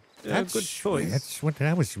was a good choice. That's what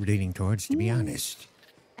I was leaning towards, to be honest.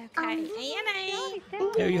 Okay, Annie.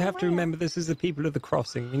 No, you have to remember this is the people of the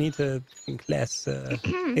crossing. We need to think less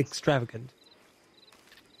extravagant.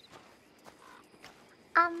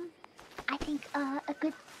 I think a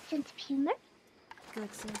good sense of humor.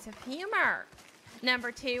 Good sense of humor.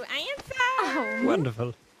 Number 2 answer. Oh.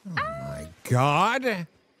 Wonderful. My God.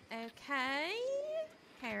 Okay.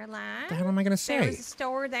 Caroline. What the hell am I gonna There was say? a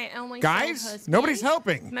store that only Guys, sold husbands. nobody's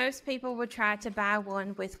helping. Most people would try to buy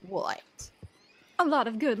one with what? A lot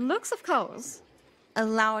of good looks, of course. A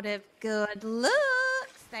lot of good looks.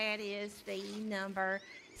 That is the number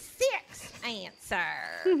 6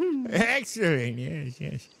 answer. Excellent. Yes,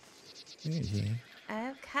 yes. Yes, yes.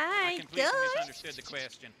 Okay, Completely good. misunderstood the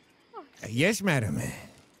question. Yes, madam.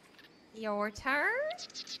 Your turn.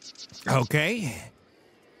 Okay.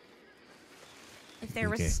 If there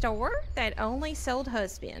was Okay. a store that only sold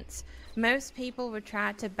husbands, most people would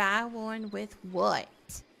try to buy one with what?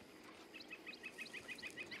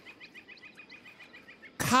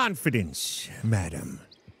 Confidence, madam.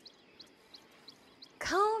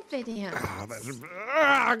 Confidence.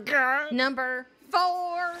 Oh, God. Number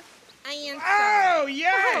 4 answer. Oh,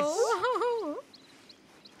 yes! Oh.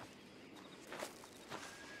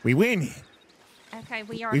 We win. Okay,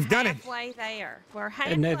 we are We've done it. halfway there. We're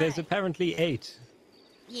halfway. No, there's apparently 8.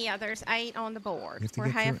 Yeah, there's 8 on the board. We have to We're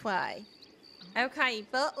get through it. halfway. Okay,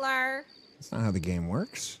 Butler. That's not how the game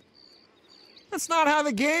works. That's not how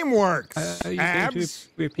the game works. Are you going to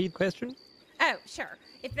repeat question? Oh, sure.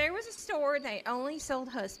 If there was a store that only sold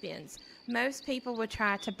husbands, most people would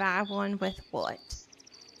try to buy one with what?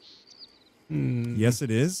 Yes,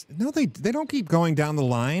 it is. No, they don't keep going down the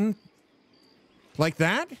line like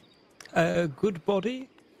that. A good body.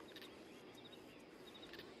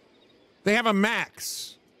 They have a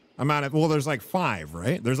max amount of. Well, there's like 5,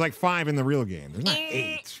 right? There's like 5 in the real game. There's not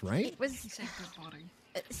 8, right?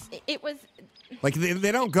 It was. Like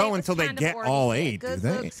they don't go until they get all 8, do Good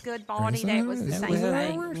they? looks, good body. That was the same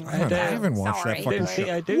thing. I haven't watched that fucking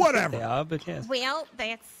show. Whatever. They are, but yes. Well,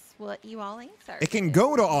 that's what you all answered. It can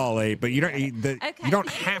go to all 8, but you don't. You don't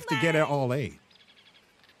have to get it all 8.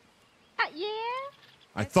 Yeah.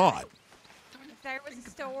 I thought. If there was a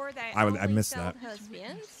store that I only missed sold that.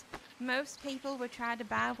 husbands, most people would try to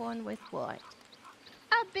buy one with what?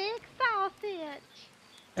 A big sausage.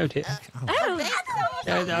 Oh dear.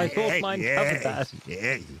 I thought mine covered that.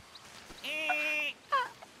 Yeah.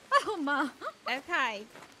 Oh, Ma. Okay.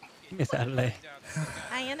 Miss Adelaide.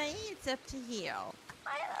 Annie, it's up to you.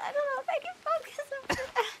 I don't know if I can focus on that.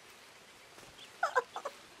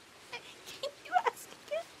 Can you ask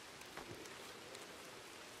again?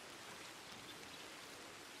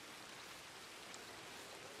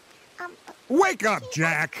 Wake up,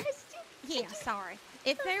 Jack. Yeah, sorry.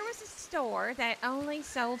 If there was a store that only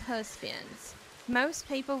sold husbands, most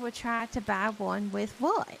people would try to buy one with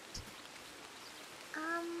what?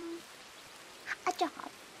 A job.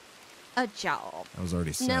 A job. That was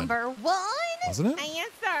already said. Number 1. Wasn't it?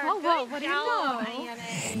 Answer. Oh, well, Good what do you job, know?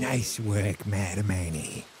 Annie. Nice work, Madam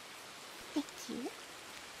Annie. Thank you.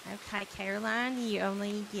 Okay, Caroline, you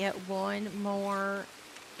only get one more.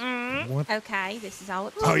 What? Okay, this is all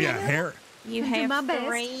up to Oh you. yeah, hair. You I'll do my have best.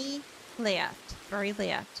 3 left. 3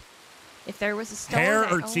 left. If there was a store Hair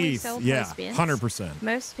that or only teeth? sold Yeah, husbands, 100%.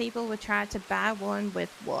 most people would try to buy one with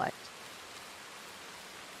what?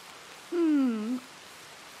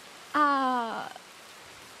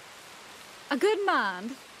 A good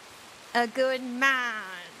mind. A good mind.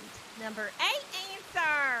 Number 8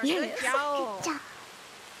 answer. Yes. Good job. Good job.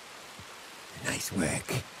 Nice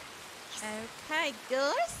work. Okay,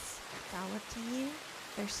 Gus. It's all up to you.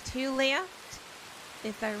 There's 2 left.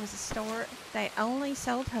 If there was a store that only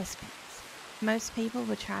sold husbands, most people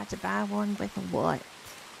would try to buy one with what?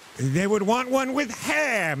 They would want one with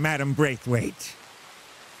hair, Madam Braithwaite.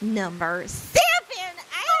 Number 7 answer.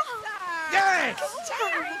 Yes.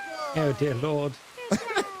 Oh dear Lord.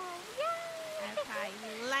 Okay,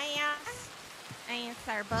 last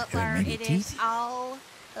answer, Butler. many It is teeth? all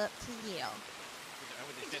up to you.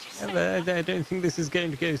 I don't think this is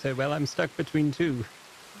going to go so well. I'm stuck between 2.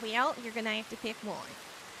 Well, you're going to have to pick one.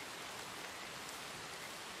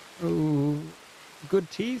 Oh, good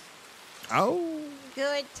teeth. Oh.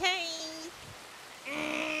 Good teeth.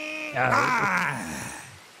 Ah.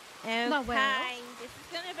 Okay, Well. this is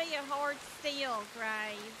going to be a hard steal,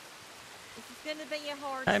 Graves. This is going to be a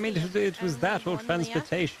hard I mean, steal. it was that or Only one left.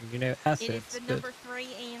 transportation, you know, It is assets. the But number 3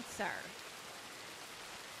 answer.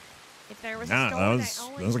 If there was Nah, a store that that was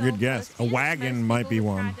only a good sold guess. A husbands, wagon most might people be would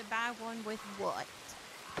one. try to buy one with what?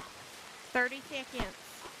 30 seconds.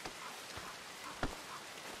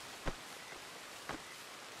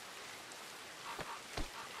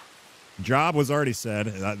 Job was already said.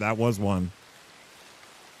 That was one.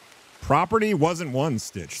 Property wasn't one,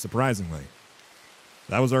 Stitch, surprisingly.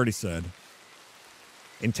 That was already said.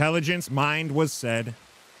 Intelligence, mind was said.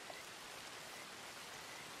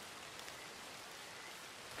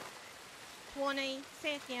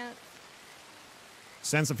 Seconds.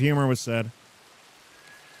 Sense of humor was said.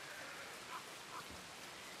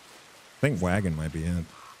 I think wagon might be it.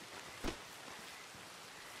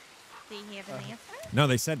 Do you have an answer? No,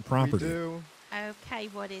 they said property. We do. Okay,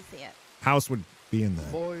 what is it? House would be in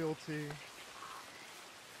that. Loyalty.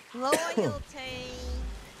 Loyalty.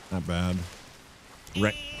 Not bad.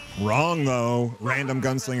 Wrong, though. Random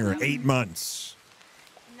gunslinger, 8 months.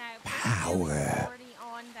 No, Power. already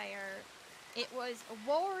on there. It was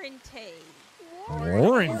warranty.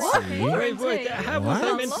 Warranty? Wait, how was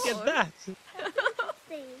I meant to get that?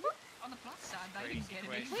 On the plus side, they didn't get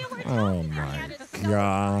it. Oh my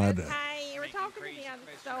God. Okay, we're talking about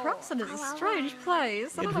the store. Crossing is a strange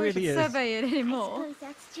place. I It don't know if really we should is. survey it anymore. Suppose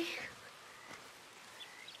that's true.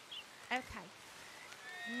 Okay.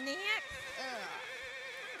 Next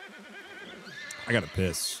I gotta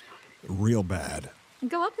piss. Real bad.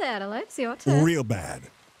 Go up there, Adelaide. It's your turn. Real bad.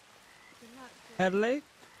 Adelaide?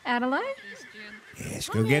 Adelaide? Yes,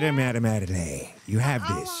 go get him, Madam Adelaide. You have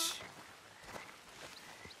this.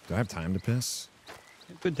 Do I have time to piss?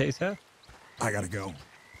 Good day, sir. I gotta go.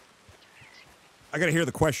 I gotta hear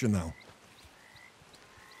the question, though.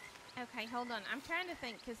 Okay, hold on. I'm trying to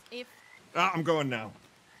think because if I'm going now.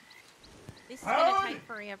 this is gonna take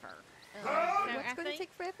forever. So What's I gonna think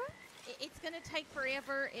take forever? it's gonna take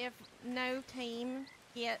forever if no team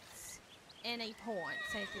gets any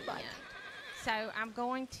points at the end. So I'm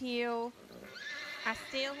going to. I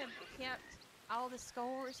still have kept all the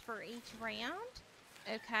scores for each round.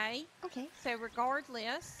 Okay. Okay. So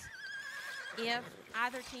regardless, if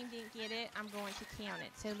either team didn't get it, I'm going to count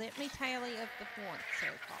it. So let me tally up the points so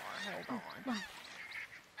far. Hold on. Right.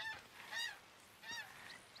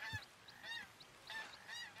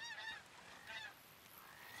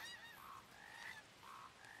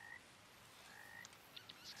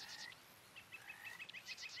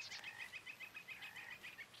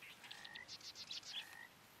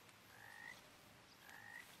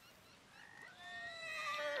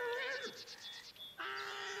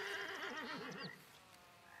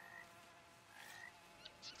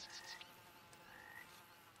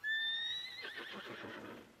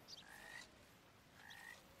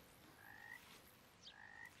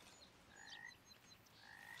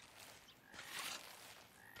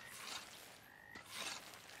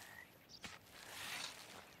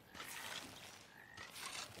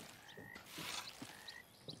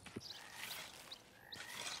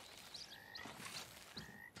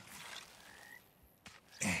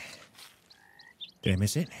 Did I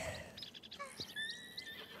miss it?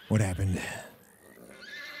 What happened?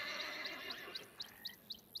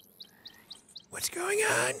 What's going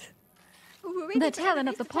on? The talent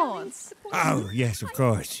of the pawns. Oh, yes, of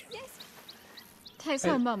course. Takes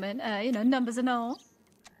a moment, numbers and all.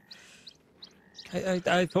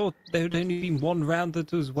 I thought there had only been one round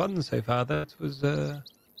that was won so far. That was the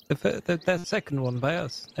second one by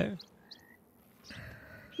us. No.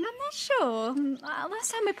 I'm not sure.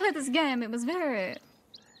 Last time we played this game, it was very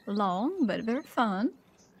long, but very fun.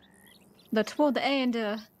 But toward the end,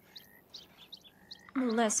 a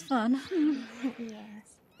little less fun.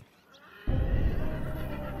 Yes.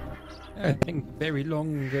 I think very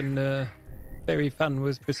long and very fun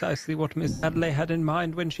was precisely what Miss Adley had in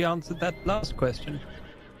mind when she answered that last question.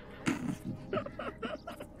 Right,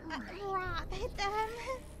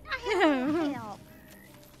 I have help.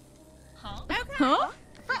 Huh? Okay. Huh?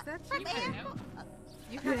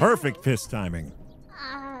 Perfect piss timing.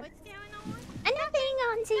 What's going on? Nothing,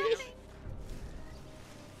 Auntie.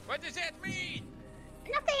 What does that mean?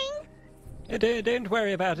 Nothing. Don't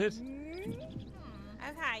worry about it.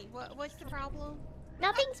 Okay, what's the problem?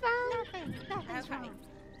 Nothing's wrong. Nothing's Okay. wrong.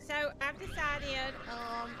 So I've decided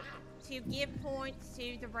to give points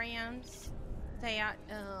to the rounds that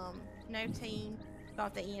no team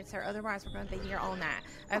got the answer. Otherwise, we're going to be here all night.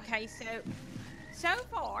 Okay, so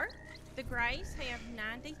far, the Grays have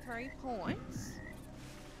 93 points,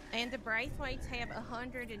 and the Braithwaites have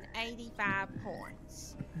 185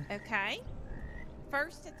 points. Okay?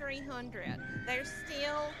 First to 300. There's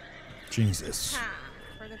still Jesus. time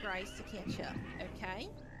for the Grays to catch up. Okay?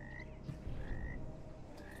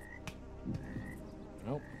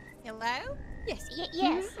 Nope. Hello? Yes.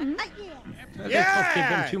 Yes. Yeah. Let's not give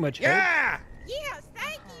them too much hope. Yes,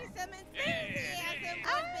 thank you. Some enthusiasm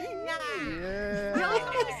would be nice. Yeah.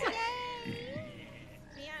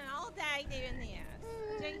 Spent all day doing this.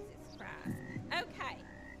 Jesus Christ. Okay,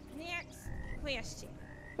 next question.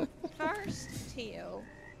 First two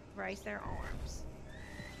raise their arms.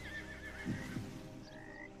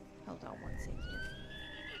 Hold on one second.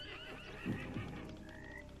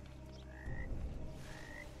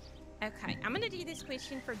 Okay, I'm gonna do this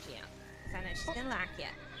question for Gimp, because I know she's gonna like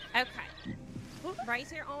it. Okay.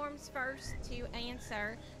 Raise your arms first to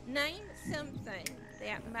answer. Name something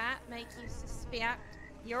that might make you suspect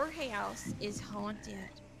your house is haunted.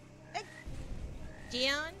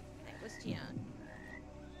 Jen? That was Jen.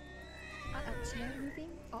 Chair moving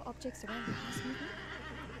or objects around the house moving?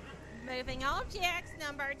 Moving objects,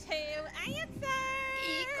 number 2. Answer!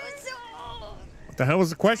 What the hell was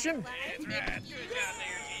the question? If you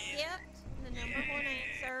skipped the number 1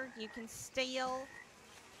 answer, you can steal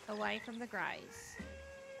away from the Grays.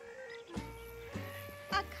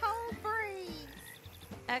 A cold breeze.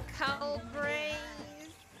 A cold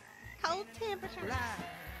breeze. Cold temperature.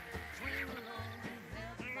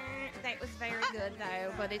 That was very good,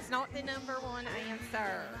 though, but it's not the number 1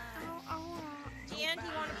 answer. Jen, do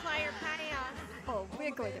you want to play or pass? Oh,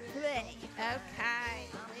 we're going to play. Okay,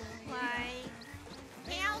 let's play.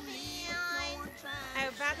 Calvin! Oh,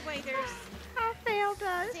 by the way, there's... I failed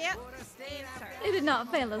us. Answer. It did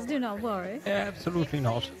not fail us, do not worry. Absolutely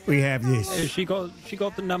not. We have this. She got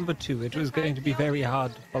the number 2. It was going to be very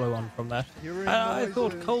hard to follow on from that. I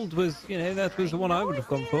thought cold was, that was the one I would have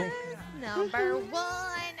gone for. Number 1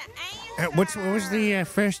 answer. What was the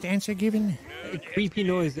first answer given? Creepy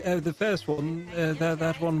noise. The first one,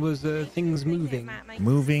 that one was things moving.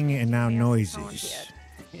 Moving and now noises.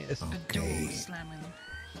 Yes. Okay.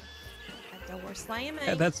 A door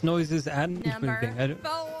slamming. That's noises and moving. I don't...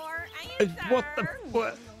 4 What the?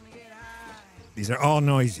 What? These are all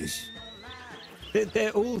noises.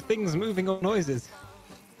 They're all things moving or noises.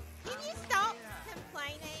 Can you stop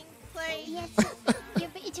complaining, please? Yes,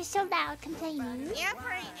 you're just so loud complaining.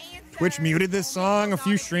 Every answer. Which muted this song a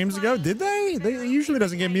few streams ago? Did they? It usually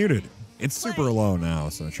doesn't get muted. It's super low now,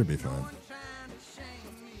 so it should be fine.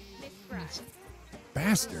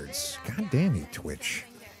 Bastards. God damn you, Twitch.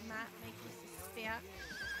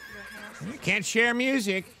 You can't share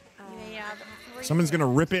music. Someone's gonna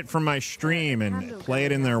rip it from my stream and play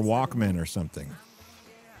it in their Walkman or something.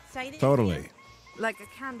 Totally. Like a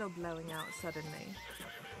candle blowing out suddenly.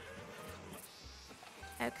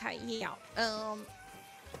 Okay, yeah.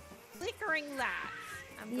 Flickering lights.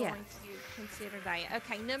 I'm going to consider that.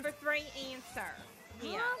 Okay, number 3 answer.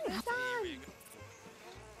 Yeah.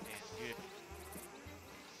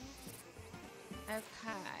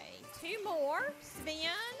 Okay, 2 more.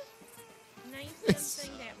 Sven, name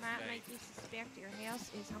something that might make you suspect your house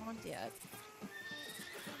is haunted.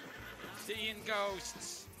 Seeing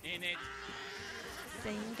ghosts in it.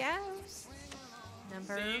 Seeing ghosts.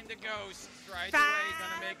 Seeing the ghosts right 5 away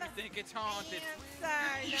gonna make me think it's haunted.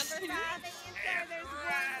 Answer. Number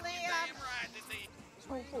 5 answer. There's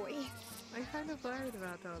one left. Oh boy. I kind of worried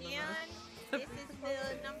about all of us. This is the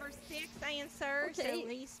number 6 answer, the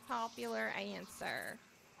least popular answer.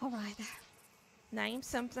 All right. Name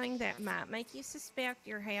something that might make you suspect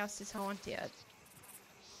your house is haunted.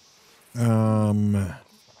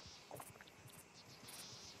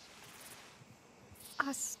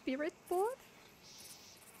 A spirit board?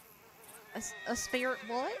 A spirit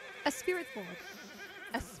what? A spirit board.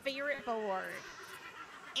 A spirit board.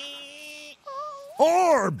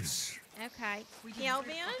 Orbs! Okay.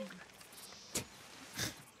 Kelvin?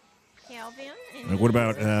 Kelvin? Like, what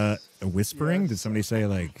about a whispering? Did somebody say,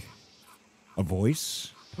 like, a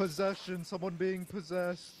voice? Possession, someone being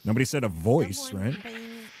possessed. Nobody said a voice, Someone right?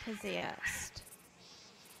 being possessed.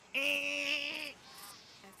 Okay.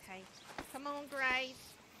 Come on, Grace.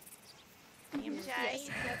 MJ, it's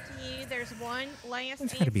up to you. There's one last It's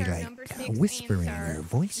answer. gotta be like number 6 whispering answer. or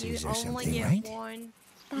voices you or only something, get right? one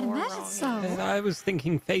more wrong. I was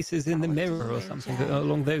thinking faces in the mirror or something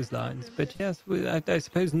along those lines. But yes, I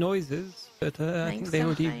suppose noises. But I Name think they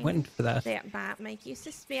already something went for that. That might make you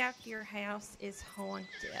suspect your house is haunted.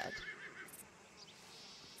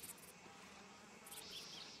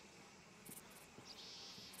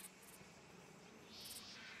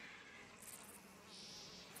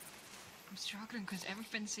 I'm struggling because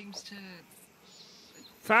everything seems to.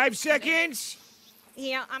 5 seconds.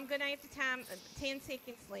 Yeah, I'm gonna have to time 10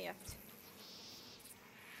 seconds left.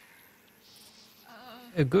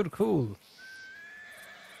 A good call.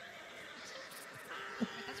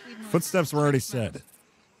 Footsteps were already said.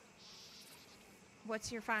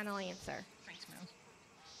 What's your final answer?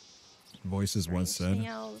 Voices was said.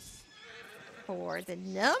 Smells for the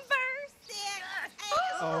number 6.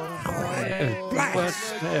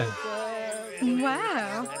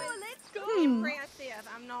 Wow. Impressive.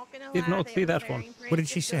 I'm not gonna Did lie. not see that one. What did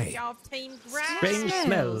she say? Y'all teamed right. Strange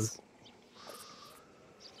smells.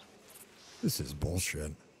 This is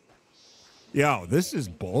bullshit. Yo, this is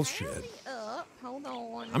bullshit. Up. Hold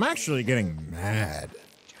on. I'm actually getting mad.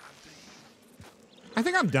 I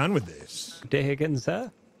think I'm done with this. Day again,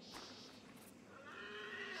 sir.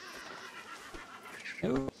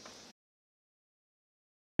 Oh.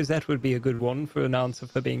 That would be a good one for an answer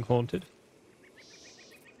for being haunted.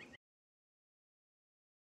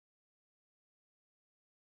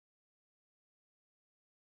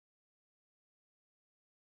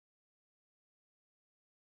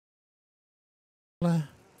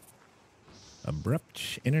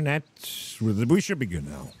 Abrupt internet. We should be good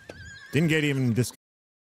now. Didn't get even dis.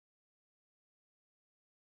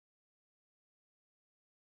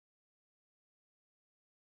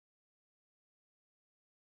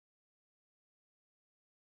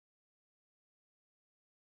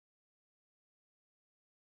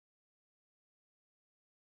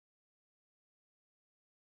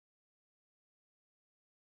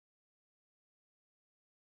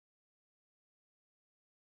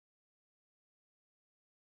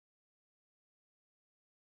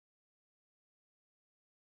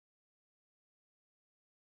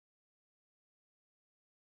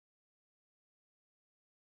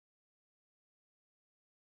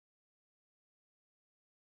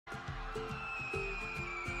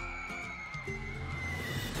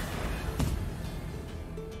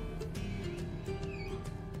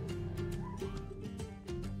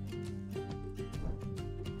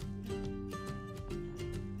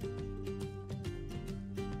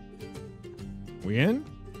 We in?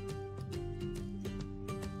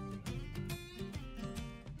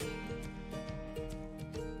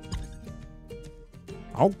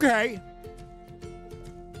 Okay.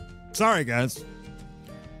 Sorry, guys.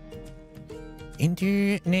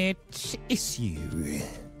 Internet issue.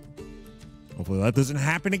 Hopefully that doesn't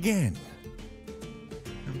happen again.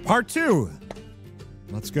 Part 2.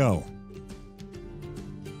 Let's go.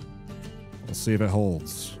 We'll see if it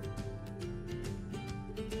holds.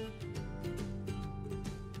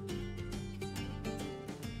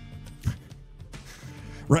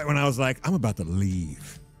 Right when I was like, I'm about to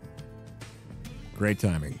leave. Great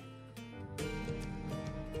timing.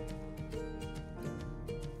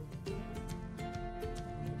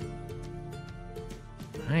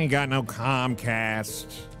 I ain't got no Comcast.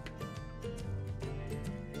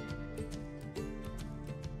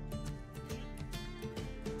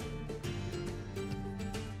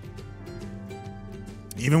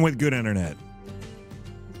 Even with good internet,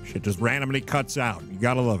 shit just randomly cuts out. You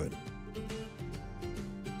gotta love it.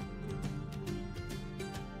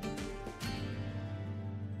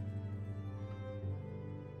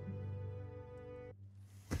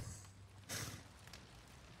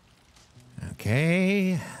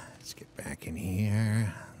 Okay, let's get back in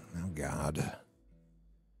here. Oh, God.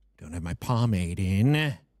 Don't have my pomade in.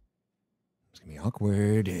 It's gonna be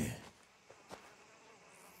awkward.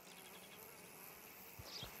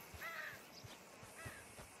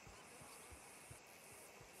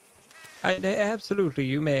 Absolutely,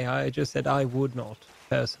 you may. I just said I would not,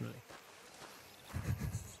 personally.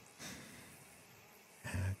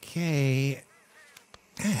 Okay.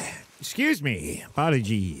 Excuse me.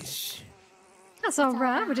 Apologies. That's all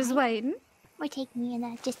right. We're just waiting. We're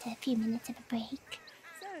taking just a few minutes of a break.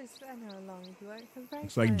 So, Sven, how long have you worked for the break?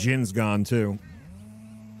 Looks like Jin's gone, too.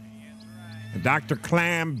 Dr.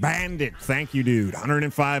 Clam Bandit. Thank you, dude.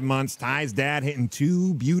 105 months. Ty's dad hitting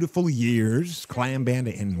 2 beautiful years. Clam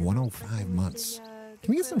Bandit in 105 months. Can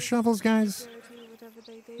we get some shovels, guys?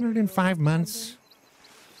 105 months.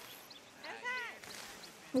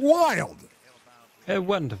 Wild.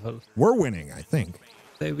 Wonderful. We're winning, I think.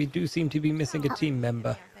 Though we do seem to be missing a team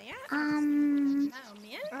member. Oh,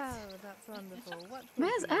 that's wonderful.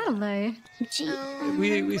 Where's Adelaide?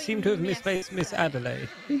 We seem to have misplaced Miss Adelaide.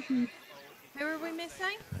 Mm-hmm. Who are we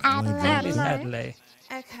missing? Miss Adelaide.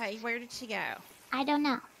 Okay, where did she go? I don't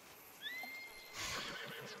know.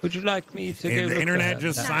 Would you like me to go And look the for internet her?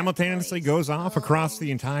 just simultaneously goes off across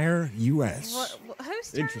the entire U.S.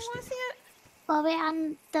 Whose turn Interesting. was it? Well, we're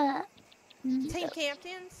on the... Team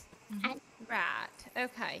captains? Right,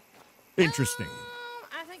 okay. Interesting.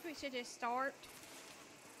 I think we should just start.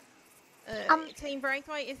 Team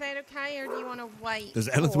Braithwaite, is that okay, or do you want to wait? Does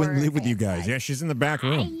Elithwin live with you guys? Yeah, she's in the back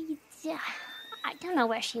room. I don't know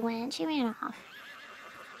where she went. She ran off.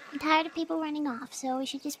 I'm tired of people running off, so we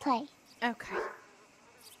should just play. Okay.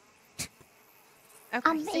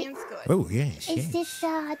 Okay, sounds good. Oh, yes, Is yes. this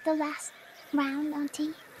the last round,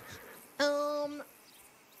 Auntie?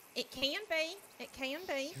 It can be. It can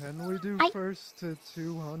be. Can we do first to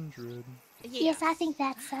 200? Yes, I think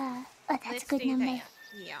that's a good number. That.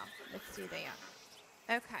 Yeah, let's do that.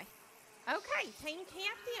 Okay. Okay, team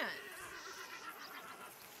captains.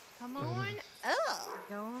 Come on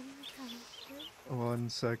up. 1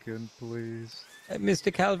 second, please.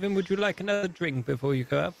 Mr. Calvin, would you like another drink before you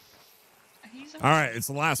go up? All right, it's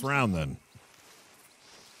the last round then.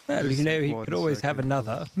 Well, you know, he could always have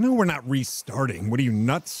another. No, we're not restarting. What are you,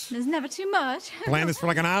 nuts? There's never too much. Plan this for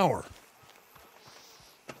like an hour.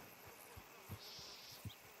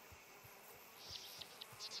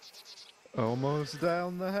 Almost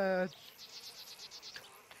down the hatch.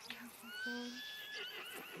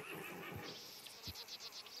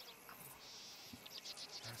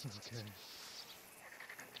 Okay.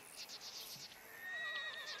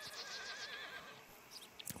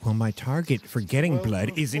 Well, my target for getting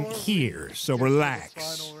blood isn't here, so relax.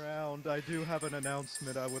 Final round. I do have an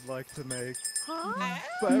announcement I would like to make. Huh?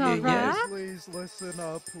 Everyone, please listen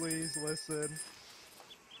up. Please listen.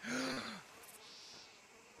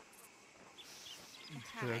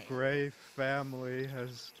 The Gray family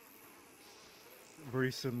has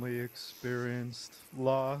recently experienced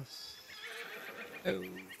loss. Oh.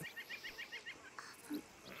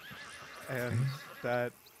 And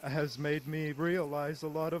that has made me realize a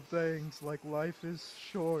lot of things, like life is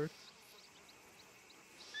short.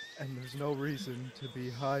 And there's no reason to be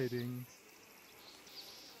hiding.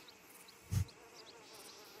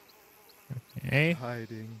 Hey.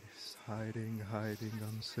 Hiding, hiding.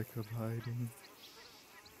 I'm sick of hiding.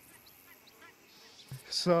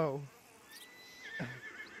 So.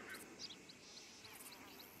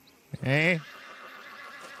 Hey.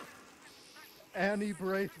 Annie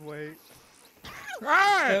Braithwaite,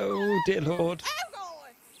 Oh, dear Lord.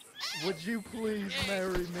 would you please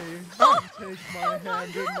marry me and take my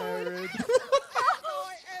hand in marriage?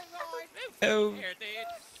 Oh,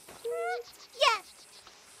 Yes.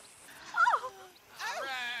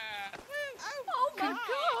 Oh my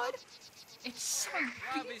god! It's so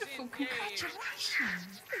beautiful.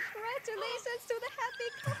 Congratulations. Congratulations to the happy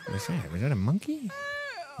couple. What's that? Was that a monkey?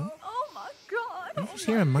 Oh my god. Did you just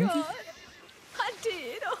hear a monkey? God. I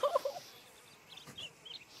did. Oh.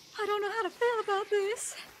 I don't know how to feel about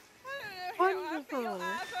this. Wonderful.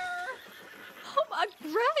 Oh my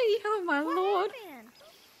granny. Oh my lord.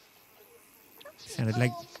 Sounded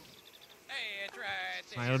like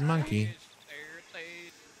my old monkey.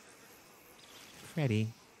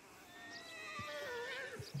 Freddy.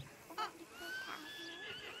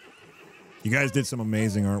 You guys did some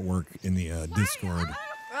amazing artwork in the Discord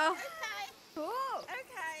Oh.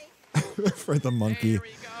 for the monkey.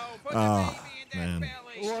 Oh, man.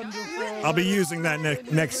 Wonderful. I'll be using that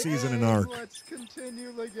next season in Arc. Let's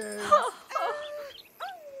continue the game.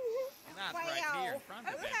 Not right here in front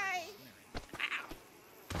of Okay.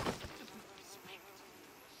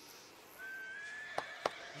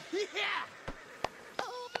 Yeah.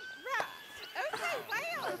 Right. Okay,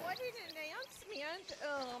 well, what an announcement.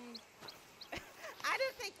 I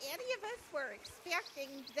don't think any of us were expecting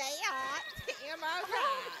that. Am I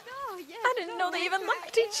right? Oh, yes. I didn't know they even looked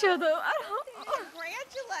at each other.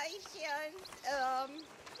 Congratulations.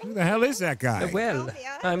 Who the hell is that guy? Well,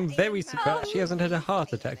 I'm very surprised she hasn't had a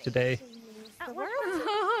heart attack today. The world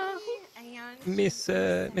Miss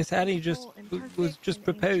Annie was just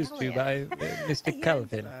proposed to by Mr.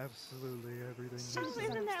 Calvin. Absolutely everything.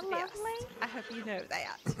 Isn't that lovely? I hope you know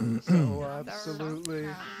that. So absolutely.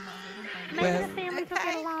 Maybe the families will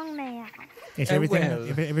get along now. Is well.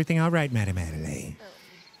 everything all right, Madame Adelaide?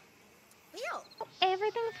 Well,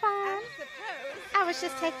 Everything's fine. I was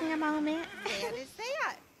just taking a moment. that is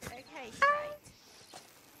that. Okay, great.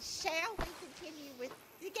 Shall we continue with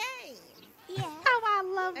the game? Yeah. Oh, I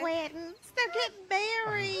love weddings. They're getting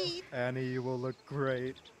married. Annie, you will look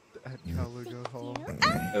great at Caligo Hall.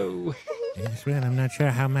 Oh. Yes, well, I'm not sure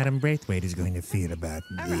how Madame Braithwaite is going to feel about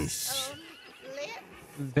this.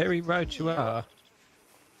 Very right you are.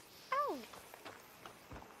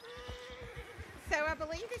 So I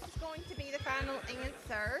believe this is going to be the final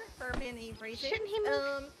answer for many reasons. Shouldn't he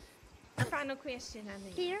move? A final question, I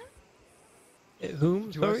mean. Here? Whom?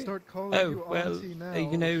 Do I Sorry? start calling Oh, you well, Auntie now?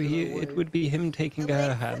 you know, or should I it wait? would be him taking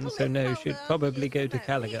her hand, so no, she'd probably go to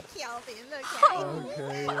Caliga.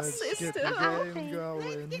 Okay, let's get sister. the game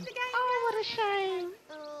going. Oh, what a shame.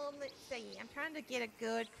 Let's see. I'm trying to get a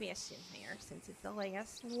good question here since it's the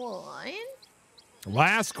last one.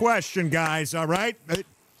 Last question, guys, all right?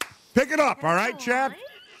 Pick it up, all right, chap?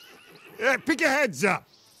 Yeah, pick your heads up.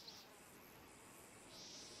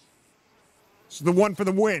 This is the one for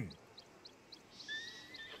the win.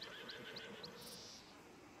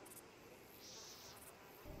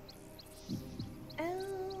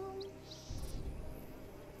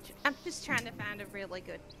 I'm just trying to find a really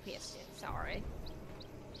good question. Sorry.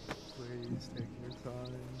 Please take your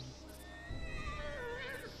time.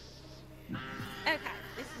 Okay,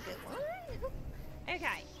 this is a good one.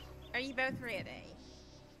 Okay, are you both ready?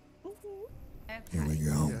 Here we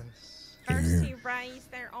go. Yes. First Here. to raise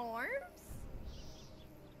their arms,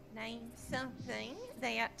 name something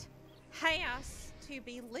that has to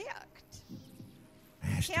be licked.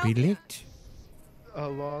 Has to be licked. A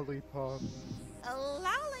lollipop. A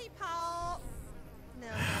lollipop. No.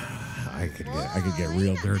 I could get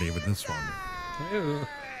real dirty with this one. Oh,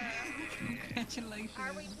 Congratulations.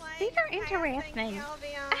 Are we playing? These are interesting.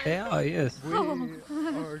 yeah, yes. We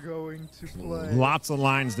are going to play. Lots of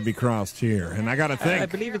lines to be crossed here, and I gotta I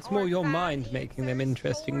think. believe it's more your mind making them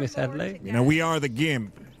interesting, Miss Adelaide. You know, we are the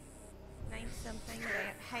Gimp. Name something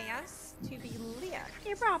that has to be licked.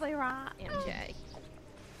 You're probably right. MJ.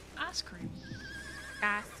 Ice cream.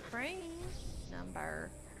 Ice cream. Number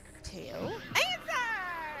 2. Answer!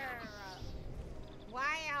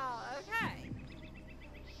 Wow, okay.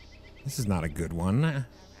 This is not a good one.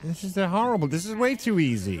 This is horrible. This is way too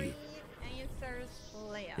easy. Answers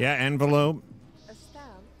left. Yeah, envelope. A stamp.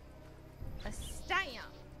 A stamp.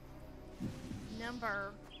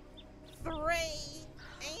 Number 3.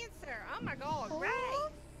 Answer. Oh my god, right.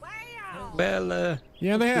 Wow. Well,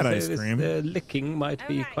 Yeah, they had this, ice cream. Licking might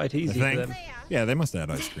be quite I easy for think. them. Yeah, they must have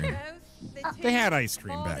had ice cream. They had ice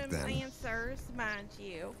cream back Bottom then. answers, mind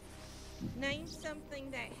you. Name something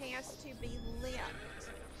that has to be licked.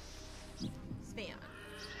 Spin.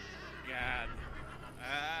 God.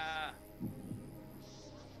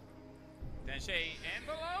 Did I say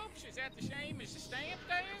envelopes? Is that the same as the stamp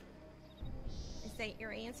there? Is that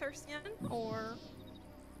your answer, son? Or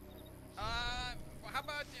How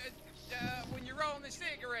about when you're rolling the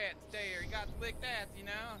cigarette there? You got to lick that, you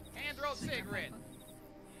know? Hand-rolled cigarette.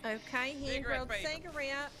 okay, hand-rolled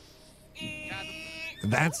cigarette.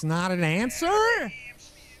 That's not an answer?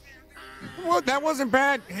 Well, that wasn't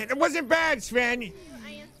bad. It wasn't bad, Sven. Answers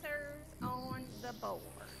on the board.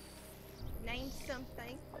 Name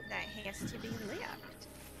something that has to be left.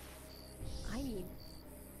 I mean,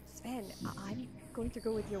 Sven, I'm going to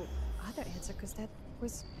go with your other answer because that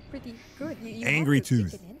was pretty good. You Angry had to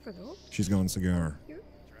pick tooth. an envelope. She's going cigar.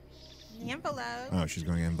 Envelope. Oh, she's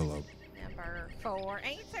going envelope. Number 4.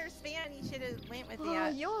 Answer, Sven. You should have went with Oh,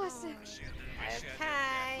 that. yours.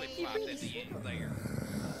 Okay. Flip-flop at the end there.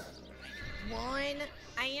 One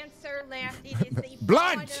answer left. It is the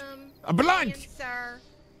Blunt! bottom A blunt! answer.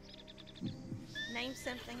 Name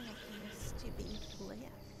something that has to be left.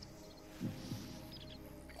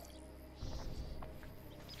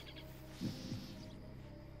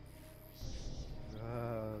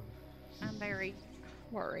 I'm very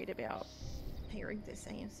worried about hearing this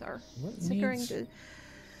answer. What Considering needs- the Is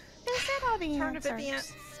that all the turn of answers?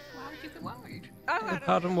 events. Why would you be worried? Oh, I don't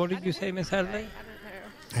Pardon, know. what did you say, Miss Hadley?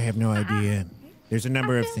 I have no idea. There's a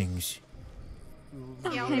number of things.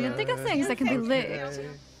 Okay, then think of things that can be licked.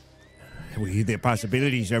 The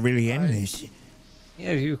possibilities are really endless.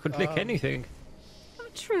 Yeah, you could lick anything. Oh,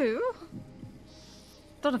 true.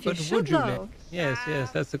 Don't know if you But should, would you though. lick? Yes,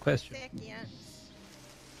 yes, that's the question.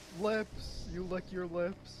 Lips. You lick your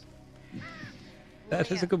lips.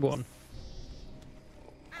 That is a good one.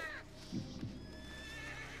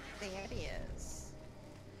 That is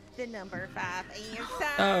the number 5 answer.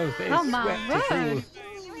 Oh, they Oh, my swept us all. word.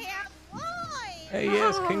 You have won. I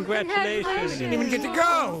Yes, congratulations. didn't even get to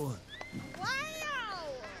go.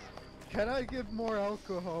 Can I get more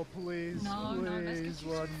alcohol, please? No, no, that's please,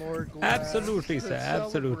 one more glass. Absolutely, to sir,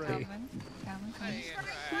 absolutely. celebrate.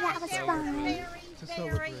 That was fun. Very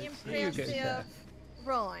celebrate. impressive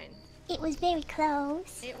run. It was very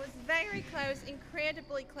close. It was very close,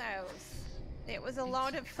 incredibly close. It was a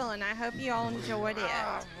lot of fun. I hope you all enjoyed it.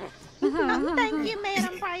 Oh, thank you,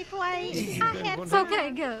 Madam Braithwaite. I had It's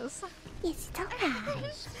okay, girls. Yes, it's alright.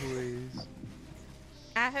 Yes, please.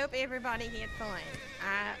 I hope everybody had fun.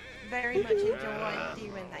 I very much enjoyed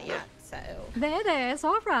doing that. So There, it's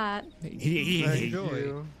all right. Thank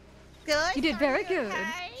you. good. You did very good.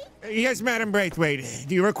 Yes, Madam Braithwaite.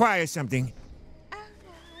 Do you require something? Oh no,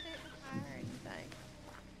 I didn't require anything.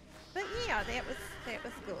 But yeah, that was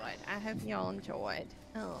good. I hope y'all enjoyed.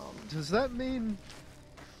 Does that mean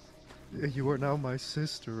you are now my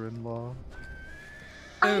sister-in-law?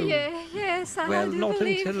 Oh, yeah, yes, I Well, do not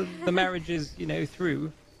believe. until the marriage is,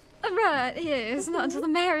 through. Right, yes, not until the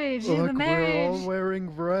marriage. Look, the we're all marriage.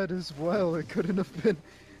 wearing red as well. It couldn't have been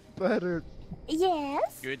better.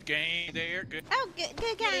 Yes. Good game there. Good. Oh, good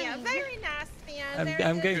game. Yeah, very nice, Finn.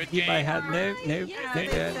 I'm going to keep my hat. No.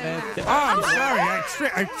 Oh, I'm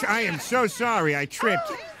sorry. I am so sorry. I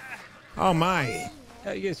tripped. Oh, my.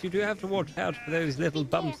 Yes, you do have to watch out for those little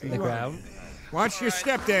bumps in the ground. Watch your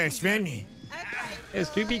step there, Sven. Yes,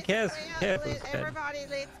 do be careful, Sven. Everybody,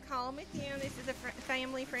 let's calm it down. This is a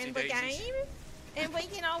family-friendly game, and we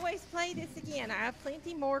can always play this again. I have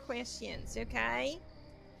plenty more questions. Okay,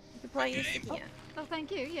 we can play this again. Oh, thank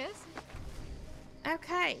you, yes.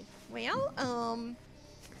 Okay. Well,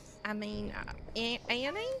 I mean,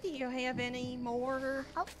 Annie, do you have any more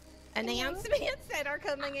announcements that are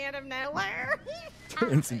coming out of nowhere?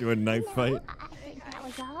 Turns into a knife fight. I think that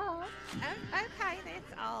was all. Oh, okay,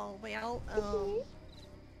 that's all. Well,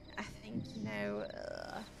 I think,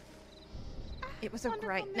 it was a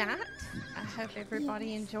great night. I hope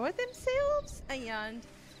everybody enjoyed themselves. And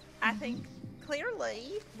I think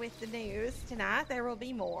clearly with the news tonight, there will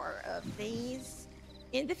be more of these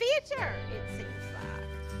in the future, it seems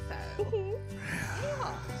like. So,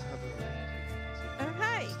 yeah.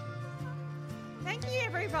 Okay. Thank you,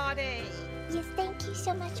 everybody. Yes, thank you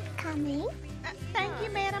so much for coming. Thank you,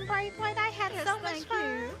 Madam Braithwaite. I had so much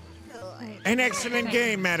fun. An excellent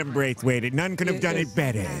game, Madam Braithwaite. None could have done it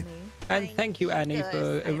better. And thank you, Annie,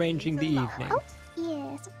 for arranging the evening.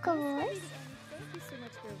 Yes, of course.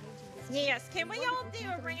 Yes, can we all do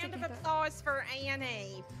a round of applause for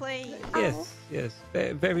Annie, please? Yes,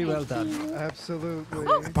 very well done. Absolutely.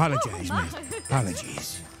 Apologize, miss.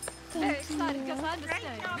 Apologies. Very excited because I Great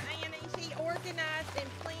understand. job, Annie. She organized and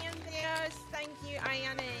planned this. Thank you,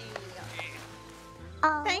 Annie.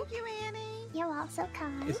 Oh, Thank you, Annie. you're all so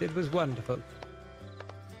kind. Yes, it was wonderful.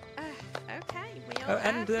 Okay, well,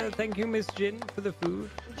 And thank you, Miss Jin, for the food.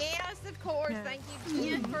 yes, of course. Thank you,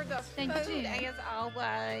 Jen, for the Thank you, food, Jen. as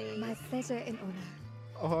always. My pleasure and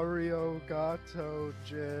honor. Oreo Gato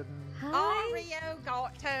Gin. Oreo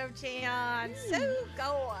Gato Jen. So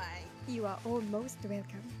good. You are all most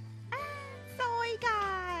welcome. Soy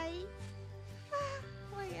guy.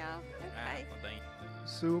 Well, okay.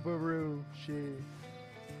 Subaru Chi.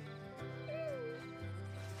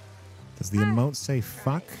 Does the emote say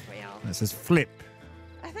fuck? It says flip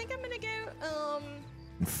I think I'm gonna go.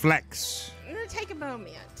 and flex. I'm gonna take a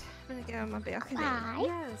moment. I'm gonna go on my balcony.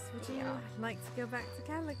 Yes, would you like to go back to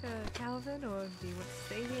Calvin, or do you want to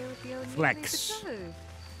stay here with the old Flex.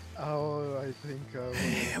 Oh, I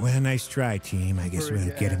think. Well, nice try, team. I guess we'll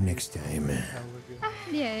get him next time.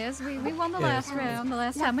 Yes, we won the last round, the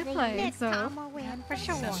last time we played, Next so. time I'll win for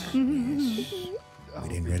sure. We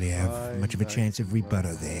didn't really have much of a chance of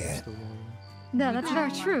rebuttal there. No, that's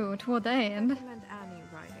very true toward the end. Annie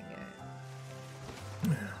writing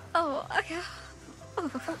it. Oh, okay.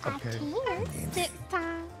 Okay. This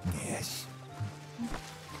time. Yes.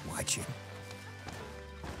 Watch it.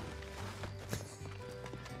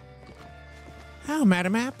 Oh,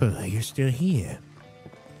 Madam Apple, you're still here.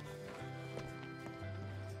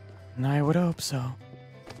 I would hope so.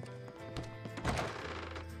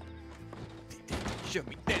 Shut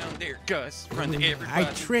me down there, Gus, in front of everybody.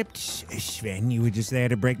 I tripped, Sven. You were just there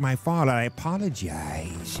to break my fall. I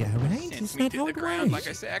apologize. All right? Sends It's me not to how the it ground was. like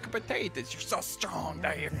a sack of potatoes. You're so strong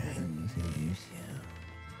there.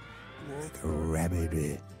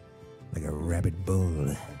 Like a rabid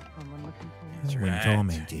bull. That's When right.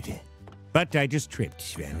 tormented. But I just tripped,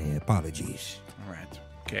 Sven. Apologies. All right.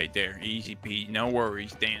 Okay, there. Easy peasy. No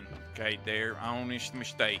worries, Dan. Okay, there. Honest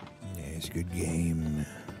mistake. Yes, good game.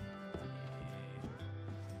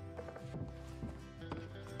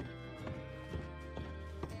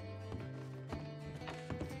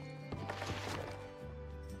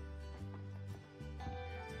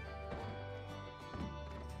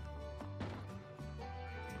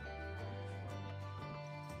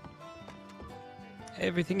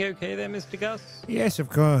 Everything okay there, Mr. Gus? Yes, of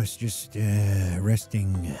course. Just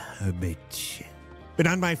resting a bit. Been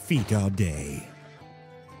on my feet all day.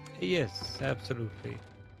 Yes, absolutely.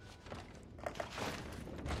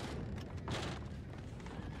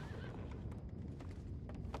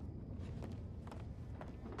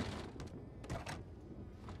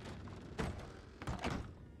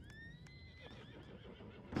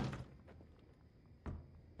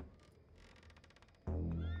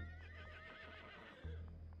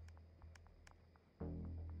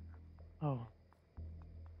 Oh.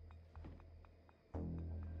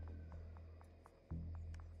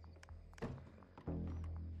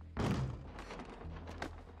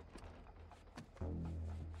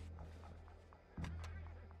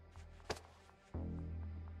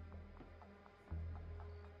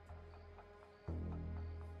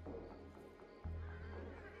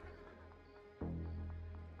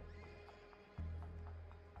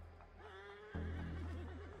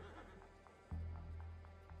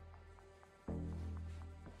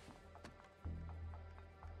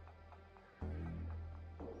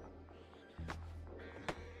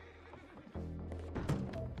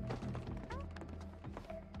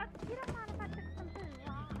 You don't mind if I took some food,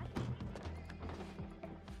 right?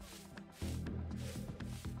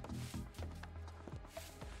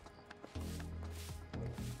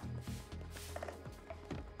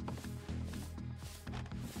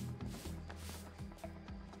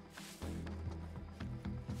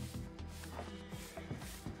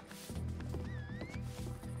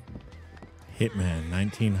 Hitman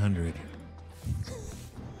 1900.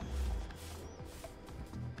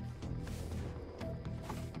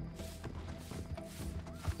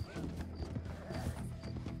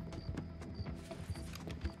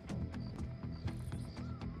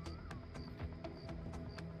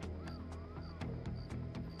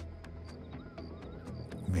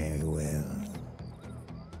 Very well.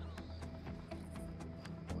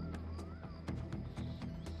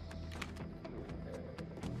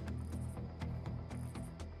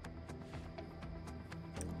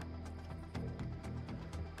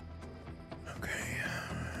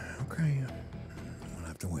 Okay. We'll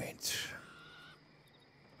have to wait.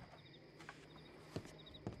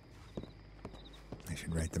 I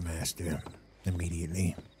should write the master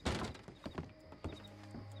immediately.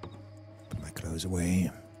 Put my clothes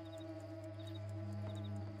away.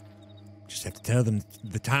 Just have to tell them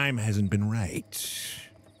the time hasn't been right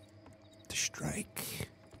to strike.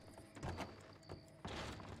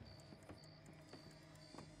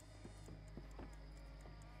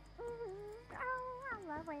 Oh,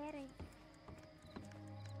 I love Eddie.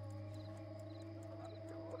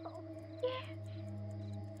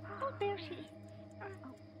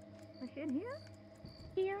 In here?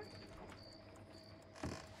 Here.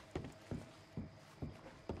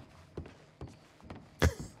 There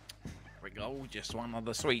we go. Just one of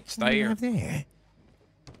the sweets What do you there. have there?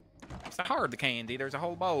 It's the hard candy. There's a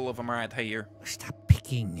whole bowl of them right here. Stop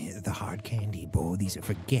picking the hard candy, Bo. These are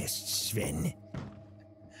for guests, Sven.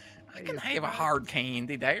 I can have a hard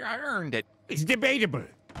candy there. I earned it. It's debatable,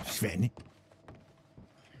 Sven.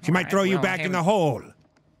 She might throw you well, back in the hole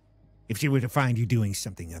if she were to find you doing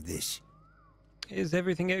something of this. Is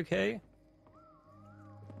everything okay?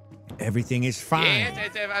 Everything is fine.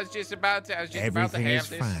 Yes, I was just about to. Everything have is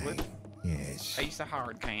this fine. little Yes. piece of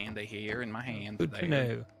hard candy here in my hand. Good to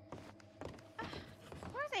know.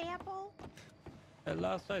 Where's Apple?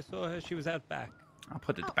 Last I saw her, she was out back. I'll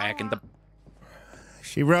put it back in the.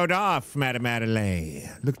 She rode off, Madame Adelaide.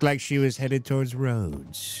 Looked like she was headed towards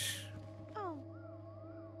Rhodes. Oh.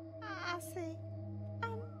 I see.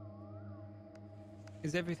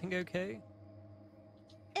 Is everything okay?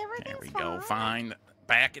 Everything's There we go. Fine.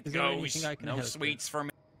 Back it Is there goes. anything I can No help with? sweets for me.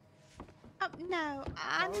 No,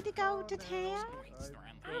 I need to go to town.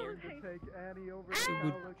 Would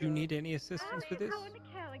you need any assistance with this?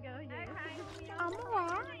 I'm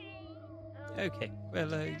alright. Okay.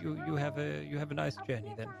 Well, you have a nice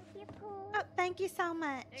journey then. Oh, thank you so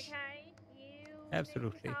much. Okay, you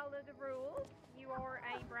Absolutely. follow the rules. You are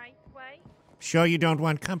a Braithwaite. Sure you don't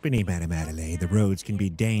want company, Madame Adelaide. The roads can be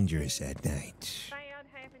dangerous at night. Bad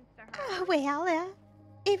happens to her. Oh, well,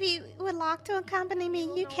 if you would like to accompany me,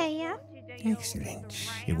 you can. Excellent.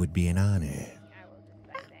 It would be an honor.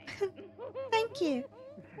 Thank you.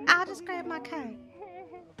 I'll just grab my coat.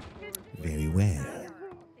 Very well. She's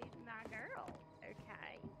my girl,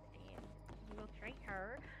 okay? And you will treat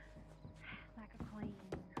her like a queen.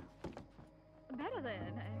 Better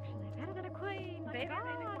than, actually. Better than a queen. Like Better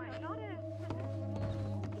than a queen.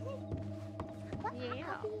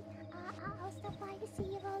 Yeah. I'll stop by to see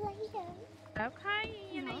you all later. Okay,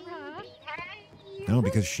 No,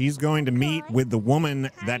 because she's going to meet with the woman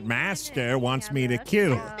that Master wants me to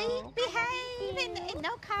kill. Behave and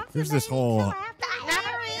no consequences. There's this whole...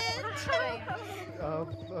 Of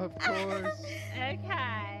course.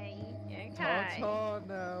 Okay. Ta-ta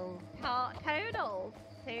now. Toodles.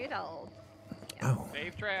 Toodles. Oh.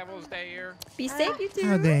 Safe travels there. Be safe, you two.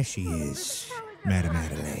 Oh, there she is, Madame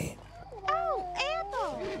Adelaide. Oh,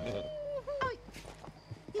 Apple. Oh,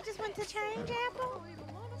 you just went to change, Apple?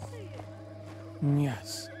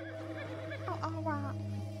 Yes. Oh, all right.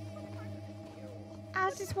 I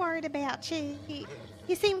was just worried about you.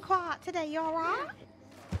 You seem quiet today. You all right?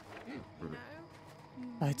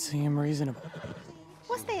 I'd seem reasonable.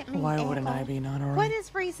 What's that mean, Why wouldn't Apple? I be not alright? What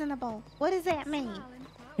is reasonable? What does that mean?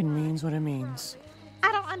 It means what it means.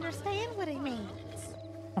 I don't understand what it means.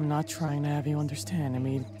 I'm not trying to have you understand. It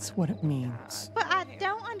means what it means. But I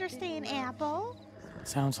don't understand, Apple.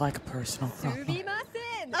 Sounds like a personal To problem. be my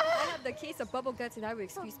sin. I have the case of bubble guts and I will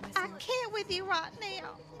excuse myself. I can't with you right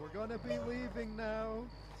now. We're gonna be leaving now.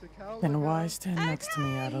 To Calico. Then why stand next to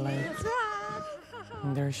me, Adelaide? That's right.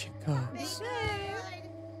 And there she goes.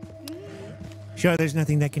 Sure, there's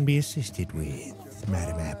nothing that can be assisted with,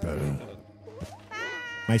 Madame Apple.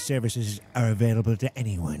 My services are available to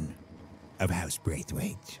anyone of House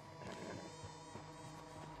Braithwaite.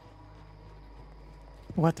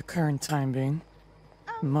 What the current time being,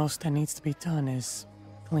 most that needs to be done is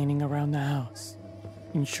cleaning around the house,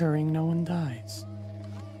 ensuring no one dies,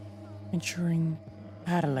 ensuring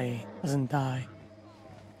Adelaide doesn't die,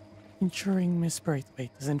 ensuring Miss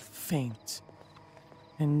Braithwaite doesn't faint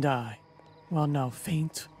and die. Well, no,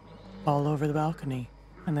 faint all over the balcony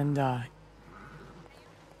and then die.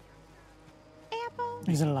 Apple,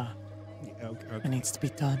 There's a lot Okay. that needs to be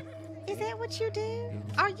done. is that what you do?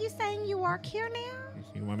 Are you saying you work here now?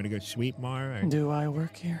 You want me to go sweep more? Or Do I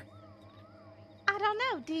work here? I don't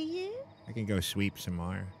know. Do you? I can go sweep some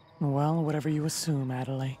more. Well, whatever you assume,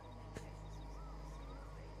 Adelaide.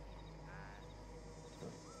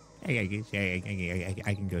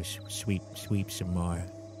 I can go sweep some more.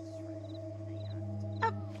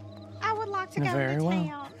 I would like to go Very to well.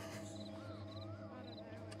 town.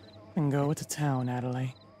 Then go to town,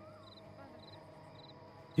 Adelaide.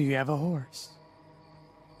 Do you have a horse?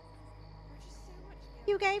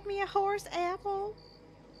 You gave me a horse, Apple.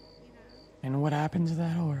 And what happened to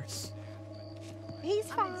that horse? He's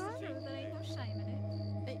fine.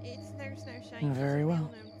 There's no shame. Very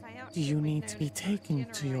well. well-known fact Do that you we've need to be known for taken to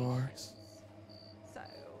your generations. horse? So,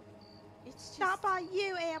 it's just, Not by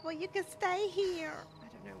you, Apple. You can stay here. I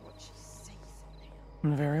don't know what she sees in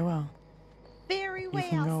there. Very well. Very You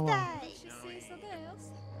can well. go on. Stay.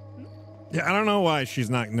 Yeah, I don't know why she's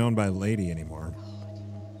not known by Lady anymore.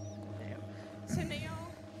 So now,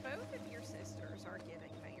 both of your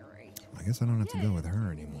I guess I don't have to go with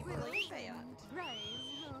her anymore.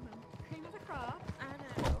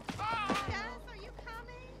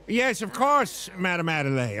 Yes, of course, Madame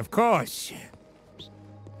Adelaide, of course.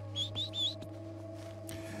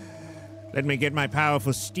 Let me get my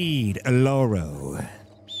powerful steed, Aloro.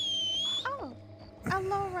 Oh,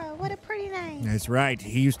 Aloro, what a pretty name. That's right.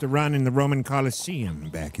 He used to run in the Roman Colosseum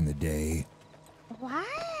back in the day.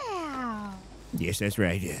 Wow. Yes, that's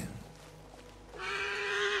right.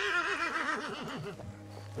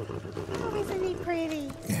 Oh, isn't he pretty?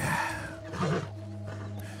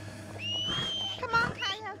 Come on,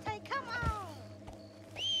 Coyote, come on.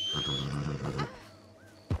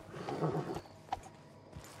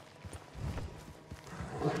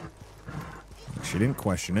 She didn't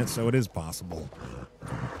question it, so it is possible.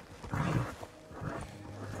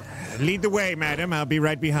 Lead the way, madam. I'll be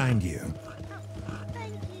right behind you.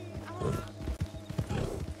 Thank you.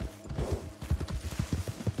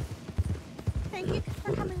 Thank you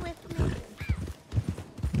for coming with me.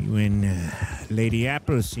 You and Lady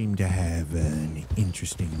Apple seem to have an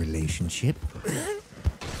interesting relationship.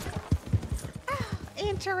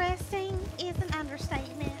 Interesting is an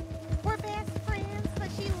understatement. We're best friends, but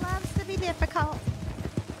she loves to be difficult.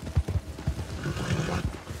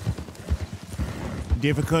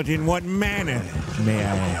 Difficult in what manner, may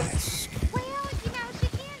I ask? Well, you know, she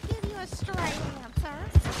can't give you a straight answer.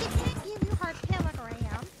 She can't give you her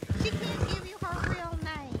telegram. She can't give you her real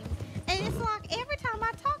name. And it's like every time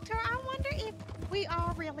I talk to her, I wonder if we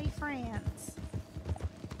are really friends.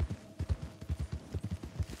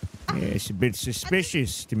 Yeah, it's a bit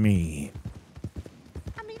suspicious to me.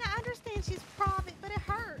 I mean, I understand she's private, but it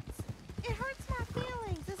hurts. It hurts my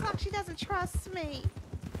feelings. It's like she doesn't trust me.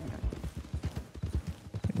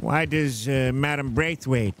 Why does Madame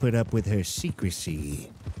Braithwaite put up with her secrecy?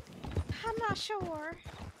 I'm not sure.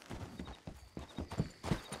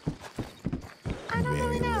 I don't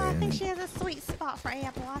really know. I think she has a sweet spot for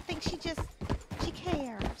Apple. I think she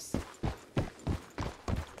cares.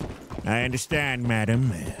 I understand,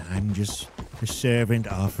 madam. I'm just a servant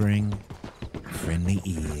offering a friendly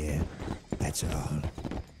ear. That's all.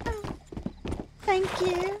 Thank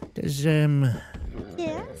you. Does,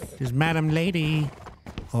 Yes? does Madam Lady,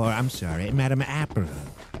 or I'm sorry, Madam Apple,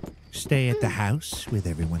 stay at the house with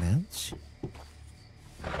everyone else?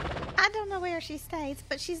 I don't know where she stays,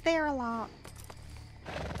 but she's there a lot.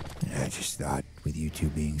 I just thought, with you two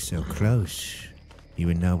being so close, you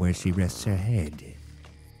would know where she rests her head.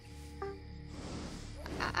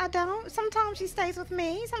 I don't. Sometimes she stays with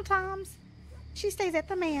me. Sometimes she stays at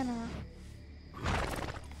the manor.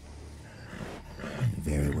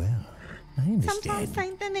 Very well. I understand. Sometimes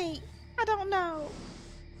Saint Denis. I don't know.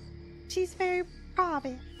 She's very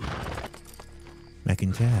private. I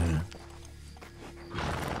can tell.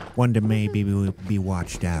 Wonder maybe we will be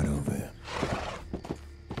watched out over.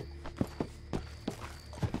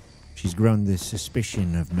 She's grown this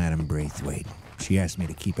suspicion of Madame Braithwaite. She asked me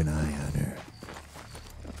to keep an eye on her.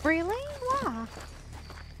 Really? Why?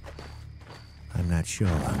 I'm not sure.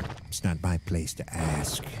 It's not my place to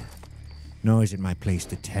ask. Nor is it my place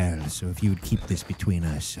to tell, so if you would keep this between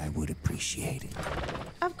us, I would appreciate it.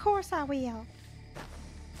 Of course I will.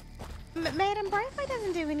 Madame Braithwaite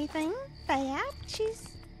doesn't do anything bad. She's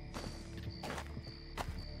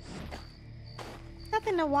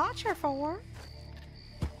nothing to watch her for.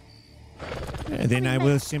 Then I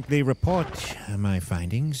will simply report my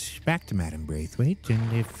findings back to Madame Braithwaite,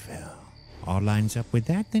 and if all lines up with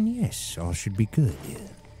that, then yes, all should be good.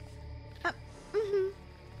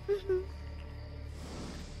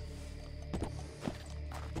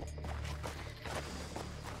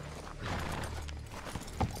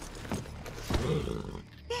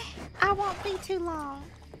 I won't be too long.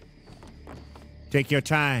 Take your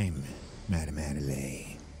time, Madame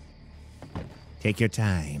Adelaide. Take your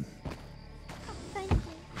time. Thank you.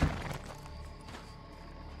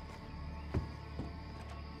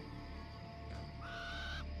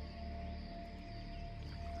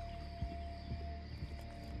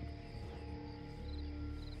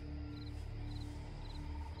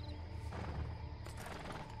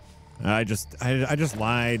 I just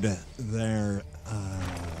lied there,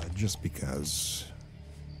 just because.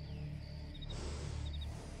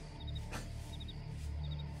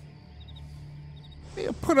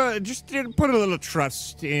 Put a little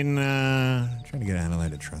trust in. Trying to get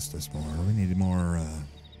Adelaide to trust us more. We need more.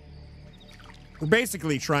 We're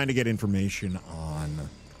basically trying to get information on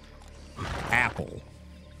Apple,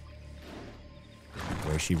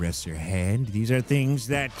 where she rests her head. These are things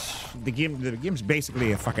that the Gimp's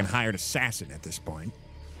basically a fucking hired assassin at this point.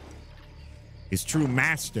 His true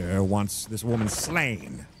master wants this woman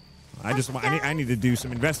slain. I need to do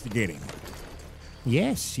some investigating.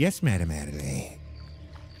 Yes, yes, Madam Adelaide.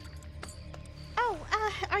 Oh,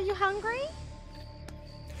 are you hungry?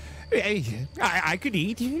 I could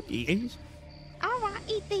eat. All right,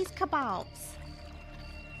 eat these kebabs.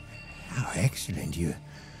 Oh, excellent.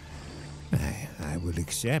 I will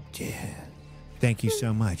accept. Thank you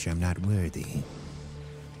so much. I'm not worthy.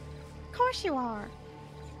 Of course you are.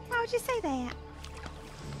 Why would you say that?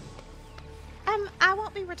 I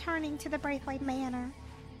won't be returning to the Braithwaite Manor.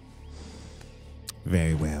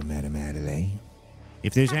 Very well, Madam Adelaide.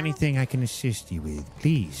 If there's anything I can assist you with,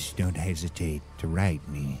 please don't hesitate to write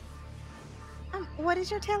me. What is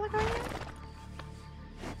your telegram?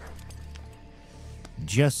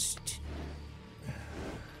 Just...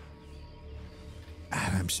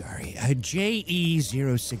 I'm sorry.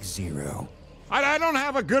 JE060. I don't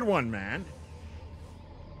have a good one, man.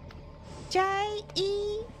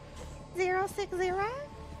 JE060?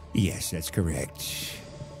 Yes, that's correct.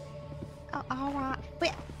 Oh, all right.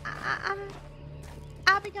 But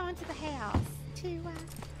I'll be going to the house to,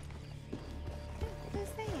 who's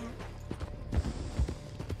that?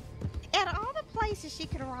 Out of all the places she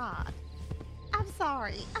could ride, I'm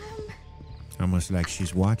sorry. Almost like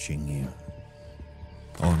she's watching you.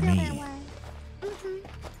 Or feel me. that way.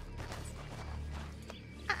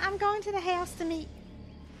 I'm going to the house to meet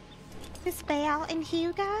Miss Belle and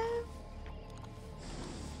Hugo.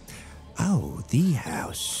 Oh, the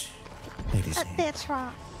house. Wait a second. That's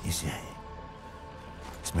right. Is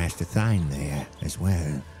Master Thine there as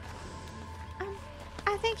well?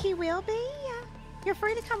 I think he will be. You're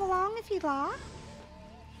free to come along if you'd like.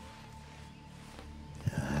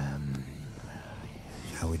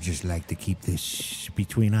 I would just like to keep this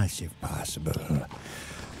between us if possible.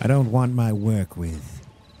 I don't want my work with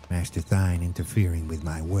Master Thine interfering with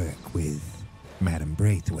my work with Madam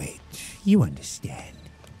Braithwaite. You understand?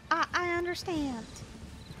 I understand.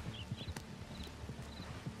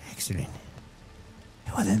 Excellent.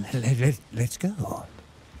 Well, then, let's go.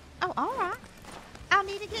 Oh, all right. I'll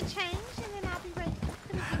need to get changed, and then I'll be ready to pick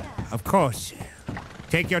it up. Of course.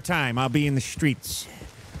 Take your time. I'll be in the streets.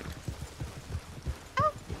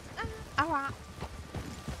 All right.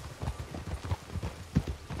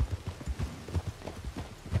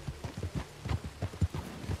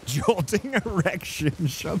 Jolting erection.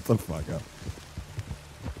 Shut the fuck up.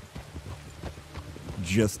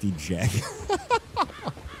 Justy Jack.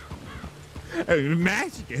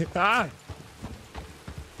 Magic.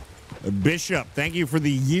 Bishop, thank you for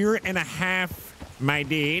the 1.5 years, my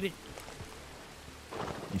dude. You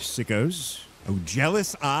sickos. Oh,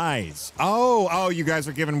 jealous eyes. Oh, you guys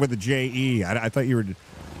are giving with a JE. I thought you were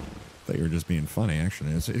just being funny.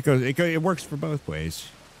 Actually, it works for both ways.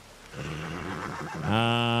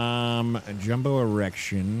 Jumbo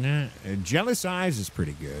erection. Jealous eyes is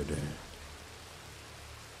pretty good.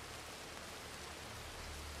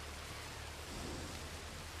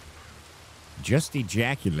 Just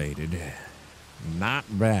ejaculated. Not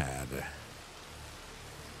bad.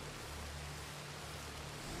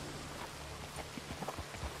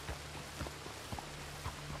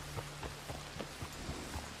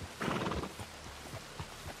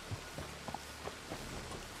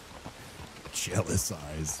 Jealous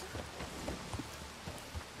eyes.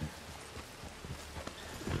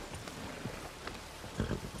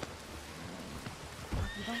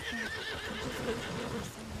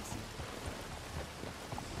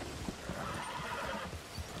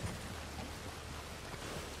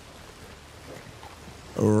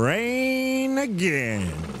 Rain again.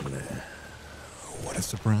 What a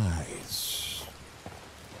surprise.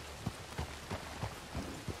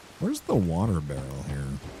 Where's the water barrel here?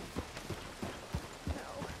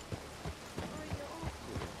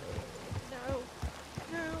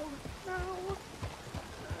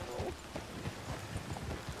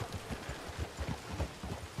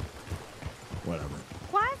 Whatever.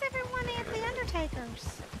 Why is everyone at the Undertaker's?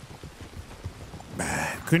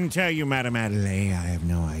 Couldn't tell you, Madam Adelaide. I have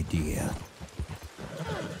no idea.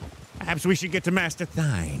 Perhaps we should get to Master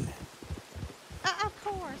Thine. Of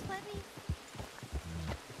course. Let me...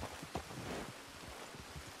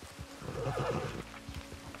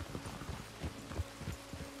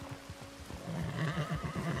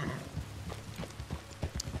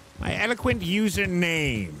 My eloquent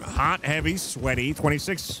username. Hot, heavy, sweaty,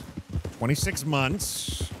 26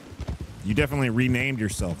 months. You definitely renamed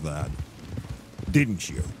yourself that, didn't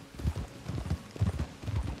you?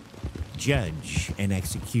 Judge and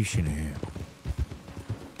executioner.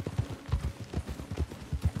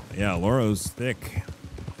 Yeah, Loro's thick.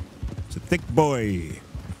 It's a thick boy.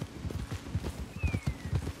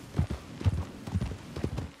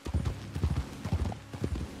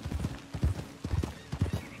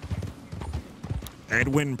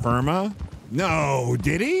 Edwin Perma? No,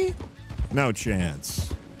 did he? No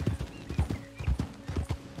chance.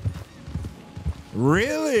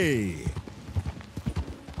 Really?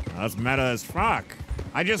 That's meta as fuck.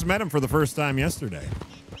 I just met him for the first time yesterday.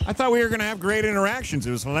 I thought we were going to have great interactions.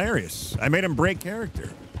 It was hilarious. I made him break character.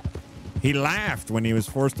 He laughed when he was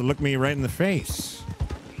forced to look me right in the face.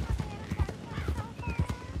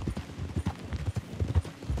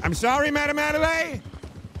 I'm sorry, Madame Adelaide.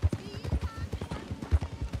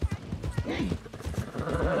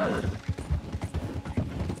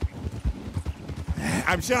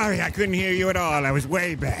 I'm sorry, I couldn't hear you at all. I was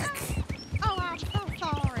way back. Oh, I'm so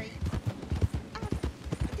sorry.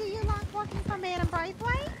 Do you like working for Madame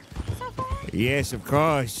Braithwaite so far? Yes, of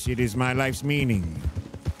course. It is my life's meaning.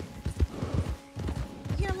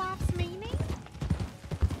 Your life's meaning?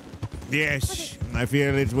 Yes, I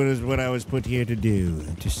feel it was what I was put here to do,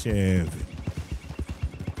 to serve.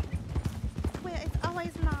 Well, it's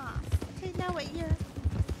always nice to know what you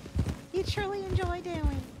truly enjoy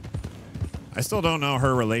doing. I still don't know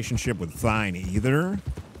her relationship with Thine either,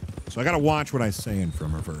 so I gotta watch what I say in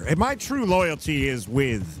front of her. And my true loyalty is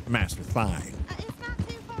with Master Thine. It's not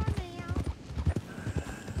too far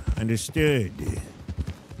now. Understood.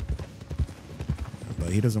 But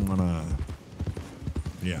he doesn't wanna...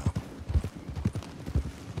 Yeah.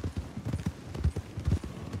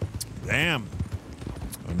 Damn.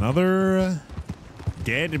 Another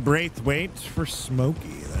dead Braithwaite for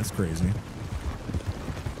Smokey. That's crazy.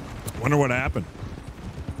 Wonder what happened.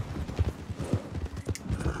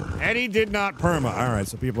 Eddie did not perma. All right,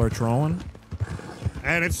 so people are trolling.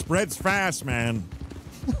 And it spreads fast, man.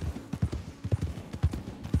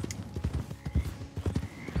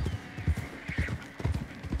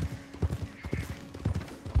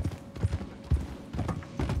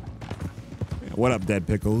 What up, Dead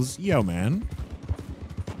Pickles? Yo, man.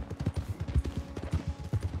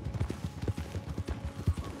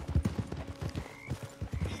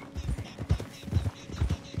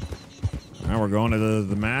 Now we're going to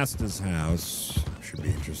the Master's house. Should be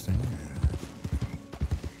interesting.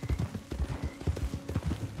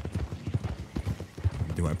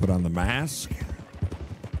 Do I put on the mask?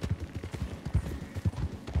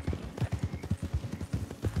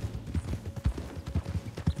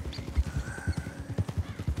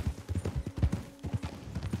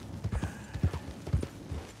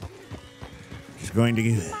 Just going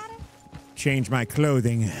to change my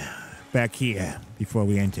clothing back here before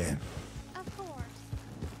we enter.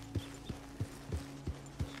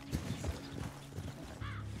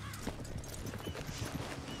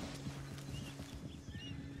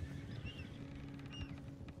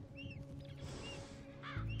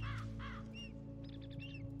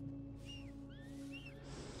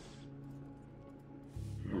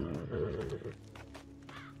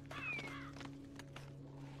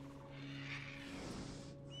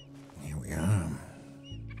 Here we are.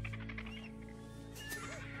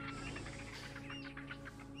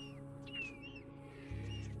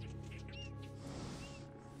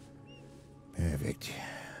 Perfect.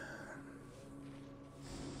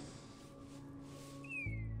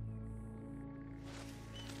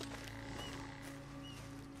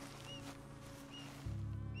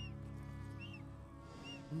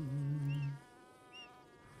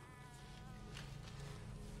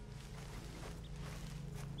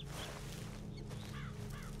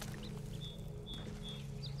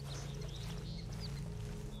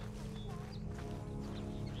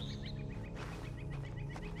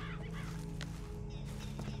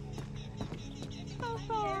 So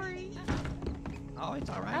sorry. Oh, it's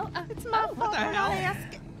all right. It's my fault. What the for hell? not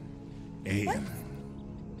asking. Hey, Who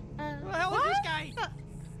the hell is this guy?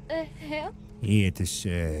 Hell? here to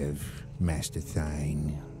serve, Master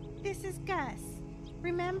Thine. This is Gus.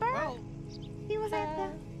 Remember? Well, He was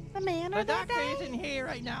at the manor the that doctor day. isn't here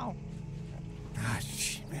right now. Ah,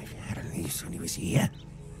 shit, I had a lease when he was here.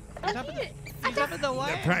 He's up at the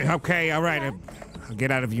what? Okay, all right. I'll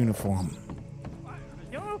get out of uniform.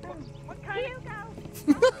 Uniform? What kind of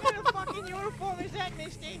fucking uniform is that,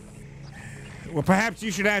 Misty? Well, perhaps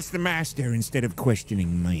you should ask the Master instead of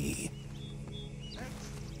questioning me.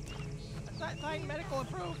 That's not fine medical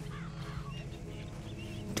approved.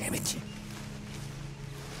 Damn it.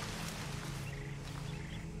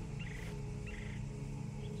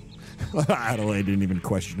 Adelaide didn't even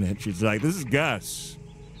question it. She's like, this is Gus.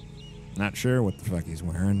 Not sure what the fuck he's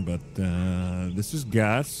wearing, but this is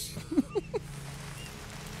Gus.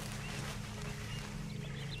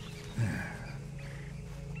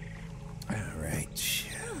 All right.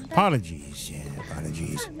 Apologies.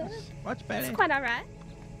 Apologies. Much better. It's quite all right.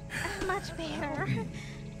 Much better.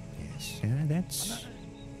 Yes, that's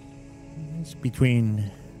It's between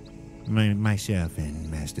myself and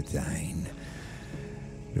Master Thine.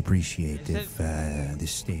 I'd appreciate if this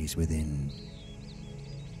stays within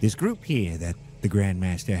this group here that the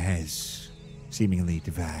Grandmaster has seemingly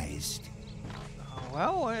devised.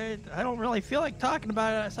 Well, I don't really feel like talking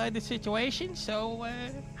about it outside the situation, so,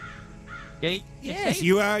 Yes,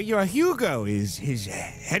 you are Hugo, his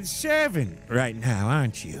head servant right now,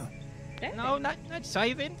 aren't you? No, not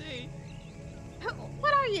servant.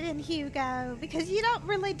 What are you then, Hugo? Because you don't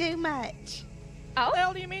really do much. What the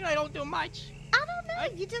hell do you mean I don't do much? I don't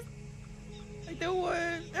know. You just... I do,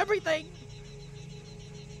 everything.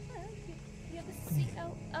 You're the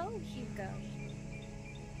COO, Hugo.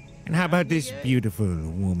 And how about this beautiful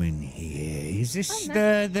woman here? Is this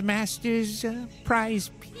the Master's prize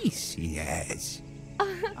piece he has?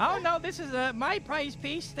 Oh, no, this is my prize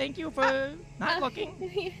piece. Thank you for not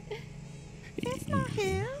looking. It's not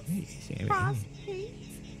his prize piece.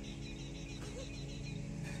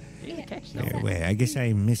 Well, I guess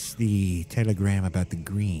I missed the telegram about the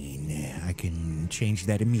green. I can change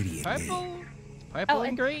that immediately. Purple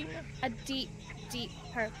and green. A deep, deep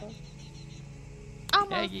purple.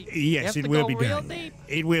 Yes, it will be done. Deep.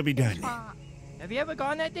 It will be done. Have you ever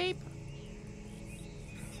gone that deep?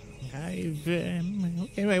 I've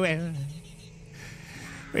well,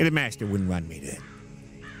 the Master wouldn't want me to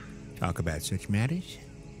talk about such matters.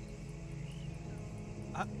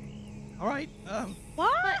 All right.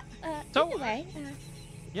 What? So, anyway,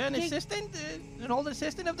 you're an assistant, an old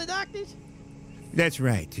assistant of the doctor's? That's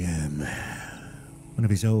right. One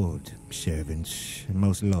of his old servants,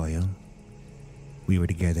 most loyal. We were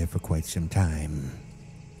together for quite some time.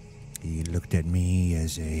 He looked at me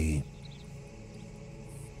as a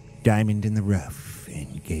diamond in the rough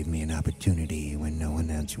and gave me an opportunity when no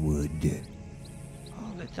one else would.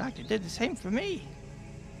 Oh, the doctor did the same for me.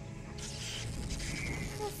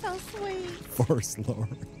 That's so sweet. Force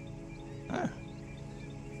Lord. Huh.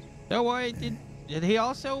 So, did he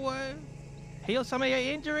also heal some of your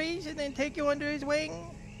injuries and then take you under his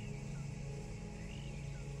wing?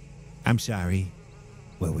 I'm sorry.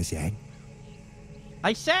 What was that?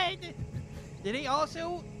 I said, did he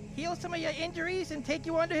also heal some of your injuries and take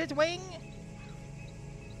you under his wing?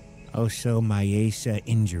 Also, my ace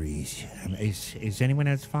injuries. Is anyone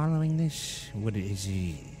else following this? What is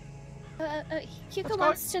he? Hugo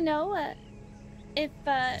wants to know if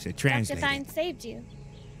Dr. translated. Thine saved you.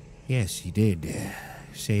 Yes, he did.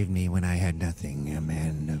 Saved me when I had nothing. A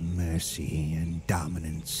man of mercy and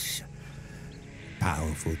dominance.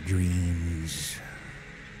 Powerful dreams.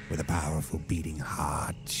 With a powerful beating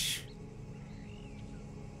heart.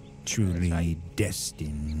 Truly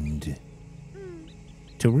destined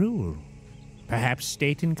to rule. Perhaps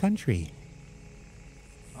state and country.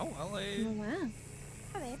 Oh, well, wow.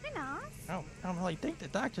 Oh, that'd be nice. I don't really think the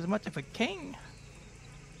doctor's much of a king.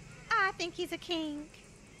 I think he's a king.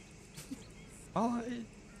 Oh,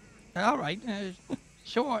 all right,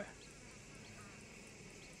 sure.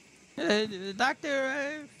 The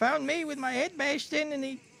doctor found me with my head bashed in, and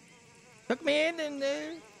he took me in and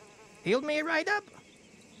healed me right up.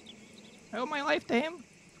 I owe my life to him.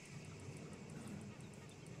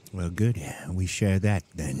 Well, good. We share that,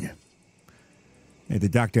 then. The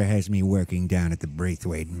doctor has me working down at the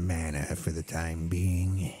Braithwaite Manor for the time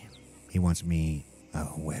being. He wants me,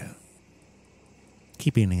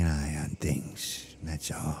 keeping an eye on things, that's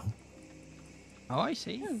all. Oh, I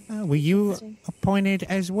see. Were you appointed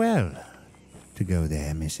as well to go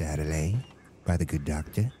there, Miss Adelaide, by the good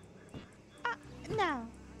doctor? No,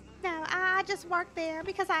 I just work there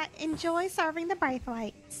because I enjoy serving the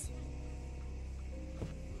Braithwaites.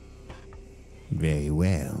 Very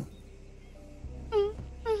well.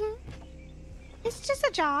 Mm-hmm. It's just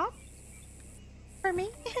a job for me.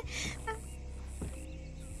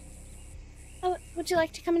 Oh, would you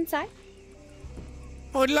like to come inside?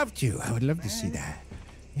 I would love to. I would love to see that.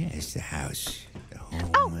 Yes, the house, the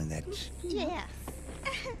home that Yes.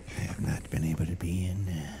 I have not been able to be in.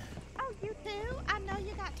 Oh, you do? I know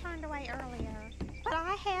you got turned away earlier, but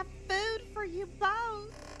I have food for you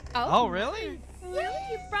both. Oh, really?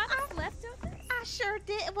 Yeah, you brought us leftovers? I sure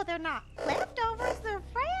did. Well, they're not leftovers. They're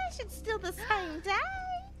fresh. It's still the same day.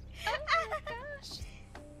 Oh, my gosh.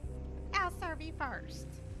 I'll serve you first.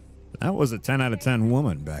 That was a 10 out of 10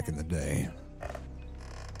 woman back in the day.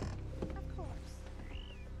 Of course.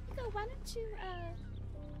 Hugo, why don't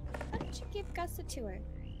you give Gus a tour?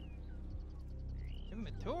 Give him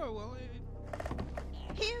a tour, will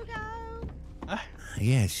he? Hugo!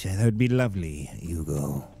 Yes, that would be lovely,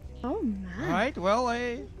 Hugo. Oh, my. All right, well,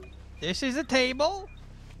 this is a table.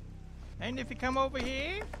 And if you come over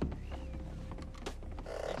here,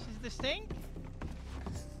 this is the sink.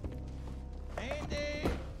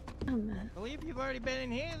 And, Oh, man. I believe you've already been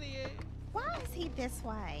in here. Why is he this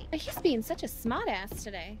way? He's being such a smartass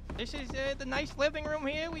today. This is the nice living room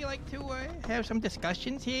here. We like to have some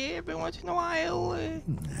discussions here every once in a while.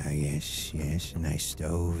 Yes, yes. A nice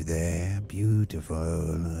stove there.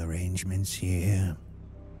 Beautiful arrangements here.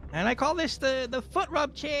 And I call this the foot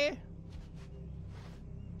rub chair.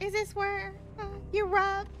 Is this where you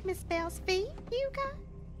rub Miss Belle's feet, Hugo?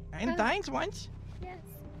 And Dine's once. Yes.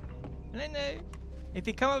 And then if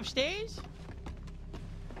you come upstairs...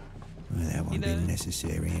 Well, that won't be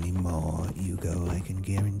necessary anymore, Hugo. I can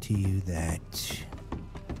guarantee you that.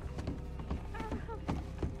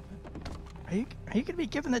 Are you gonna be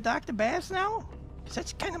giving the doctor baths now? 'Cause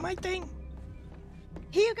that's kind of my thing.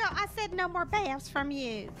 Hugo, I said no more baths from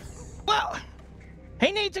you. Well,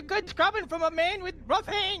 he needs a good scrubbing from a man with rough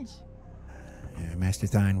hands. Master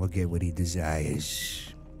Thine will get what he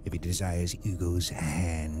desires. If he desires Hugo's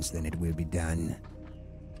hands, then it will be done.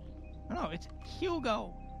 No, it's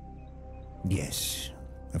Hugo. Yes,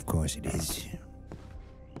 of course it is.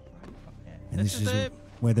 And This this is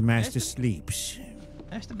where the master sleeps.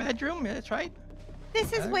 That's the bedroom. Yeah, that's right.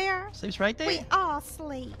 This is where Sleeps right there. we all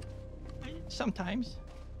sleep. Sometimes.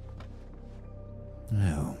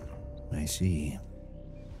 Oh, I see.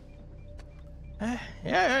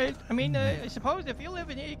 Yeah, I mean, I suppose if you live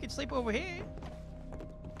in here, you could sleep over here.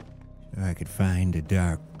 I could find a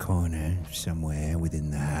dark corner somewhere within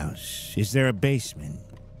the house. Is there a basement?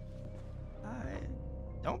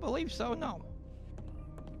 Don't believe so, no.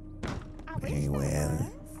 Very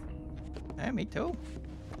well. Yeah, me too.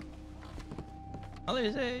 Well,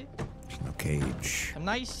 there's No cage. some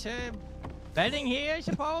nice bedding here, I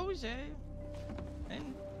suppose.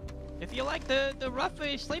 And if you like the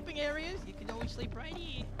rougher sleeping areas, you can always sleep right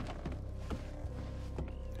here.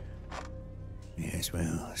 Yes,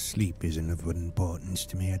 well, sleep isn't of importance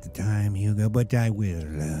to me at the time, Hugo, but I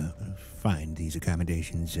will find these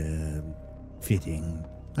accommodations fitting.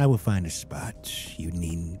 I will find a spot. You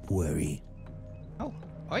needn't worry. Oh,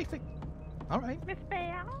 perfect. All right. Miss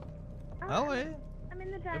Belle? Well, I'm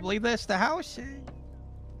in the I dining believe that's the house.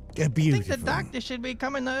 I Beautiful. think the doctor should be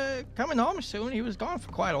coming home soon. He was gone for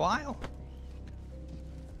quite a while.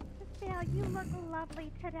 Miss Belle, you look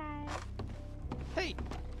lovely today. Hey,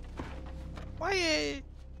 why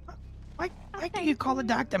do you call the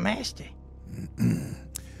doctor master?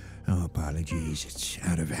 Oh, apologies. It's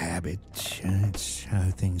out of habit. It's how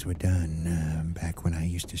things were done back when I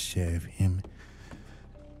used to serve him.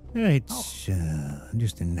 It's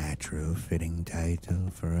just a natural fitting title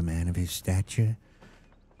for a man of his stature.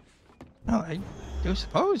 No, I do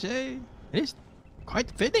suppose it is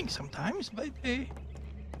quite fitting sometimes, but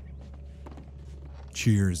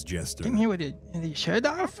Cheers, Jester. came here with the shirt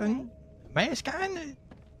off and mask on.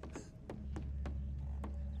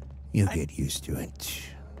 You'll get used to it.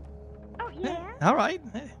 Oh, yeah? All right.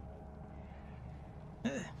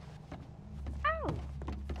 Oh.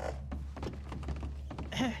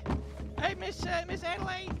 Hey, Miss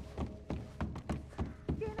Adelaide.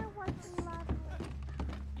 Dinner was lovely.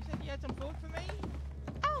 You said you had some food for me?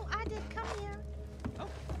 Oh, I did come here. Oh.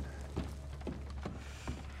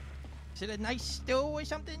 Is it a nice stew or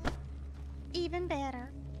something? Even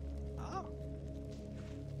better. Oh.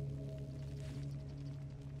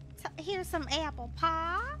 So here's some apple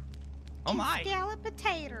pie. Oh, and my. scalloped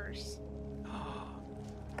potatoes.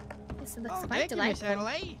 This looks Oh, quite thank you, Miss delightful.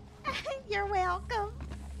 Adelaide. You're welcome.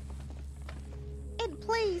 And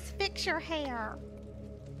please fix your hair.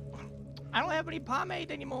 I don't have any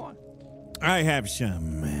pomade anymore. I have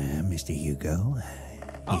some, Mr. Hugo.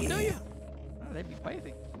 Oh, yeah. do you? Oh, that'd be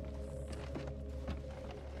perfect.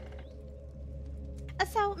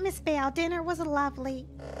 So, Miss Belle, dinner was lovely.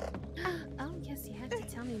 Oh, yes, you have to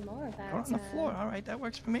tell me more about Out on the floor. All right, that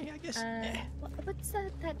works for me, I guess. What's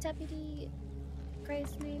that Deputy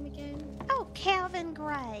Gray's name again? Oh, Calvin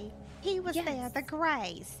Gray. He was there, the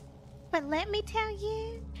Grays. But let me tell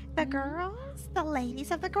you, the girls, the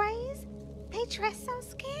ladies of the Grays, they dress so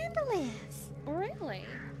scandalous. Really?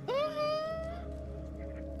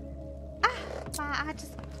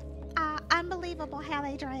 Unbelievable how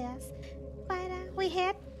they dress. But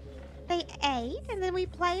they ate, and then we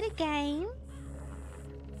played a game.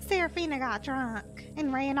 Serafina got drunk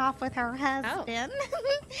and ran off with her husband.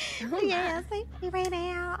 Yes, we ran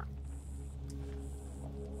out.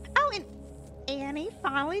 Oh, and Annie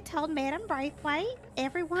finally told Madame Braithwaite,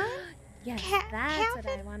 everyone. Yes, that's what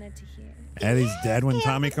I wanted to hear. Eddie's dead when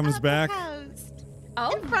Tommy comes back.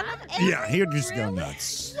 Oh, in front of Yeah, he'll just go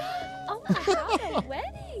nuts. Oh my god, a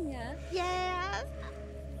wedding! Yes.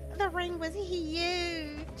 The ring was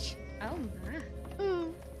huge. Oh my.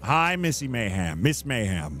 Hi, Missy Mayhem. Miss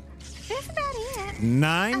Mayhem. That's about it.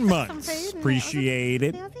 9 I took some months. food and Appreciate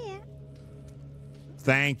it. That was it.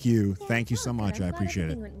 Thank you. Thank you so much. I appreciate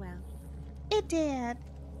it. Went well. It did.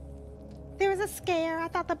 There was a scare. I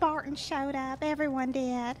thought the Bartons showed up. Everyone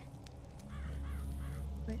did.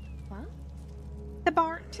 Wait, what? The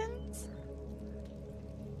Bartons?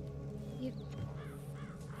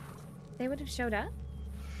 They would have showed up?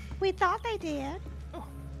 We thought they did. Oh.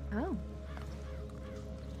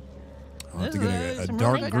 I'll have to get a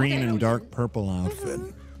dark green and dark purple outfit.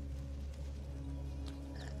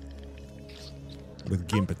 With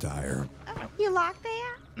Gimp attire. You like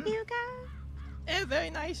that, Hugo? Yeah,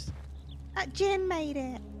 very nice. Jen made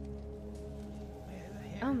it.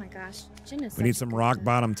 Oh my gosh. Jen is We need some rock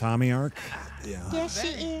bottom Tommy arc. Yeah. Yes, she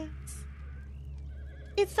is.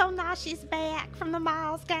 It's so nice she's back from the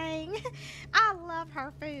Miles gang. I love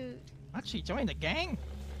her food. What, she joined the gang?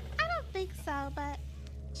 I don't think so, but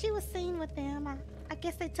she was seen with them. I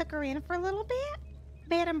guess they took her in for a little bit.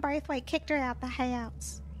 Bed and Braithwaite kicked her out the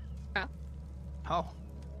house. Oh.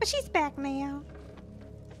 But she's back now.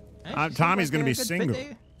 Tommy's going to be single.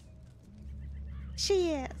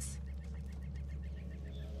 She is.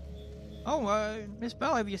 Oh, Miss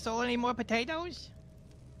Bell, have you sold any more potatoes?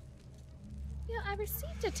 I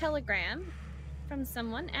received a telegram from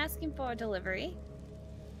someone asking for a delivery,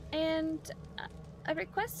 and I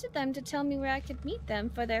requested them to tell me where I could meet them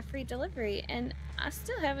for their free delivery, and I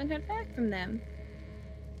still haven't heard back from them.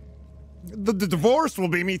 The divorce will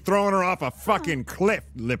be me throwing her off a fucking cliff,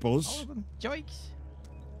 Lipples. Joyks.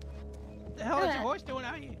 What the hell is your horse doing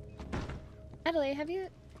out here? Adelaide, have you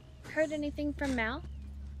heard anything from Mal?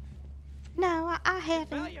 No, I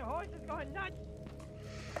haven't. Well, your horse is going nuts.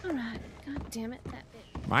 Alright, god damn it, that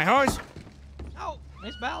bit. My horse? Oh,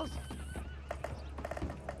 Miss Bells.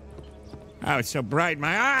 Oh, it's so bright.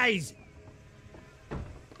 My eyes!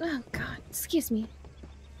 Oh god, excuse me.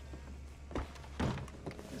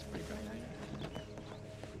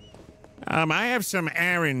 I have some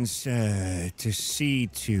errands to see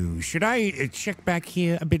to. Should I check back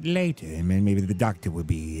here a bit later? Maybe the doctor will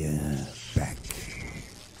be back.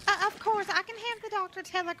 Of course, I can have the doctor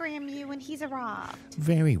telegram you when he's arrived.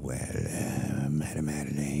 Very well, Madam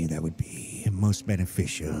Adelaide. That would be most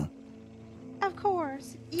beneficial. Of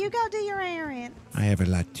course. You go do your errand. I have a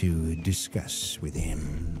lot to discuss with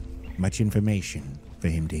him. Much information for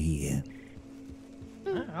him to hear.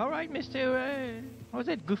 All right, Mr. What was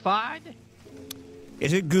it, Guffard?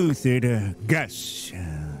 Is it Guthard or Gus?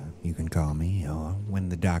 You can call me, or when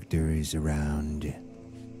the doctor is around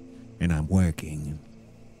and I'm working,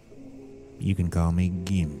 you can call me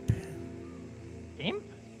Gimp. Gimp?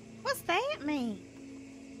 What's that mean?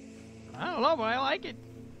 I don't know, but I like it.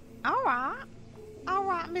 All right. All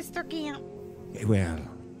right, Mr. Gimp. Well,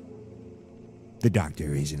 the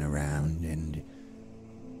doctor isn't around, and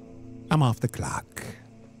I'm off the clock.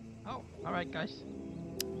 Oh, all right, Gus.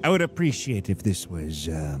 I would appreciate if this was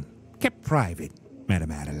kept private,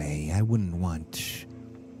 Madam Adelaide. I wouldn't want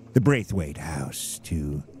the Braithwaite house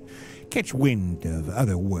to catch wind of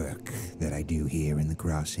other work that I do here in the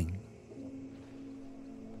crossing.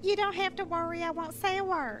 You don't have to worry. I won't say a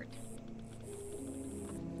word.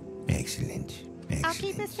 Excellent. I'll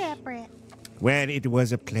keep it separate. Well, it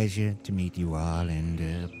was a pleasure to meet you all,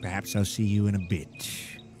 and perhaps I'll see you in a bit.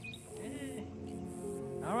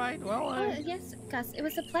 All right, well, yes, Gus, it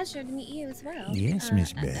was a pleasure to meet you as well. Yes,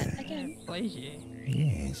 Miss Bell. Again. Pleasure.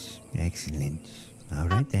 Yes, excellent. All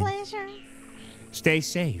right, then. Pleasure. Stay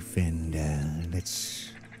safe, and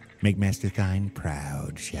let's make Master Thine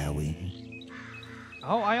proud, shall we?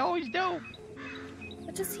 Oh, I always do.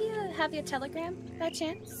 But does he have your telegram, by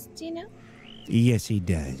chance? Do you know? Yes, he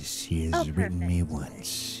does. He has written perfect. me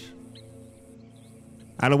once.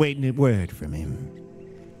 I'll await a word from him.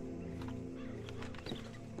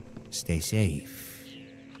 Stay safe.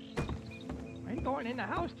 I ain't going in the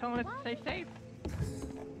house telling it to stay safe.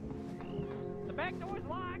 The back door's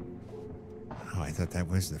locked. Oh, I thought that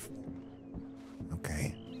was the...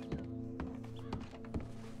 Okay.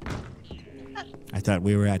 I thought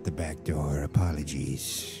we were at the back door.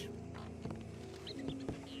 Apologies.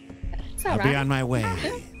 It's I'll all right. be on my way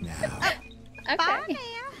now. Okay. Bye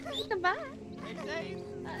now. Goodbye.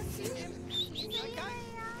 Stay safe.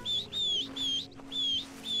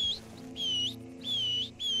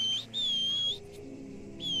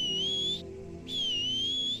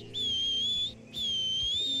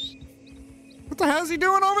 What the hell's he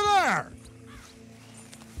doing over there?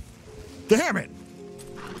 Damn it!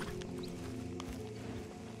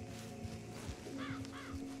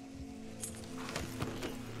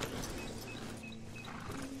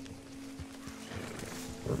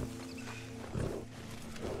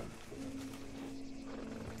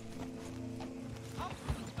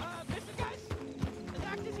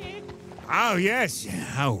 Oh, yes.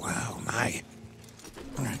 Oh, my.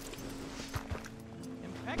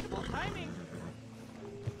 Impeccable timing.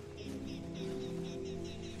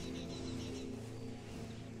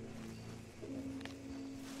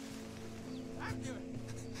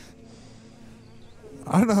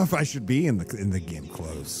 I don't know if I should be in the Gimp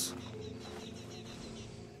clothes.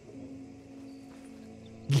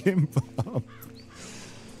 Gimp up.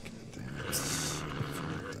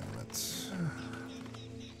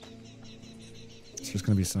 It's just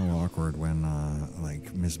gonna be so awkward when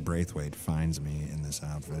like Miss Braithwaite finds me in this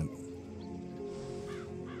outfit.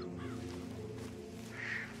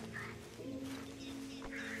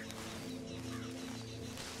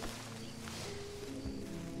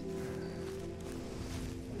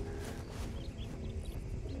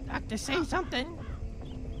 Doctor, say something.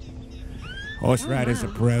 Horse riders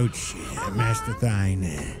approach, Master Thine.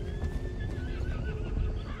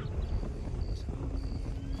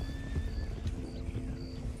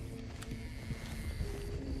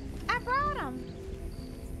 I brought him.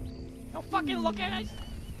 Don't fucking look at us.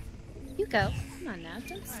 You go. Come on now.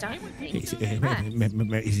 Don't start with me. Is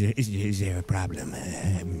there a problem,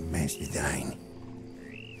 Master Thine?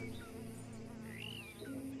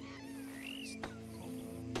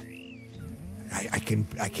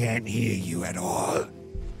 I can't hear you at all.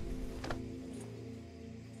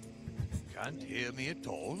 Can't hear me at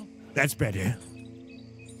all? That's better.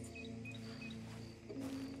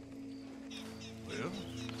 Well,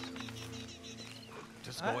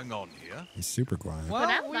 what's going on here? He's super quiet. Well,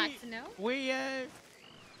 I'd like to know.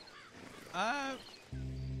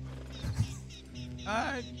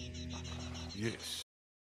 Yes.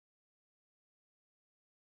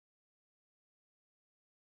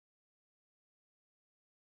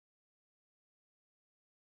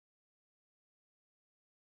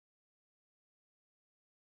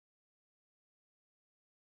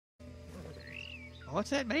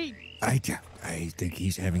 What's that mean? I think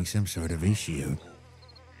he's having some sort of issue.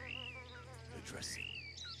 Addressing.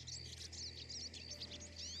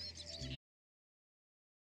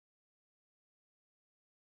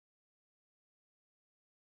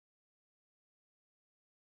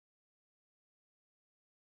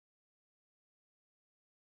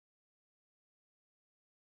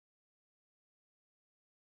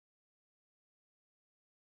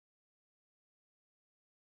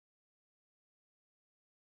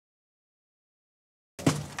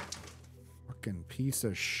 Fucking piece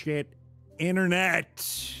of shit internet.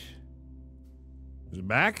 Is it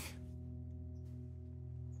back?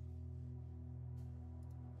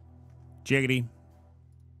 Jiggity.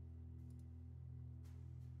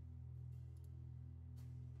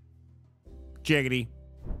 Jiggity.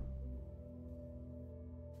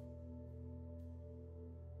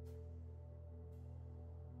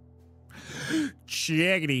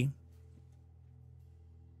 Jiggity.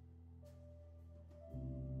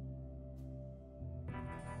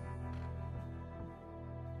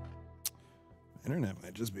 Internet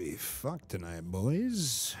might just be fucked tonight,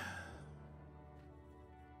 boys.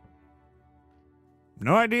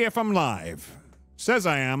 No idea if I'm live. Says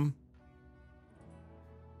I am.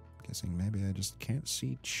 Guessing maybe I just can't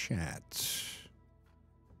see chat.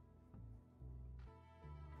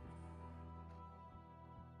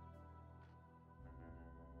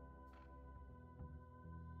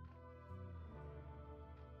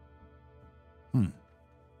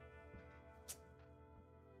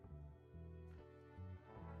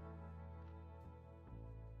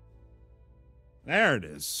 There it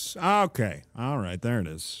is. Okay. All right. There it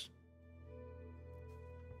is.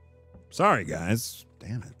 Sorry, guys.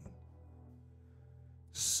 Damn it.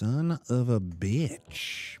 Son of a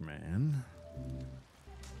bitch, man.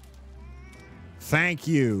 Thank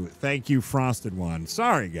you. Thank you, Frosted One.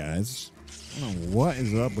 Sorry, guys. I don't know what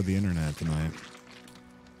is up with the internet tonight.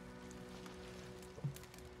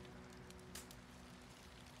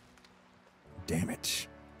 Damn it.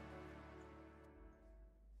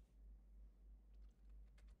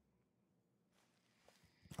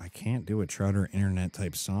 I can't do a Trotter internet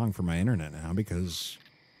type song for my internet now because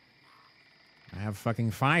I have fucking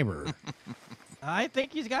fiber. I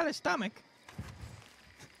think he's got a stomach.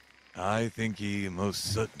 I think he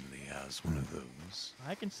most certainly has one of those.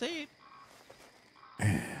 I can see it.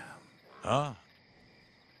 Ah.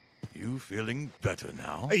 You feeling better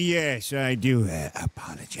now? Yes, I do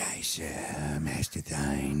apologize, Master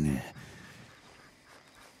Thine.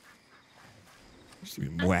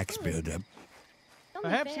 Some wax buildup.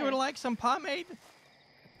 Perhaps you would like some pomade?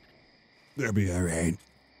 That'll be all right.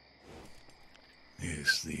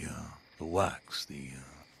 Yes, the wax, the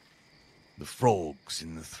frogs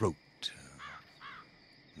in the throat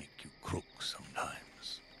make you croak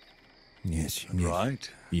sometimes. Yes, That right?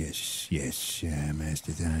 Yes,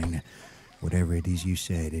 Master Thine. Whatever it is you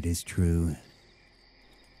said, it is true.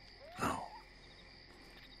 Oh.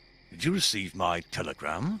 Did you receive my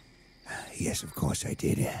telegram? Yes, of course I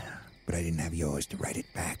did. But I didn't have yours to write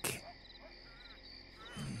it back.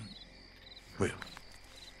 Well,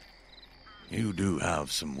 you do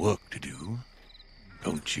have some work to do,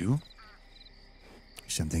 don't you?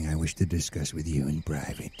 Something I wish to discuss with you in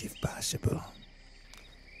private, if possible.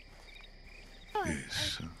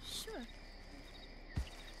 Yes. Sure.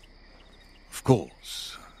 Of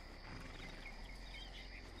course.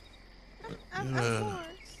 Of I'll course.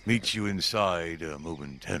 meet you inside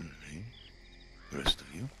momentarily. The rest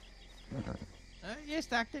of you. Yes,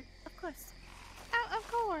 Doctor. Of course. Oh,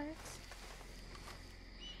 of course.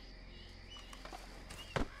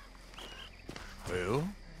 Well,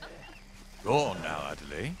 go on now,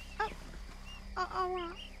 Adelaide. All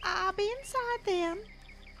right. I'll be inside then.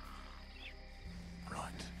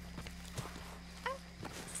 Right.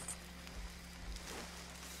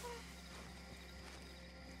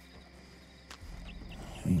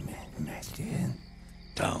 Master.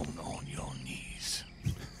 Down on your knees.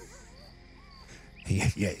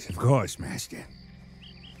 Yes, of course, Master.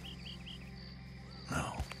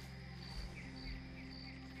 Now,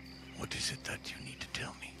 what is it that you need to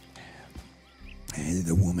tell me?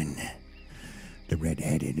 The woman. The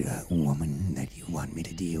red-headed woman that you want me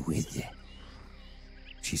to deal with.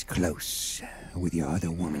 She's close with your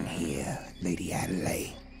other woman here, Lady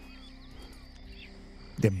Adelaide.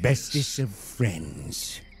 The bestest of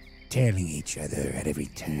friends, tailing each other at every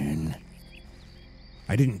turn.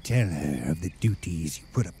 I didn't tell her of the duties you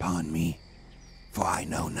put upon me, for I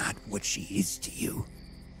know not what she is to you.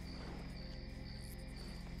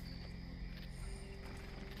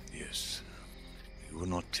 Yes, you will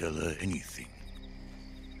not tell her anything.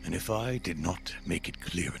 And if I did not make it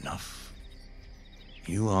clear enough,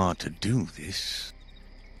 you are to do this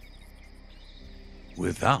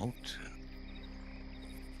without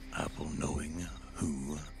Apple knowing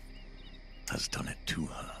who has done it to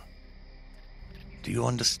her. Do you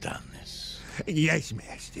understand this? Yes,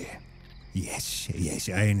 Master. Yes,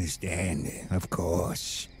 I understand, of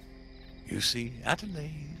course. You see,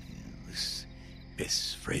 Adelaide was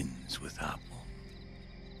best friends with Apple.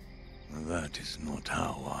 That is not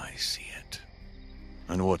how I see it,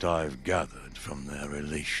 and what I've gathered from their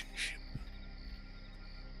relationship.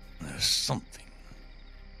 There's something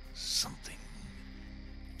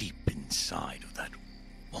deep inside of that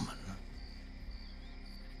woman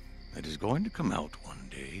that is going to come out one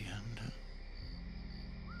day, and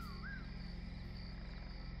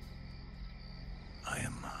I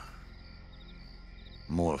am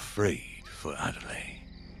more afraid for Adelaide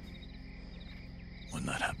when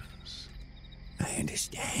that happens. I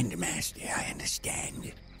understand, Master, I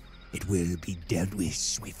understand. It will be dealt with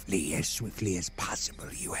swiftly as possible.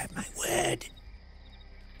 You have my word.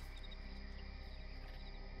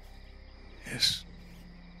 Yes,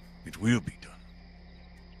 it will be done.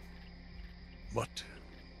 But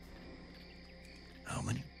how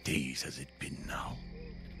many days has it been now?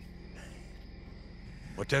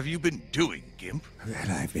 What have you been doing, Gimp?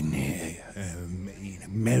 Well, I've been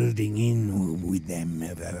melding in with them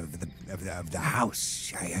of the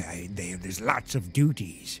house. There's lots of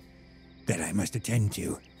duties that I must attend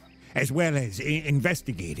to, as well as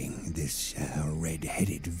investigating this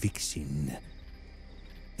red-headed vixen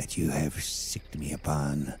that you have sicked me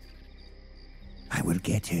upon. I will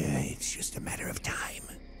get her. It's just a matter of time.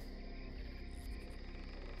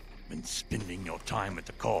 Been spending your time at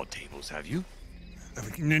the card tables, have you?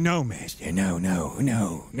 No, Master. No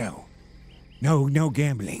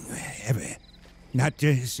gambling, ever. Not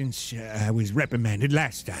since I was reprimanded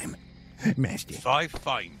last time, Master. If I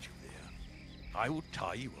find you there, I will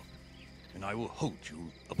tie you up, and I will hold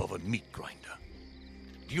you above a meat grinder.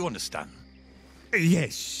 Do you understand?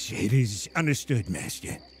 Yes, it is understood,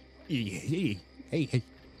 Master. Hey.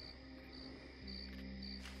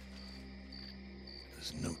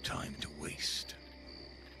 There's no time to waste.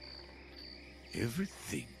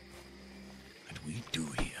 Everything that we do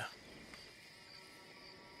here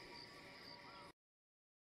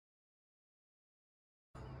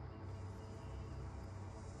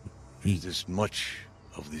is as much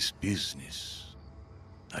of this business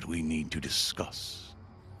that we need to discuss.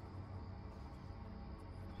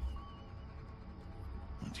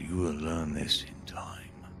 And you will learn this in time.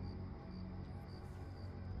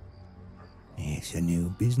 It's a new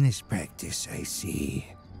business practice, I see.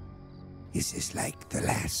 Is this like the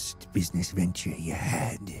last business venture you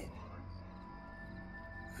had?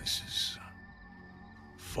 This is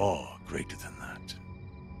far greater than that.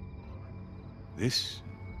 This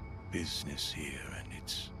business here and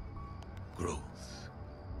its growth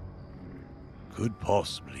could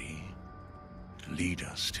possibly lead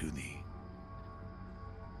us to the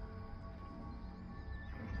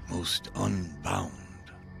most unbound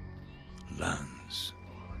lands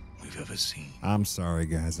we've ever seen. I'm sorry,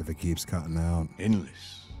 guys, if it keeps cutting out.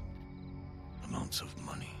 Endless amounts of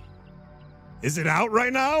money. Is it out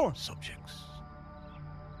right now? Subjects.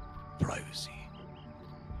 Privacy.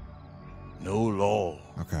 No law.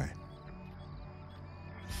 Okay.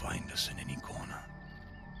 Find us in any corner.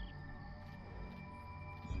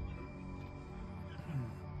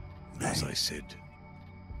 As I said,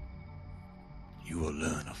 you will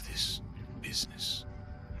learn of this business.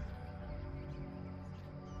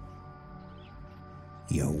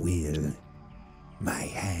 Your will, my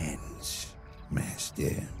hands,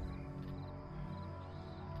 master.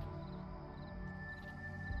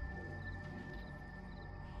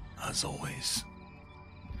 As always.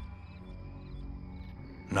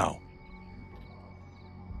 Now,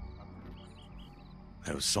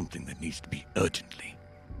 there is something that needs to be urgently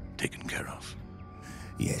taken care of.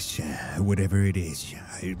 Yes, whatever it is,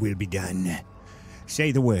 it will be done.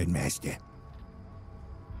 Say the word, master.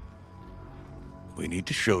 We need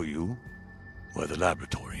to show you where the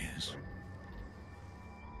laboratory is.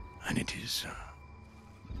 And it is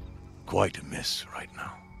quite a mess right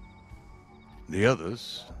now. The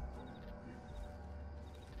others,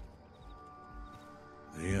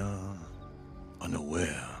 they are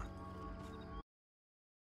unaware.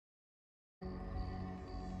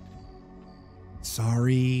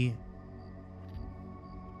 Sorry.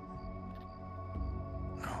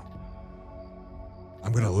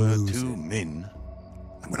 I'm gonna lose two it. men.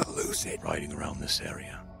 I'm gonna lose it. Riding around this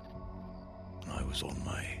area. I was on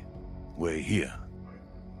my way here,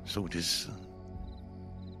 so it is.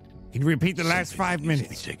 Can you repeat the last 5 something that needs to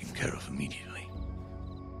minutes? be taken care of immediately.